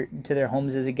into their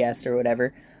homes as a guest or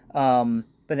whatever.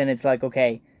 But then it's like,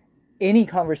 okay, any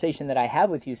conversation that I have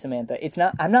with you, Samantha,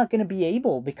 I'm not going to be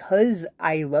able, because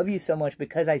I love you so much,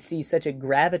 because I see such a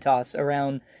gravitas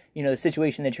around, you know, the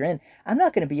situation that you're in. I'm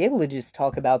not going to be able to just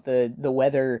talk about the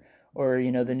weather or,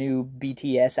 you know, the new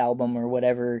BTS album or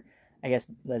whatever. I guess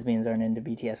lesbians aren't into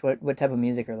BTS. What type of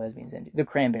music are lesbians into? The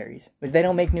Cranberries, which they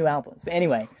don't make new albums. But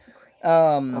anyway,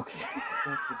 Okay.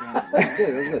 That's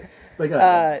good.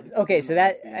 okay, so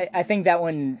that I think that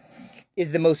one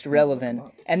is the most relevant.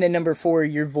 And then number 4,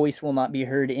 your voice will not be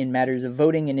heard in matters of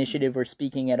voting, initiative, or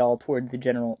speaking at all toward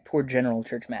general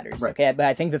church matters. Right. Okay, but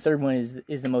I think the third one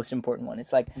is the most important one.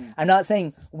 It's like, I'm not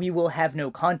saying we will have no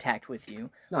contact with you,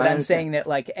 but I'm saying that,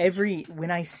 like,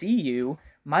 when I see you,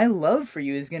 my love for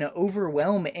you is going to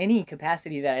overwhelm any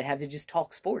capacity that I have to just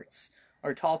talk sports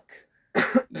or talk,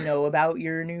 you know, about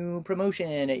your new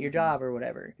promotion at your job or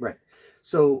whatever. Right.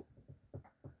 So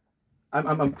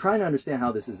I'm trying to understand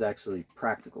how this is actually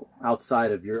practical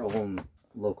outside of your own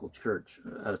local church,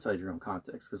 outside your own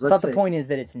context. Because I thought the point is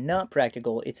that it's not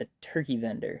practical. It's a turkey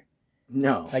vendor.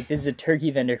 No. Like, this is a turkey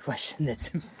vendor question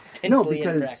that's intensely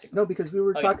impractical. Because we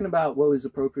were talking about what was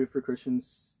appropriate for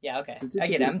Christians. Yeah, okay. I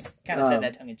get it. I'm kind of said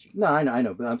that tongue in cheek. No, I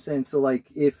know, but I'm saying, so, like,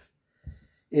 if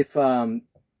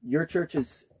your church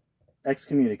has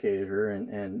excommunicated her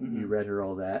and you read her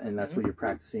all that, and that's what you're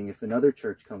practicing, if another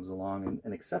church comes along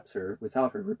and accepts her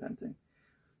without her repenting,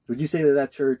 would you say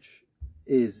that church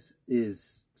is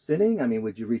sinning? I mean,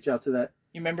 would you reach out to that?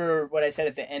 You remember what I said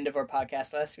at the end of our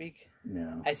podcast last week?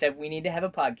 No. I said we need to have a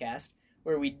podcast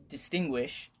where we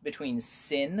distinguish between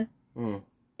sin,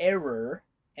 error,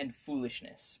 and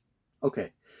foolishness.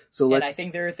 Okay. So and I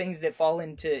think there are things that fall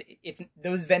into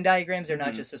those Venn diagrams are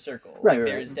not just a circle. Right, like, right.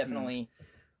 There's definitely,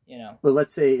 you know. But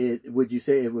let's say would you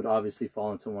say it would obviously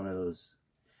fall into one of those?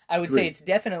 I would say it's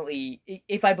definitely,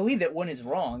 if I believe that one is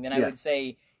wrong, then I would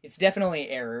say it's definitely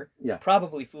error,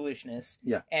 probably foolishness,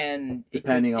 and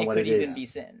depending on what it is, it could even be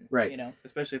sin, right? You know,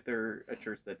 especially if they're a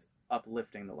church that's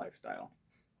uplifting the lifestyle.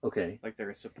 Okay, like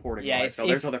they're supporting the lifestyle.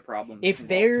 There's other problems. If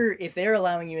they're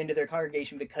allowing you into their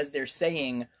congregation because they're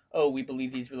saying, "Oh, we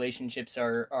believe these relationships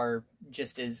are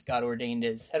just as God ordained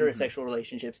as heterosexual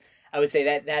relationships," I would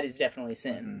say that is definitely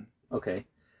sin. Okay,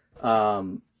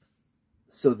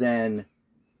 so then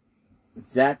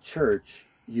that church,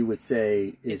 you would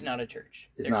say, is not a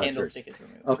church. Their candlestick is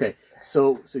removed. Okay,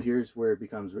 so here's where it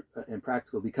becomes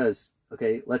impractical, because,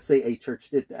 okay, let's say a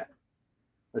church did that.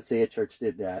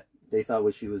 They thought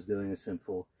what she was doing is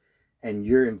sinful, and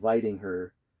you're inviting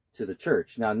her to the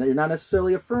church. Now, you're not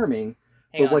necessarily affirming,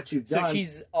 what you've done. So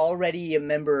she's already a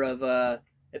member of a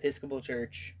Episcopal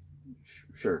church.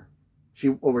 Sure.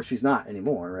 She's not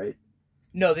anymore, right?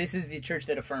 No, this is the church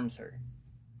that affirms her.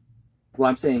 Well,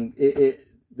 I'm saying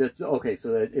okay.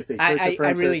 So that if a church affirms her, I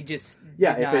really just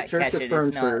if a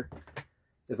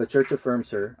church affirms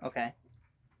her, okay.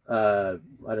 I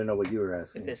don't know what you were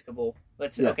asking. Episcopal.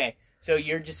 Okay. So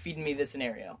you're just feeding me the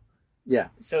scenario. Yeah.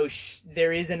 So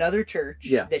there is another church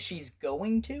that she's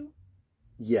going to.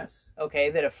 Yes. Okay,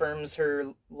 that affirms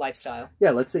her lifestyle. Yeah.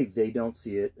 Let's say they don't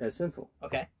see it as sinful.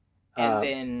 Okay.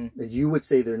 And then you would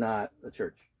say they're not a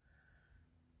church.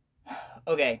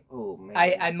 Okay. Oh man.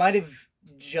 I might have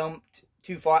jumped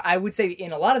too far. I would say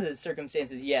in a lot of the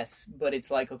circumstances, yes, but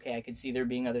it's like, okay, I could see there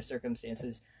being other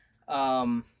circumstances.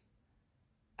 I'm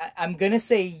gonna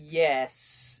say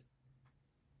yes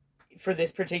for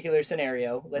this particular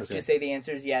scenario. Let's just say the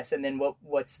answer is yes, and then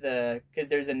because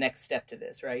there's a next step to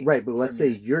this, right? Right, but let's say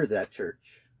you're that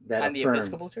church that I'm the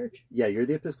Episcopal church. Yeah, you're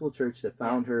the Episcopal church that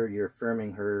found her. You're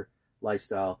affirming her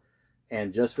lifestyle,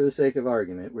 and just for the sake of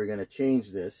argument, we're going to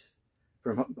change this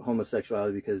from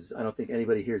homosexuality, because I don't think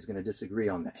anybody here is going to disagree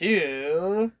on that.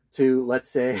 To let's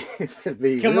say it's going to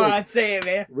be. Come on, say it,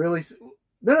 man. Really.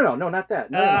 No, not that.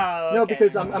 No,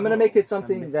 because I'm going to make it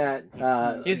something that.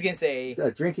 He was going to say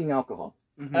drinking alcohol.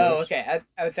 Mm-hmm. Oh, okay.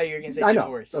 I thought you were going to say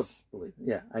divorce.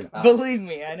 I know. Believe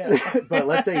me, I know. But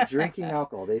let's say drinking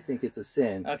alcohol. They think it's a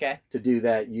sin. Okay. To do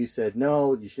that, you said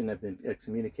no. You shouldn't have been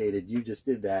excommunicated. You just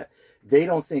did that. They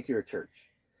don't think you're a church.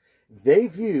 They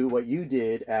view what you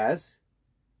did as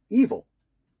evil,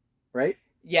 right?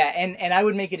 Yeah, and I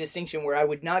would make a distinction where I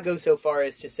would not go so far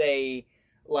as to say,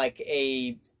 like,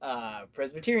 a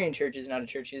Presbyterian church is not a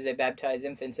church because they baptize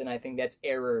infants, and I think that's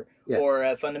error. Yeah. Or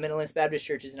a Fundamentalist Baptist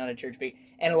church is not a church.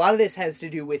 And a lot of this has to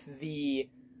do with the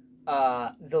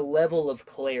level of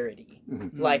clarity.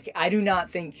 Mm-hmm. Like, I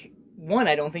don't think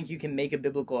you can make a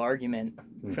biblical argument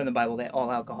from the Bible that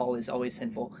all alcohol is always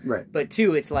sinful. Right. But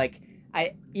two, it's like,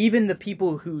 even the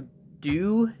people who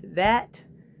do that,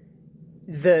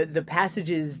 the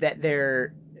passages that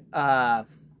they're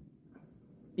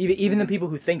even the people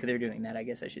who think they're doing that, I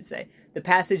guess I should say, the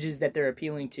passages that they're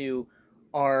appealing to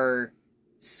are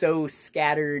so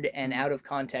scattered and out of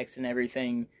context and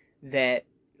everything that,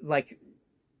 like,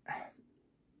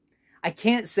 I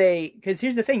can't say, because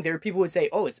here's the thing, there are people who would say,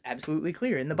 oh, it's absolutely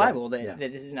clear in the Bible that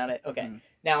this is not a, okay. Mm-hmm.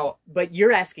 Now, but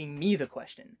you're asking me the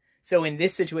question. So in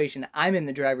this situation, I'm in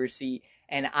the driver's seat,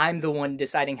 and I'm the one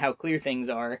deciding how clear things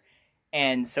are,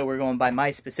 and so we're going by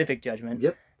my specific judgment.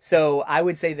 Yep. So I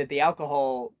would say that the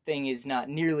alcohol thing is not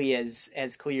nearly as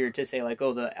clear to say, like,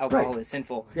 oh, the alcohol is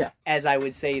sinful, as I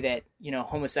would say that, you know,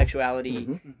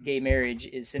 homosexuality, gay marriage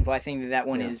is sinful. I think that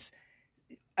one is,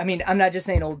 I mean, I'm not just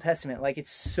saying Old Testament. Like,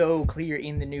 it's so clear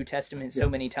in the New Testament so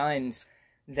many times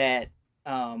that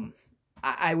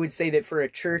I would say that for a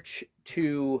church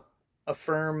to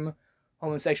affirm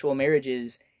homosexual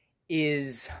marriages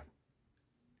is,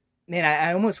 man,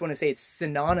 I almost want to say it's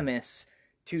synonymous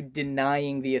to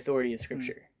denying the authority of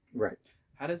Scripture. Right.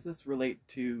 How does this relate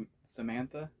to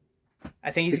Samantha?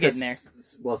 I think he's getting there.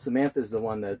 Well, Samantha's the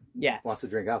one that wants to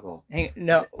drink alcohol.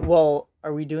 Well,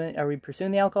 are we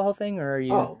pursuing the alcohol thing, or are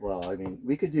you? Oh, well, I mean,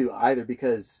 we could do either,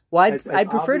 because... Well, I'd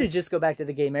prefer to just go back to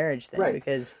the gay marriage thing,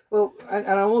 because... Well, and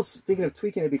I'm almost thinking of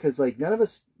tweaking it, because, like, none of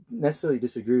us necessarily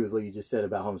disagree with what you just said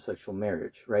about homosexual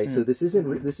marriage, right? So this is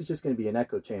just going to be an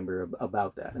echo chamber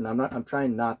about that, and I'm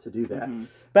trying not to do that.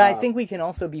 But I think we can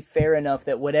also be fair enough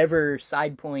that whatever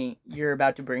side point you're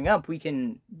about to bring up, we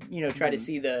can, you know, try to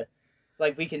see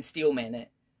we can steelman it.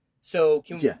 So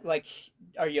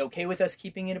are you okay with us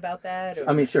keeping it about that? Or?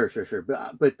 I mean, sure.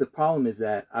 But the problem is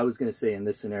that I was going to say, in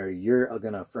this scenario, you're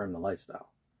going to affirm the lifestyle.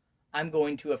 I'm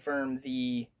going to affirm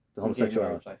the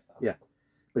homosexuality. Yeah.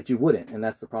 But you wouldn't, and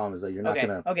that's the problem, is that you're not going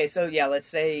to... Okay, so yeah, let's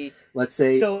say...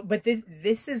 So, but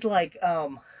this is like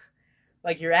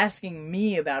you're asking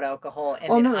me about alcohol,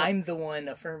 and I'm the one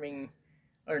affirming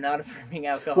or not affirming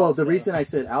alcohol. Well, the reason I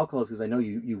said alcohol is because I know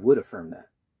you would affirm that.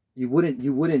 You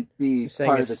wouldn't be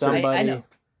part of the church. I know.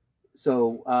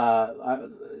 So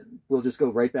we'll just go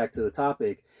right back to the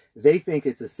topic. They think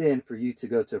it's a sin for you to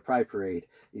go to a pride parade.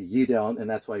 You don't, and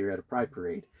that's why you're at a pride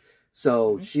parade.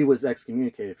 So she was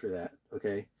excommunicated for that,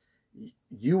 okay?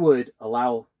 You would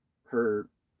allow her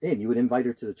in. You would invite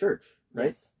her to the church,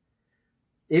 right?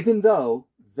 Yes. Even though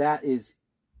that is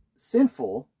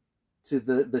sinful to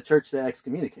the church that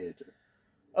excommunicated her.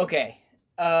 Okay.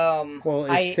 Well,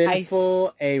 is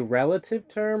sinful a relative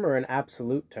term or an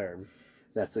absolute term?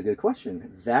 That's a good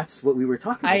question. That's what we were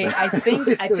talking about. I think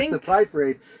the pride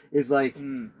parade is like...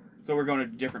 So we're going to a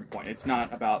different point. It's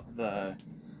not about the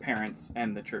parents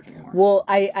and the church anymore. Well,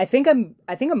 I think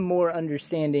I'm more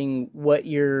understanding what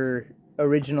your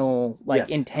original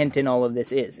intent in all of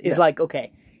this is. Like,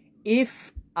 okay,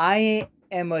 if I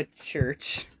am a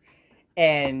church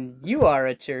and you are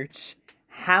a church,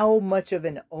 how much of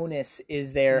an onus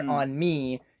is there on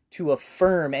me to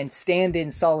affirm and stand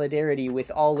in solidarity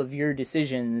with all of your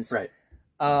decisions? Right.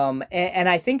 And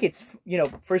I think it's, you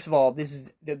know, first of all, this is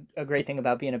a great thing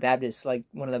about being a Baptist. Like,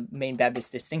 one of the main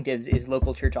Baptist distinctives is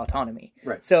local church autonomy.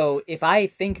 Right. So if I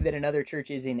think that another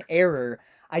church is in error,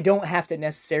 I don't have to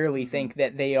necessarily think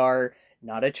that they are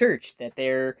not a church, that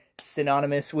they're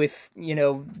synonymous with, you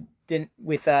know,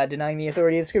 denying the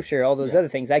authority of Scripture, all those other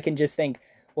things. I can just think,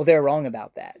 well, they're wrong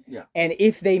about that. Yeah. And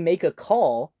if they make a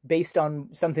call based on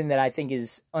something that I think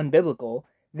is unbiblical,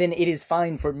 then it is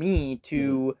fine for me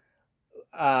to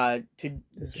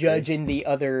judge in the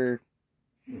other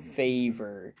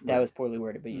favor. That was poorly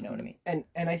worded, but you know what I mean.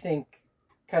 And I think,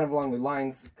 kind of along the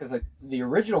lines, because like the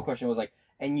original question was like,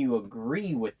 and you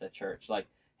agree with the church, like,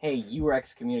 hey, you were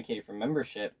excommunicated from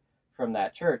membership from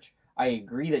that church. I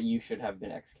agree that you should have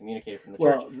been excommunicated from the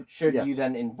church. Should you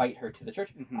then invite her to the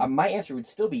church? My answer would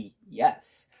still be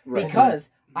yes, because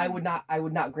I would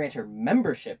not grant her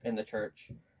membership in the church,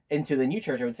 into the new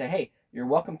church. I would say, hey, you're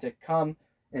welcome to come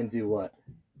and do what?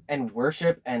 And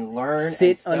worship and learn.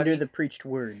 Sit and under the preached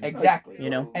word. Exactly. You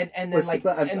know? And then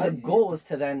the goal is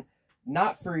to then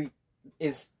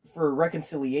for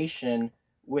reconciliation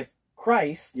with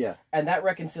Christ. Yeah. And that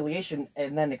reconciliation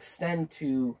and then extend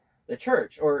to the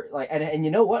church. Or like and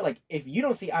you know what? Like, if you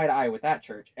don't see eye to eye with that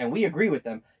church and we agree with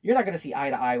them, you're not gonna see eye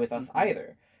to eye with us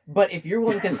either. But if you're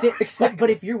willing to sit but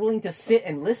if you're willing to sit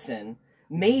and listen,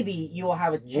 maybe you will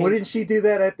have a change. Wouldn't she do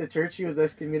that at the church she was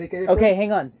excommunicated from? Okay,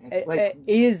 hang on.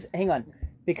 Hang on.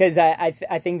 Because I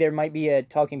think there might be a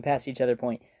talking past each other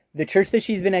point. The church that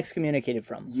she's been excommunicated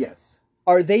from. Yes.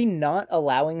 Are they not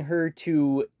allowing her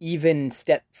to even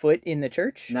step foot in the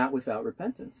church? Not without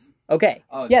repentance. Okay.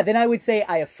 Yeah, then I would say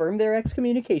I affirm their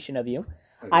excommunication of you.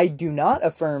 Okay. I do not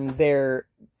affirm their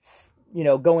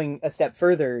going a step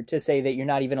further to say that you're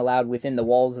not even allowed within the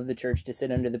walls of the church to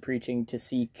sit under the preaching to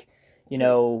seek,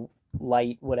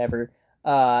 light, whatever.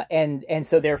 And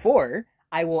so therefore,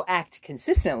 I will act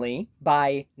consistently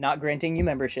by not granting you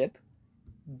membership,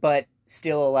 but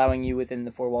still allowing you within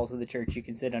the four walls of the church. You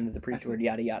can sit under the preach word,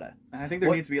 yada yada. And I think there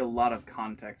needs to be a lot of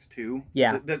context too.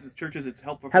 Yeah. The churches, it's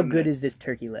helpful. How good is this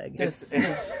turkey leg?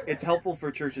 It's helpful for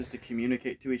churches to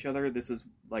communicate to each other. This is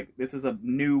a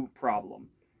new problem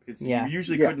because you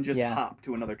usually couldn't just hop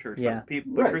to another church. Yeah.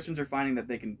 But Christians are finding that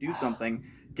they can do something,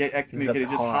 get excommunicated,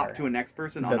 just hop to a next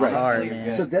person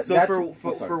anonymously.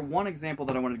 So for one example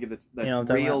that I wanted to give that's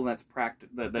real, that's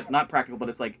that's not practical, but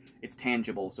it's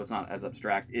tangible, so it's not as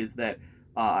abstract. Is that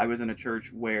I was in a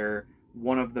church where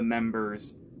one of the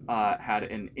members had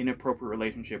an inappropriate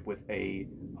relationship with a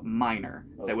minor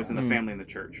that was in the family in the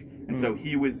church, and so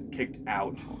he was kicked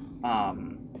out.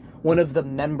 One of the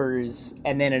members,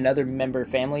 and then another member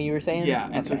family, you were saying? Yeah,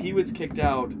 and so he was kicked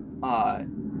out,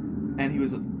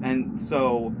 and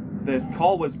so the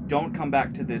call was, don't come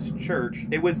back to this church.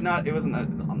 It wasn't a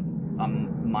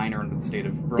minor in the state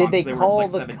of Vermont. Did they call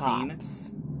the 17,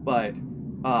 cops? But,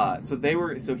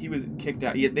 so he was kicked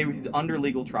out. He's under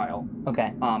legal trial.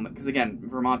 Okay. Because again,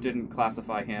 Vermont didn't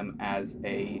classify him as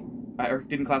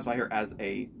didn't classify her as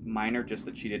a minor, just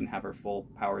that she didn't have her full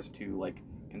powers to,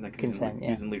 consent,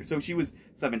 use and leader. So she was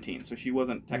 17, so she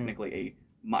wasn't technically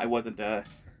it wasn't a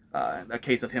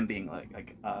case of him being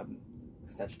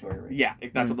statutory rape. Yeah,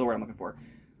 that's what the word I'm looking for.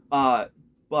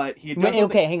 But he had done something.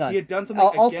 Okay, hang on. He had done something.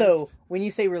 Also, when you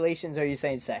say relations, are you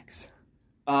saying sex?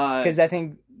 Because I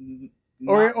think,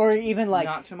 or even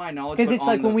not to my knowledge. Because it's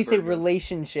when we say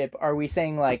relationship, are we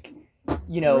saying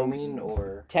grooming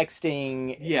or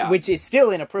texting, which is still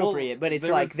inappropriate, but it's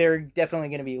there are definitely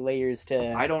going to be layers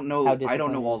to. I don't know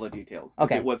all the details.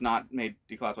 Okay, it was not made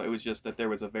declassified. It was just that there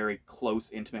was a very close,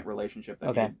 intimate relationship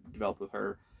that he developed with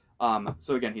her.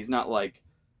 So again, he's not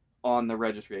on the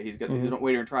registry. He's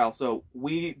waiting in trial. So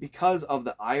because of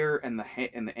the ire and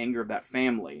the anger of that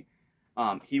family,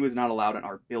 he was not allowed in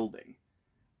our building.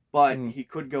 But he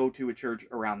could go to a church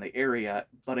around the area.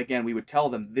 But again, we would tell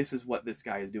them, this is what this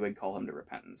guy is doing, call him to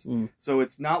repentance. So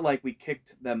it's not like we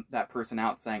kicked that person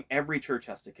out saying every church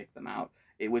has to kick them out.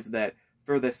 It was that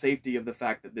for the safety of the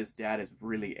fact that this dad is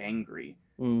really angry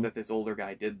that this older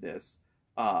guy did this,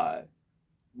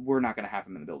 we're not going to have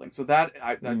him in the building. So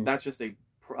that's just a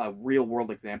real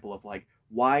world example of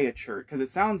why a church, because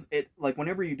it sounds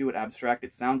whenever you do it abstract,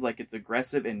 it sounds like it's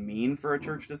aggressive and mean for a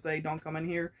church to say, don't come in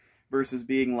here. Versus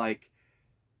being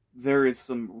there is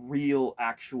some real,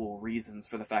 actual reasons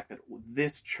for the fact that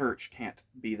this church can't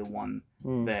be the one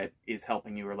that is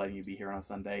helping you or letting you be here on a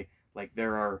Sunday.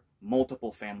 There are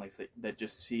multiple families that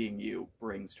just seeing you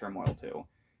brings turmoil to.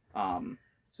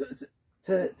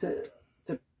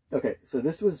 Okay, so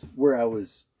this was where I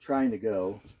was trying to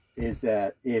go, is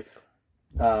that if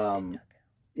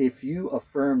you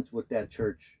affirmed what that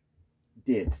church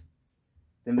did,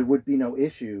 then there would be no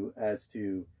issue as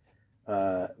to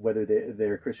whether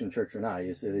they're a Christian church or not.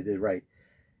 You say they did right.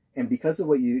 And because of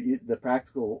what the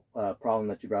practical problem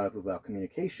that you brought up about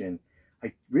communication,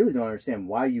 I really don't understand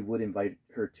why you would invite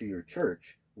her to your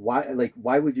church. Why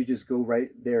would you just go right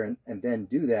there and then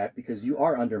do that? Because you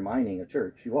are undermining a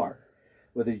church. You are.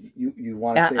 Whether you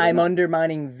want to say I'm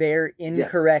undermining their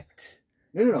incorrect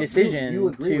decision. You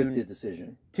agree with the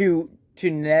decision. To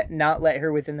not let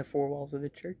her within the four walls of the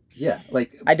church? Yeah.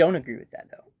 I don't agree with that,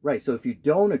 though. Right, so if you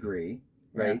don't agree,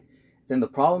 right, then the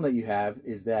problem that you have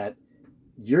is that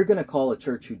you're going to call a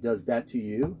church who does that to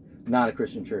you not a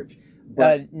Christian church.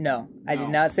 But no, I did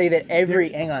not say that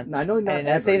every. Hang on, I know not. I did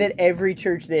not say that every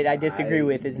church that I disagree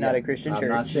with is not a Christian church. I'm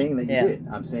not saying that you did.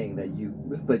 I'm saying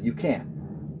that but you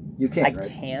can. You can. I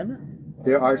can.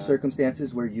 There are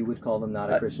circumstances where you would call them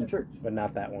not a Christian church, but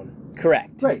not that one.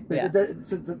 Correct. Right. But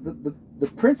so the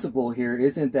principle here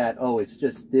isn't that it's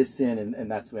just this sin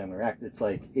and that's the way I'm going to act. It's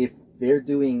if they're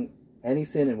doing any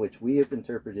sin in which we have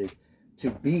interpreted to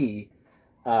be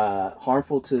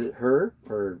harmful to her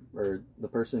or the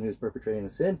person who's perpetrating the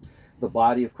sin, the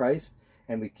body of Christ,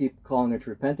 and we keep calling her to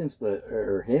repentance,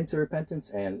 or him to repentance,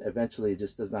 and eventually it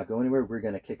just does not go anywhere, we're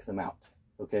going to kick them out.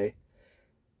 Okay.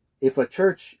 If a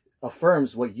church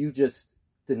affirms what you just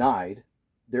denied,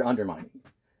 they're undermining.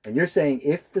 And you're saying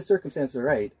if the circumstances are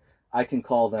right, I can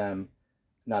call them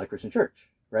not a Christian church,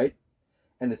 right?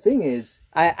 And the thing is,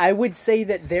 I would say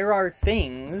that there are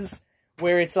things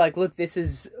where it's look, this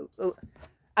is.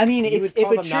 I mean, if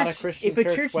a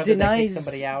church denies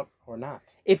somebody out or not.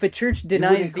 If a church You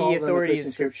denies wouldn't the call them a authority Christian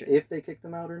of church Scripture. if they kick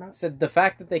them out or not. So the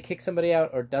fact that they kick somebody out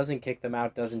or doesn't kick them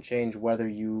out doesn't change whether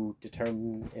you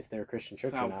determine if they're a Christian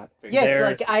church or not. Yeah, it's They're-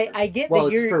 like I get Well,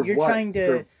 that it's for you're what? trying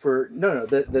to. No.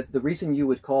 The reason you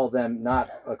would call them not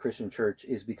a Christian church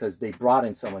is because they brought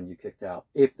in someone you kicked out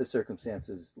if the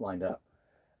circumstances lined up.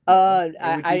 would be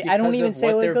I don't because even of say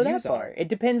what it would their go that views far. are. It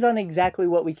depends on exactly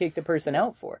what we kick the person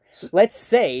out for. So- Let's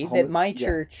say that my Yeah.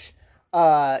 church,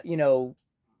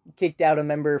 kicked out a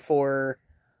member for,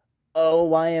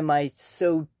 why am I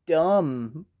so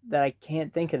dumb that I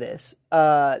can't think of this?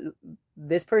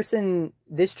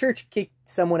 This church kicked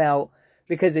someone out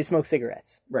because they smoke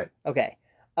cigarettes. Right. Okay.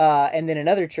 And then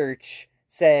another church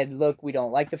said, look, we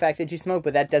don't like the fact that you smoke,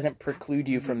 but that doesn't preclude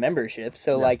you from membership.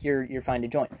 So Yeah. like you're fine to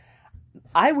join.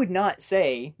 I would not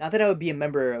say, not that I would be a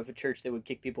member of a church that would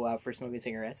kick people out for smoking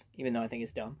cigarettes, even though I think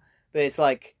it's dumb, but it's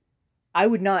like, I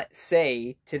would not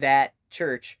say to that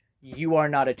church, you are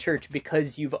not a church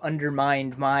because you've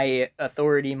undermined my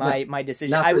authority, my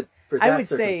decision. Not for that I would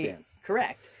say, circumstance.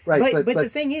 correct. Right, But the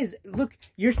thing is, look,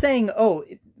 you're saying,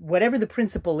 whatever the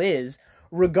principle is,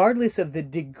 regardless of the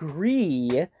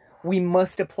degree, we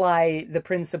must apply the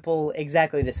principle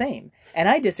exactly the same. And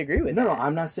I disagree with that. No,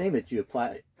 I'm not saying that you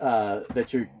apply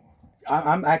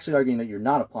I'm actually arguing that you're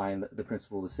not applying the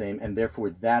principle the same, and therefore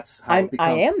that's how it becomes.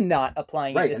 I am not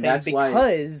applying Right, it the and same that's why-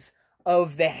 because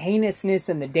of the heinousness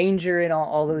and the danger and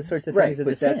all those sorts of Right, things of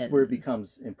but the that's sin. where it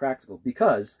becomes impractical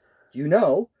because you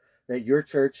know that your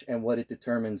church and what it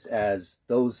determines as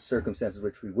those circumstances,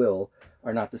 which we will,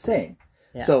 are not the same.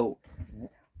 Yeah. So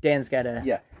Dan's got to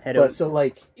yeah, head but over. so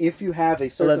like if you have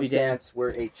a love you, Dan. circumstance where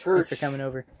a Thanks church for coming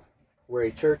over.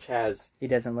 has He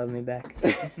doesn't love me back.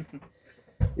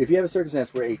 if you have a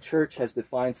circumstance where a church has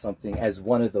defined something as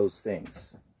one of those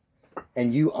things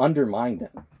and you undermine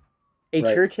them, A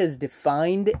Right. church has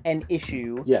defined an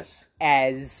issue yes,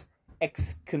 as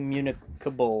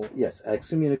excommunicable. yes,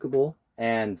 excommunicable,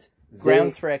 and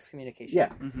Grounds for excommunication. yeah,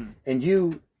 Mm-hmm. and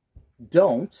you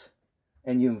don't,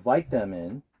 and you invite them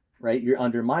in, right? You're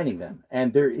undermining them,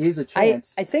 and there is a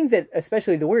chance. I think that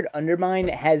especially the word undermine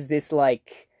has this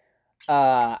like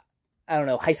I don't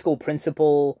know, high school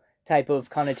principal type of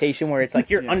connotation where it's like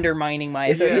you're Yeah. undermining my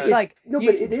It's- authority. It's like no, you,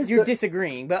 but it is you're the-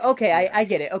 disagreeing. But okay, I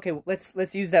get it. Okay,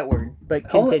 let's use that word. But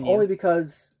only, continue. only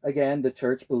because again the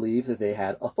church believed that they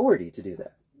had authority to do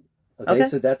that. Okay, Okay,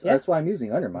 so that's yeah. why I'm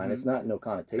using undermine. It's not no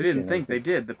connotation. They didn't think or they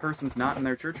did. The person's not in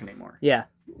their church anymore. Yeah.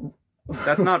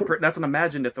 That's not. That's an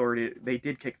imagined authority. They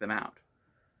did kick them out.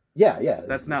 Yeah.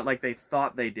 That's not like they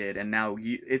thought they did, and now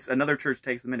if another church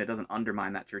takes them in, it doesn't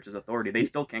undermine that church's authority. They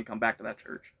still can't come back to that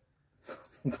church.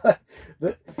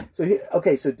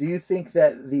 So do you think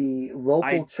that the local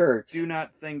I church? Do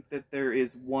not think that there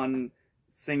is one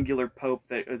singular pope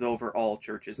that is over all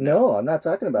churches. No, I'm not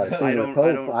talking about a I singular don't- I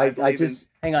pope. don't- I I believe just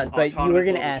Hang on, but you were autonomous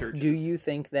going to local ask, do churches. you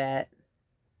think that...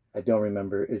 I don't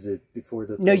remember. Is it before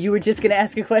the? No, Pope? you were just going to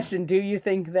ask a question. Do you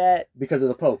think that because of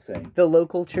the Pope thing. the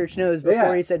local church knows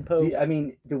before Yeah. he said Pope? I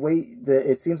mean, the way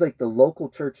it seems like the local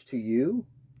church to you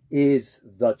is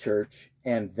the church,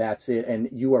 and that's it. And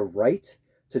you are right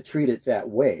to treat it that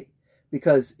way,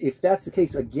 because if that's the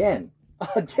case, again,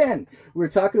 we were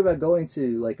talking about going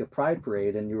to like a pride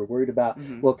parade, and you were worried about,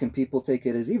 well, can people take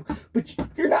it as evil? But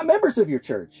you're not members of your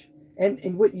church.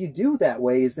 And what you do that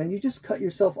way is then you just cut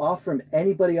yourself off from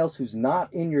anybody else who's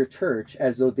not in your church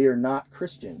as though they're not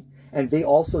Christian. And they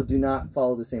also do not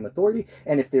follow the same authority.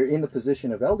 And if they're in the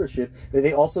position of eldership,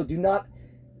 they also do not,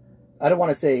 I don't want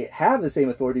to say have the same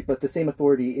authority, but the same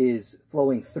authority is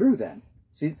flowing through them.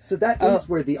 So that is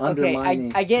where the undermining...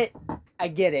 Okay, I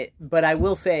get it, but I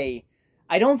will say,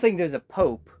 I don't think there's a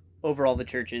pope over all the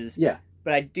churches. Yeah.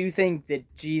 But I do think that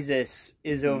Jesus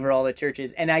is over all the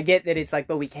churches. And I get that it's like,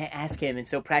 but we can't ask him, and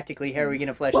so practically, how are we going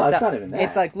to flesh Well, this it's out? not even that.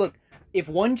 It's like, look, if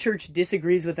one church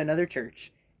disagrees with another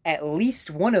church, at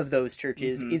least one of those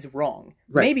churches is wrong.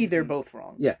 Right. Maybe they're both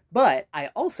wrong. Yeah. But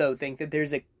I also think that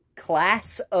there's a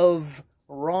class of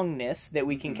wrongness that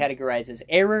we can categorize as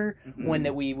error, one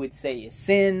that we would say is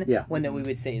sin, Yeah. one that we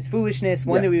would say is foolishness,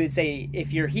 one Yeah. that we would say,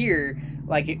 if you're here,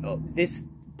 like, this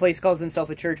place calls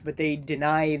themselves a church, but they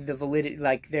deny the validity,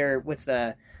 like,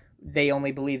 they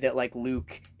only believe that, like,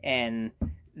 Luke and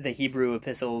the Hebrew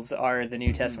epistles are the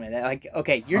New Testament. Like,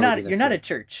 okay, you're not a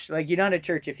church. Like, you're not a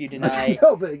church if you deny.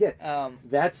 No, but again,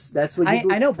 that's what you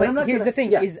I know, but I'm not here's gonna- the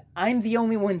thing: yeah. is I'm the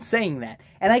only one saying that,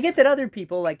 and I get that other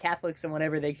people, like Catholics and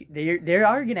whatever, they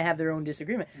are going to have their own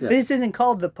disagreement. Yeah. But this isn't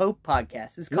called the Pope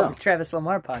podcast; it's called No. the Travis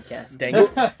Lamar podcast. Dang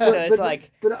it! So it's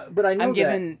like but I know I'm that.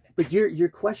 giving. But your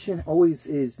question always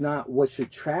is not what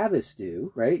should Travis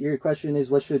do, right? Your question is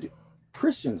what should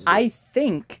Christians do. I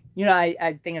think,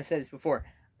 I think I've said this before,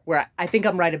 where I think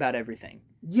I'm right about everything.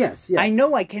 Yes. I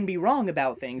know I can be wrong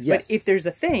about things, but if there's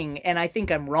a thing and I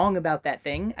think I'm wrong about that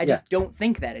thing, I just don't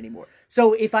think that anymore.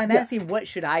 So if I'm asking what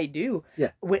should I do,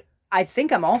 I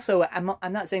think I'm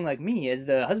not saying like me as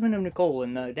the husband of Nicole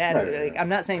and the dad. Right. I'm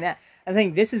not saying that. I'm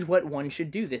saying this is what one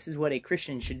should do. This is what a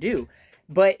Christian should do.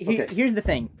 But here's the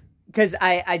thing, because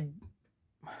I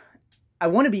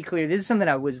want to be clear. This is something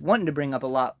I was wanting to bring up a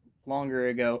lot longer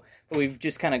ago, but we've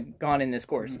just kind of gone in this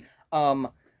course.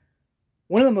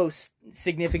 One of the most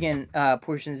significant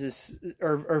portions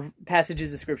or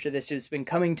passages of scripture that's just been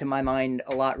coming to my mind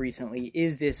a lot recently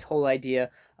is this whole idea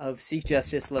of seek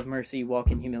justice, love mercy,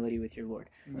 walk in humility with your Lord.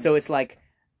 Mm-hmm. So it's like,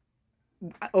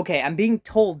 okay, I'm being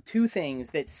told two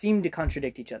things that seem to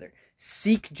contradict each other.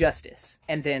 Seek justice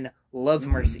and then love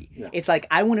mercy. Yeah. It's like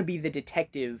I want to be the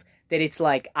detective that it's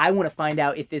like, I want to find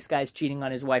out if this guy's cheating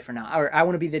on his wife or not. Or I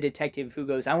want to be the detective who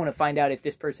goes, I want to find out if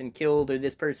this person killed or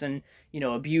this person,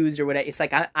 abused or whatever. It's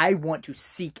like, I want to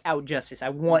seek out justice. I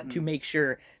want to make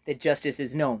sure that justice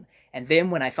is known. And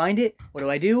then when I find it, what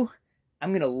do?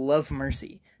 I'm going to love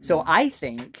mercy. So I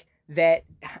think that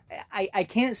I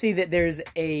can't say that there's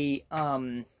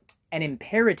an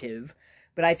imperative,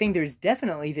 but I think there's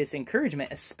definitely this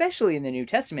encouragement, especially in the New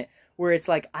Testament, where it's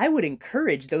like, I would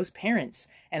encourage those parents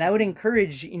and I would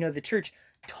encourage, the church,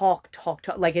 talk,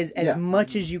 like as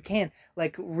much as you can,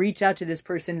 like reach out to this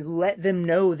person, let them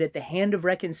know that the hand of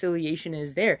reconciliation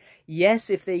is there.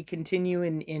 Yes, if they continue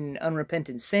in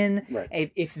unrepentant sin,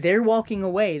 if they're walking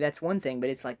away, that's one thing, but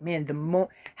it's like, man,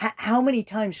 how many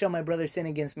times shall my brother sin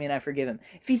against me and I forgive him?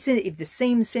 If the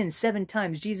same sin 7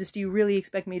 times, Jesus, do you really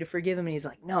expect me to forgive him? And he's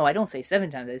like, no, I don't say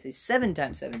 7 times, I say 7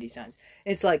 times, 70 times.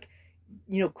 And it's like,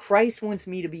 Christ wants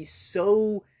me to be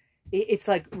so... It's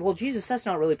like, well, Jesus, that's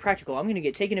not really practical. I'm going to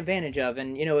get taken advantage of.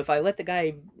 And, if I let the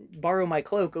guy borrow my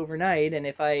cloak overnight and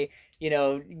if I,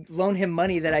 loan him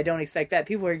money that I don't expect that,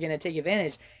 people are going to take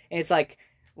advantage. And it's like,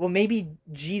 well, maybe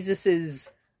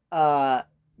Jesus's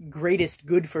greatest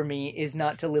good for me is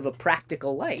not to live a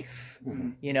practical life,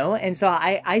 And so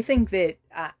I think that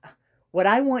what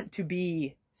I want to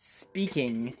be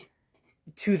speaking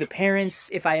to the parents,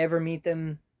 if I ever meet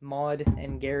them, Maud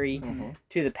and Gary,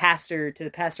 to the pastor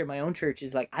of my own church,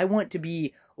 is like, I want to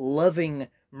be loving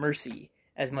mercy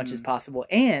as much as possible.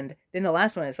 And then the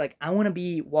last one is like, I want to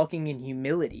be walking in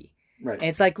humility. Right. And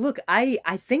it's like, look, I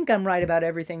think I'm right about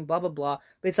everything, blah, blah, blah.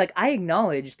 But it's like, I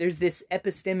acknowledge there's this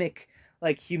epistemic,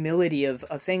 like, humility of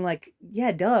saying, like,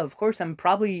 yeah, duh, of course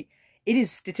it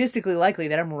is statistically likely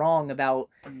that I'm wrong about,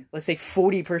 let's say,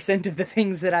 40% of the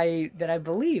things that I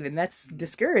believe, and that's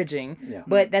discouraging. Yeah.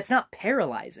 But that's not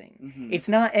paralyzing. It's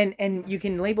not, and you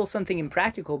can label something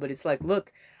impractical, but it's like,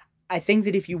 look, I think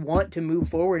that if you want to move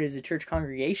forward as a church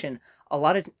congregation,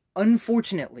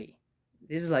 unfortunately,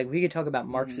 this is like, we could talk about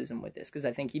Marxism with this, because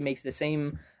I think he makes the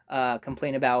same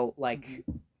complaint about like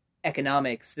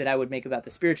economics that I would make about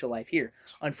the spiritual life here.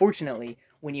 Unfortunately,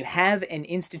 when you have an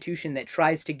institution that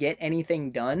tries to get anything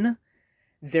done,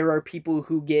 there are people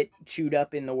who get chewed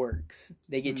up in the works.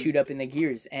 They get chewed up in the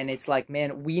gears. And it's like,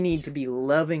 man, we need to be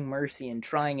loving mercy and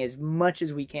trying as much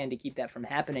as we can to keep that from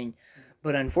happening.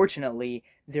 But unfortunately,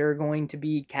 there are going to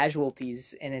be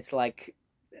casualties. And it's like,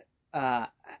 I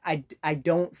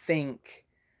don't think,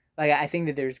 like, I think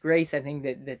that there's grace. I think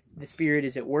that the Spirit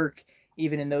is at work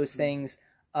even in those things.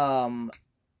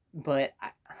 But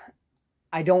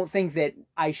I don't think that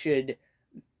I should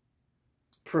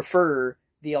prefer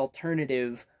the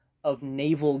alternative of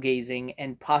navel gazing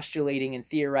and postulating and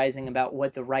theorizing about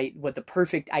what the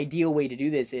perfect ideal way to do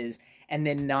this is, and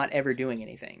then not ever doing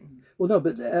anything. Well, no,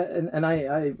 but and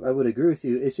I would agree with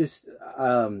you. It's just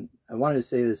I wanted to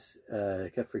say this, I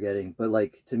kept forgetting, but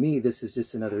like, to me, this is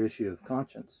just another issue of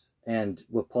conscience, and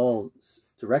what Paul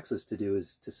directs us to do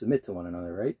is to submit to one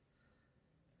another, right?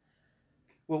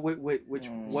 Well, what's a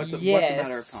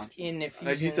matter of conscience? In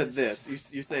Ephesians... You said this.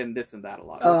 You're saying this and that a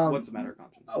lot. What's a matter of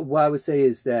conscience? What I would say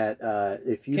is that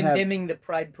if you condemning the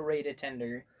Pride Parade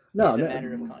attender is a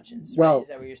matter of conscience. Right? Well, is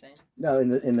that what you're saying? No, in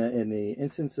the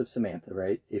instance of Samantha,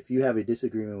 right? If you have a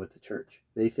disagreement with the church,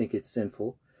 they think it's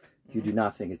sinful, you do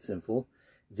not think it's sinful,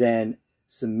 then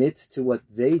submit to what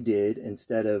they did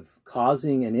instead of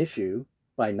causing an issue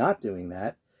by not doing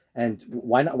that. And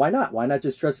why not? Why not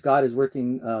just trust God is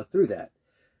working through that?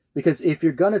 Because if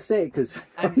you're going to say... because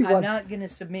I'm not going to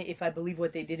submit if I believe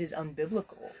what they did is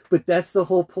unbiblical. But that's the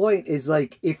whole point, is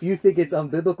like, if you think it's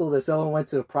unbiblical that someone went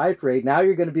to a pride parade, now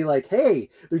you're going to be like, hey,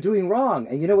 they're doing wrong.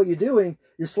 And you know what you're doing?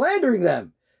 You're slandering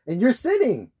them. And you're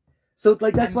sinning. So,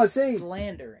 like, that's what I'm saying.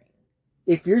 Slandering.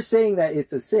 If you're saying that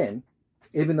it's a sin,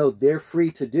 even though they're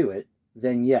free to do it,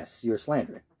 then yes, you're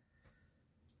slandering.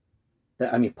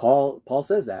 I mean, Paul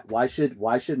says that. Why should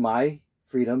my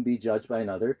freedom be judged by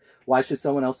another? Why should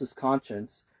someone else's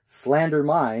conscience slander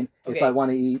mine if I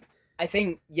want to eat? I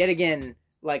think, yet again,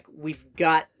 like,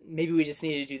 maybe we just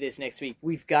need to do this next week.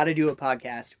 We've got to do a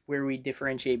podcast where we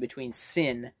differentiate between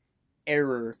sin,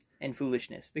 error, and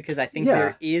foolishness, because I think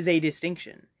there is a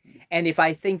distinction. And if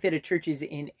I think that a church is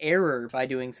in error by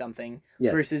doing something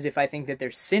versus if I think that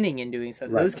they're sinning in doing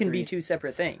something, those can be two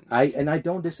separate things. I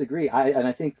don't disagree.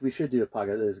 I think we should do a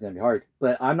podcast. This is going to be hard,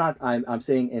 but I'm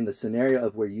saying in the scenario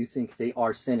of where you think they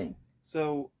are sinning.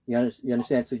 So you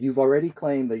understand? So you've already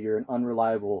claimed that you're an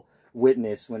unreliable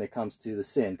witness when it comes to the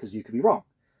sin, because you could be wrong,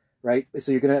 right?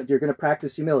 So you're gonna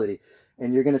practice humility,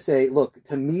 and you're gonna say, look,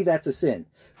 to me that's a sin.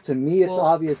 To me, it's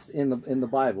obvious in the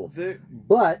Bible,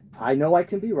 but I know I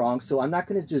can be wrong, so I'm not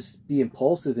going to just be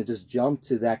impulsive and just jump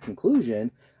to that conclusion.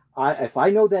 If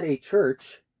I know that a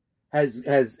church has,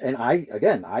 and I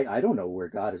don't know where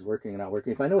God is working and not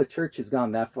working. If I know a church has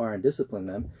gone that far and disciplined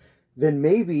them, then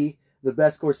maybe the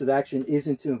best course of action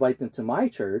isn't to invite them to my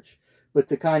church, but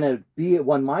to kind of be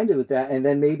one-minded with that, and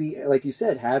then maybe, like you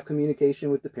said, have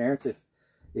communication with the parents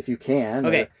if you can.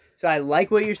 Okay, so I like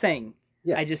what you're saying.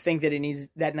 Yeah. I just think that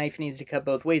that knife needs to cut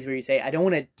both ways, where you say, I don't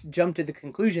want to jump to the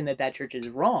conclusion that church is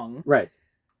wrong. Right.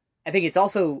 I think it's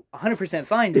also 100%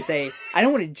 fine to say, I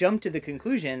don't want to jump to the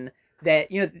conclusion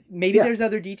that, maybe there's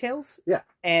other details. Yeah.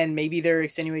 And maybe there are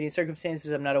extenuating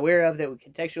circumstances I'm not aware of that would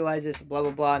contextualize this, blah,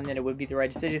 blah, blah, and then it would be the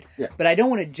right decision. Yeah. But I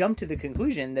don't want to jump to the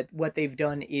conclusion that what they've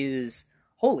done is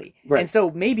holy. Right. And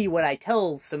so maybe what I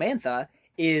tell Samantha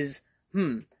is,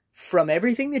 from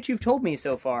everything that you've told me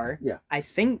so far, I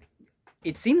think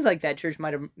it seems like that church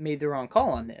might have made the wrong call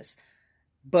on this,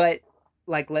 but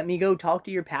like, let me go talk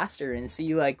to your pastor and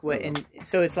see like what. And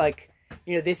so it's like,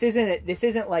 this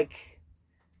isn't like,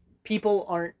 people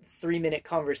aren't 3-minute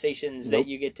conversations that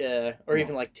you get to, or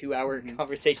even like 2-hour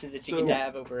conversations that you get to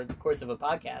have over the course of a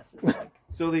podcast. It's like,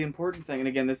 so the important thing, and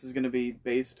again, this is going to be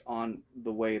based on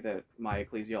the way that my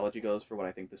ecclesiology goes for what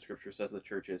I think the scripture says the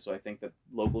church is. So I think that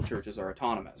local churches are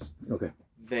autonomous. Okay.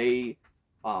 They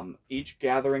each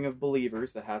gathering of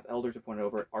believers that has elders appointed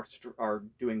over are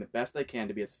doing the best they can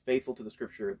to be as faithful to the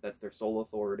scripture, that's their sole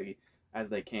authority, as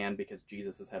they can, because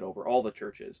Jesus is head over all the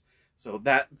churches. So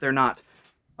that they're not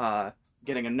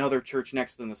getting another church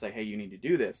next to them to say, hey, you need to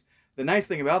do this. The nice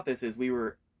thing about this is we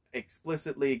were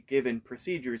explicitly given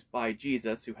procedures by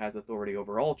Jesus, who has authority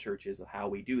over all churches, of how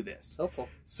we do this. helpful.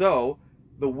 So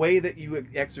the way that you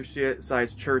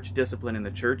exercise church discipline in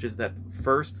the church is that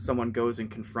first someone goes and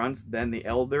confronts, then the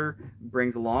elder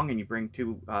brings along, and you bring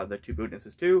the two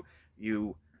witnesses too.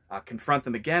 You confront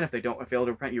them again. If they fail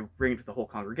to repent, you bring it to the whole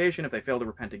congregation. If they fail to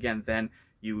repent again, then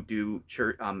you do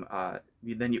church.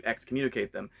 Then you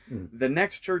excommunicate them. The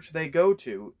next church they go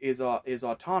to is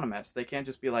autonomous. They can't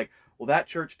just be like, well, that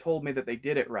church told me that they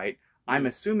did it right. I'm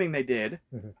assuming they did.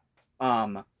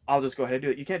 I'll just go ahead and do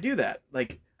it. You can't do that.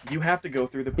 Like, you have to go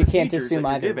through the procedures you can't assume that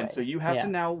you're either given. way. So you have to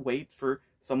now wait for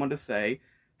someone to say,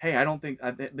 hey, I don't think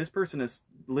this person is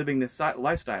living this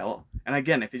lifestyle. And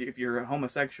again, if you're a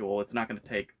homosexual, it's not going to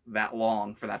take that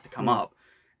long for that to come up.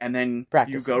 And then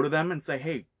you go to them and say,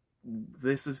 hey,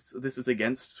 this is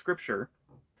against scripture.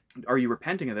 Are you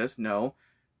repenting of this? No.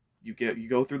 You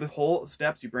go through the whole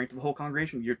steps. You bring it to the whole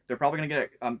congregation. They're probably going to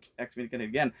get excommunicated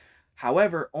again.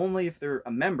 However, only if they're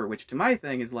a member, which to my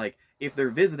thing is like, if they're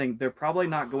visiting, they're probably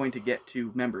not going to get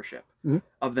to membership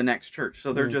of the next church.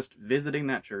 So they're just visiting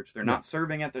that church. They're not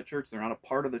serving at the church. They're not a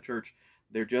part of the church.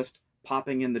 They're just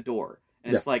popping in the door.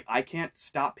 And it's like, I can't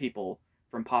stop people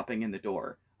from popping in the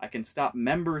door. I can stop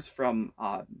members from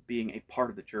being a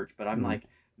part of the church. But I'm like,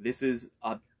 this is,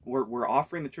 we're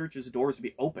offering the church's doors to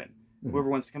be open. Whoever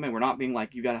wants to come in. We're not being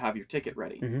like, you got to have your ticket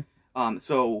ready.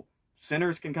 So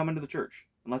sinners can come into the church.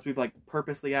 Unless we've like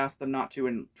purposely asked them not to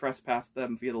and trespassed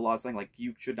them via the law, saying like,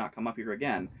 you should not come up here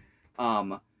again.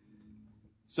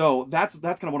 So that's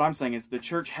kind of what I'm saying, is the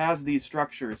church has these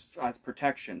structures as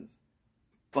protections.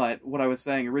 But what I was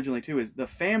saying originally too is the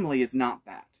family is not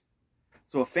that.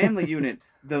 So a family unit,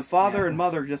 the father and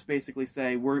mother just basically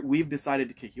say, we've decided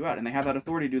to kick you out, and they have that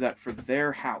authority to do that for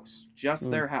their house, just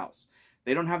their house.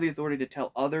 They don't have the authority to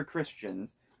tell other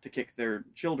Christians to kick their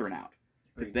children out.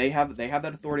 Because they have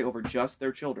that authority over just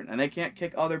their children. And they can't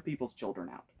kick other people's children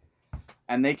out.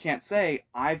 And they can't say,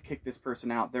 I've kicked this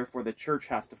person out, therefore the church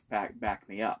has to back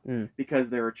me up. Because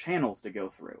there are channels to go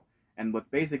through. And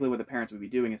what the parents would be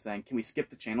doing is saying, can we skip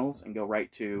the channels and go right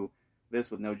to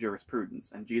this with no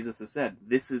jurisprudence? And Jesus has said,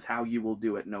 this is how you will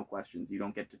do it, no questions. You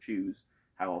don't get to choose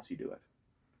how else you do it.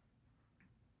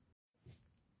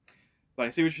 But I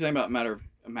see what you're saying about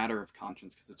a matter of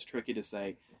conscience, because it's tricky to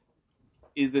say,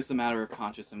 is this a matter of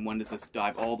conscience, and when does this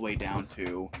dive all the way down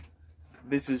to,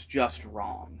 this is just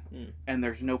wrong, and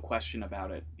there's no question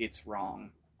about it, it's wrong.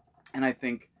 And I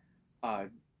think,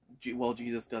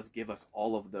 Jesus does give us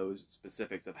all of those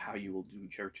specifics of how you will do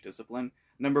church discipline.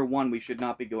 Number one, we should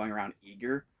not be going around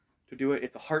eager to do it.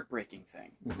 It's a heartbreaking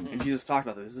thing. Mm-hmm. And Jesus talked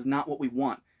about this. This is not what we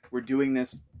want. We're doing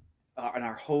this, and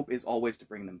our hope is always to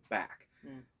bring them back.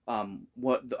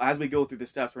 As we go through the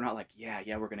steps, we're not like, yeah,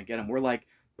 we're going to get them. We're like,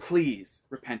 please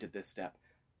repent at this step.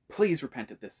 Please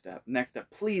repent at this step. Next step,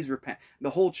 please repent.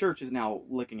 The whole church is now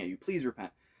looking at you. Please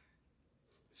repent.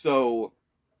 So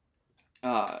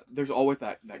there's always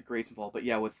that grace involved. But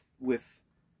yeah, with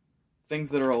things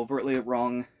that are overtly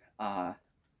wrong,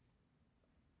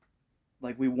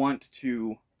 like we want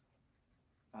to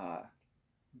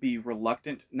be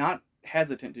reluctant, not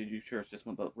hesitant to do church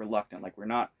discipline, but reluctant. Like we're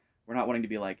not wanting to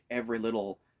be like every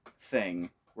little thing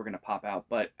we're going to pop out.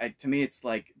 But to me, it's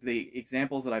like the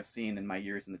examples that I've seen in my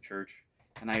years in the church,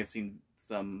 and I have seen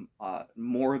some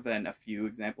more than a few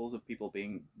examples of people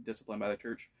being disciplined by the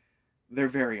church. They're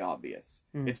very obvious.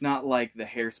 It's not like the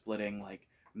hair splitting, like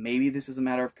maybe this is a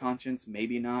matter of conscience,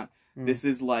 maybe not. This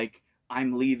is like,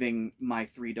 I'm leaving my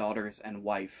 3 daughters and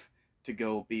wife to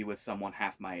go be with someone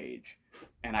half my age,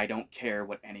 and I don't care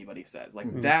what anybody says.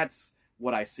 Like that's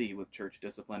what I see with church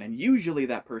discipline, and usually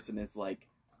that person is like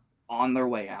on their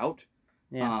way out.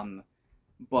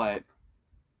 But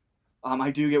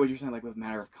I do get what you're saying, like with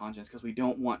matter of conscience, because we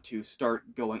don't want to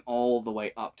start going all the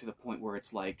way up to the point where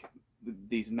it's like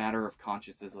these matter of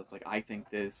consciences. It's like, I think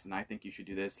this and I think you should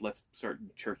do this, let's start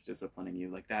church disciplining you.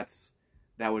 Like that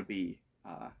would be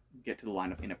get to the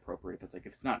line of inappropriate. If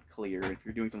it's not clear, if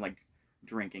you're doing something like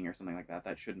drinking or something like that,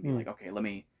 that shouldn't be like, okay, let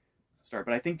me start.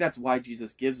 But I think that's why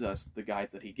Jesus gives us the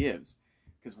guides that he gives,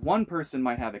 because one person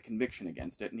might have a conviction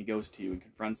against it and he goes to you and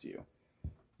confronts you.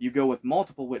 You go with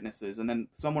multiple witnesses, and then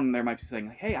someone there might be saying,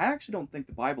 like, hey, I actually don't think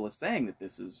the Bible is saying that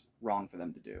this is wrong for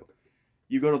them to do.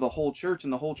 You go to the whole church,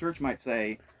 and the whole church might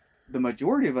say, the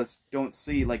majority of us don't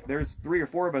see, like, there's 3 or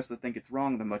 4 of us that think it's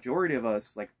wrong. The majority of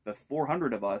us, like the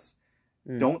 400 of us,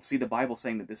 don't see the Bible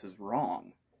saying that this is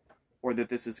wrong, or that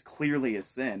this is clearly a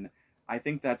sin. I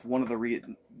think that's one of the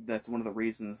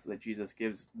reasons that Jesus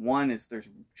gives. One is there's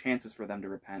chances for them to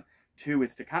repent. 2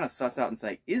 is to kind of suss out and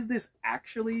say, is this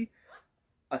actually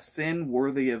a sin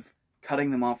worthy of cutting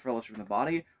them off fellowship from the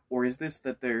body, or is this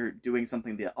that they're doing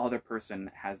something the other person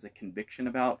has a conviction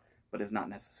about, but is not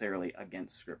necessarily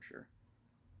against Scripture?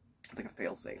 It's like a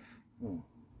fail-safe.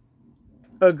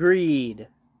 Agreed.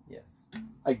 Yes.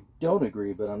 I don't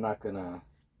agree, but I'm not gonna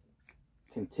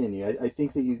continue. I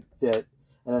think that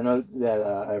and I know that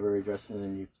I've already addressed it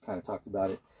and you've kind of talked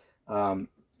about it.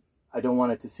 I don't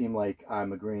want it to seem like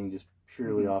I'm agreeing just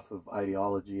purely off of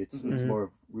ideology. It's more of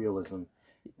realism.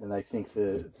 And I think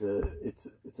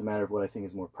it's a matter of what I think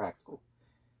is more practical.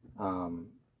 And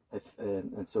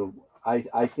so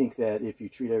I think that if you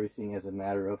treat everything as a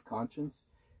matter of conscience,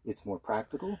 it's more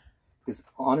practical. Because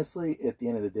honestly, at the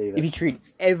end of the day, if you treat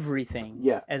everything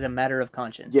as a matter of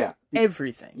conscience,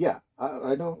 everything,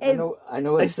 I know,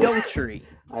 adultery,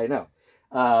 I know,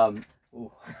 and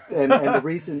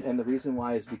the reason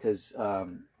why is because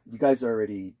you guys are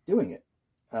already doing it.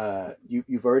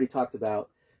 You've already talked about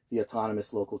the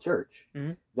autonomous local church.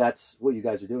 That's what you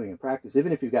guys are doing in practice.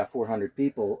 Even if you've got 400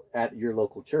 people at your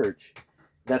local church,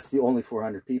 that's the only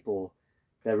 400 people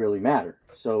that really matter.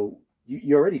 So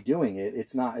you're already doing it.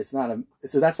 It's not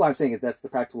so that's why I'm saying that's the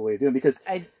practical way of doing it. Because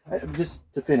just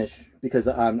to finish, because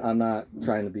I'm not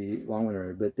trying to be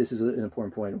long-winded, but this is an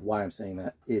important point of why I'm saying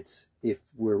that. It's if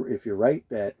you're right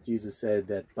that Jesus said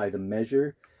that by the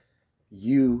measure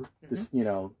you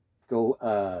go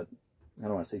I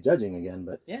don't want to say judging again,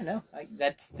 but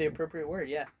that's the appropriate word.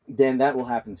 Yeah. Then that will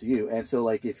happen to you. And so,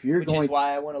 like, if you're which is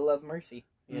why I want to love mercy.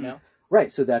 You know.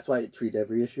 Right. So that's why I treat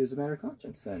every issue as a matter of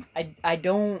conscience. Then I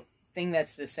don't think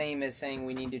that's the same as saying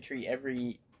we need to treat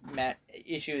every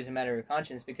issue as a matter of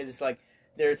conscience, because it's like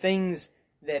there are things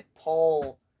that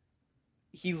Paul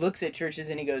he looks at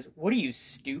churches and he goes, "What are you,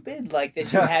 stupid? Like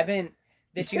that you haven't."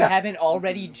 That you haven't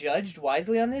already judged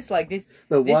wisely on this? Like, this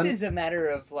is a matter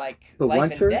of, like,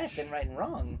 life and death and right and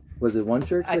wrong. Was it one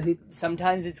church that he...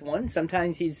 Sometimes it's one.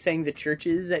 Sometimes he's saying the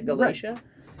churches at Galatia.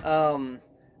 Right.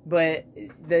 But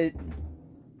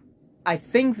I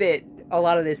think that a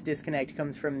lot of this disconnect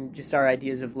comes from just our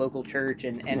ideas of local church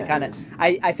and kind of...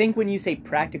 I think when you say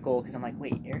practical, because I'm like,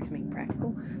 wait, Eric's being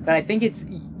practical? But I think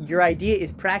your idea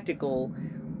is practical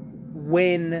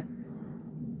when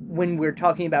we're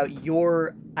talking about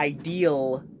your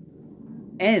ideal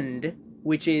end,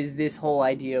 which is this whole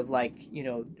idea of like, you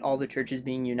know, all the churches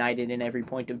being united in every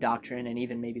point of doctrine, and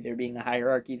even maybe there being a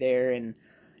hierarchy there, and,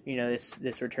 you know,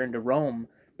 this return to Rome,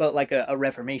 but like a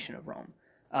reformation of Rome,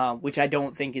 which I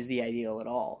don't think is the ideal at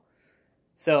all.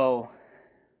 So,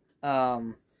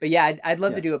 but yeah, I'd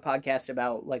love to do a podcast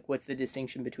about like what's the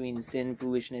distinction between sin,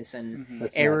 foolishness, and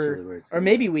That's error, naturally where it's or gonna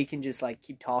maybe go. we can just like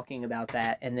keep talking about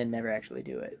that and then never actually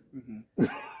do it. Mm-hmm.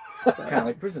 Kind of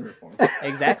like prison reform.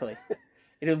 Exactly.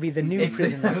 It'll be the new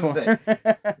prison reform.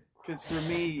 Because for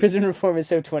me, Prison reform is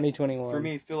so 2021. for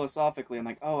me, philosophically, I'm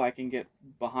like, oh, I can get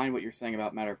behind what you're saying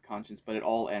about matter of conscience, but it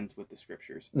all ends with the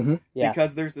scriptures. Yeah.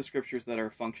 Because there's the scriptures that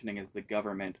are functioning as the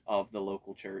government of the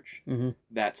local church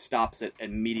that stops it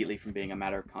immediately from being a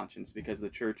matter of conscience, because the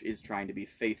church is trying to be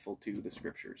faithful to the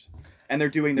scriptures. And they're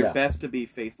doing their best to be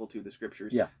faithful to the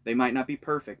scriptures. Yeah. They might not be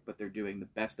perfect, but they're doing the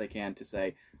best they can to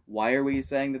say, why are we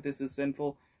saying that this is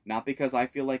sinful? Not because I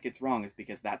feel like it's wrong, it's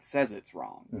because that says it's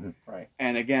wrong. Right.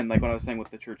 And again, like what I was saying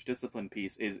with the church discipline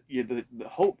piece, is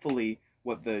hopefully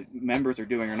what the members are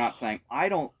doing are not saying, I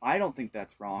don't think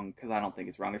that's wrong because I don't think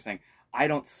it's wrong. They're saying, I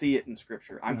don't see it in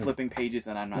Scripture. I'm flipping pages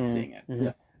and I'm not seeing it.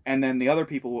 Yeah. And then the other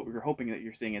people, what we're hoping that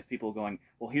you're seeing is people going,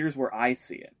 well, here's where I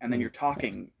see it. And then you're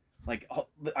talking, like,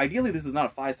 ideally this is not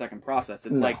a 5-second process.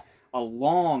 It's like a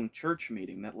long church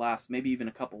meeting that lasts maybe even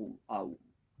a couple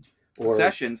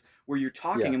sessions where you're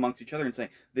talking amongst each other and saying,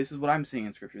 this is what I'm seeing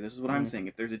in Scripture, this is what I'm seeing.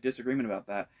 If there's a disagreement about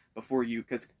that, before you,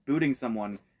 because booting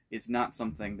someone is not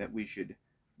something that we should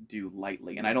do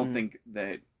lightly. And I don't think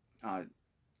that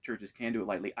churches can do it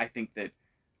lightly. I think that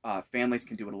families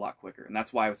can do it a lot quicker. And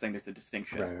that's why I was saying there's a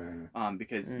distinction. Right.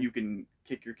 Because you can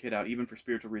kick your kid out, even for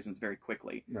spiritual reasons, very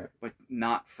quickly, Right. but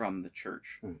not from the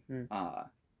church.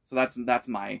 So that's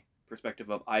my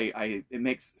perspective of it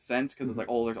makes sense, because it's like,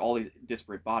 oh, there's all these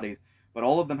disparate bodies, but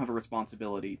all of them have a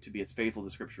responsibility to be as faithful to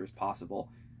Scripture as possible.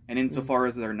 And insofar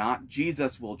as they're not,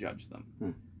 Jesus will judge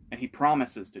them. And he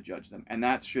promises to judge them. And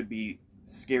that should be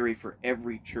scary for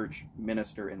every church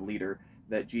minister and leader,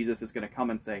 that Jesus is going to come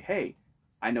and say, hey,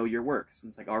 I know your works. And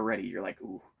it's like, already you're like,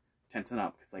 ooh, tensing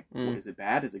up. It's like, what, is it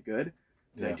bad? Is it good?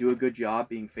 Did I do a good job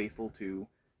being faithful to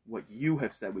what you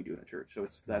have said we do in the church? So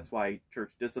that's why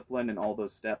church discipline and all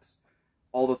those steps,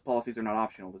 all those policies are not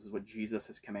optional. This is what Jesus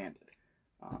has commanded.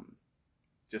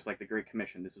 Just like the Great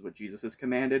Commission, this is what Jesus has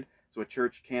commanded. So a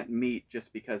church can't meet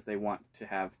just because they want to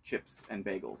have chips and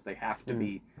bagels. They have to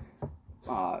be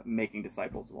making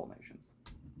disciples of all nations.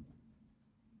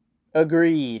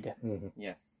 Agreed.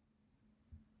 Yes.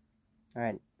 All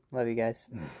right. Love you guys.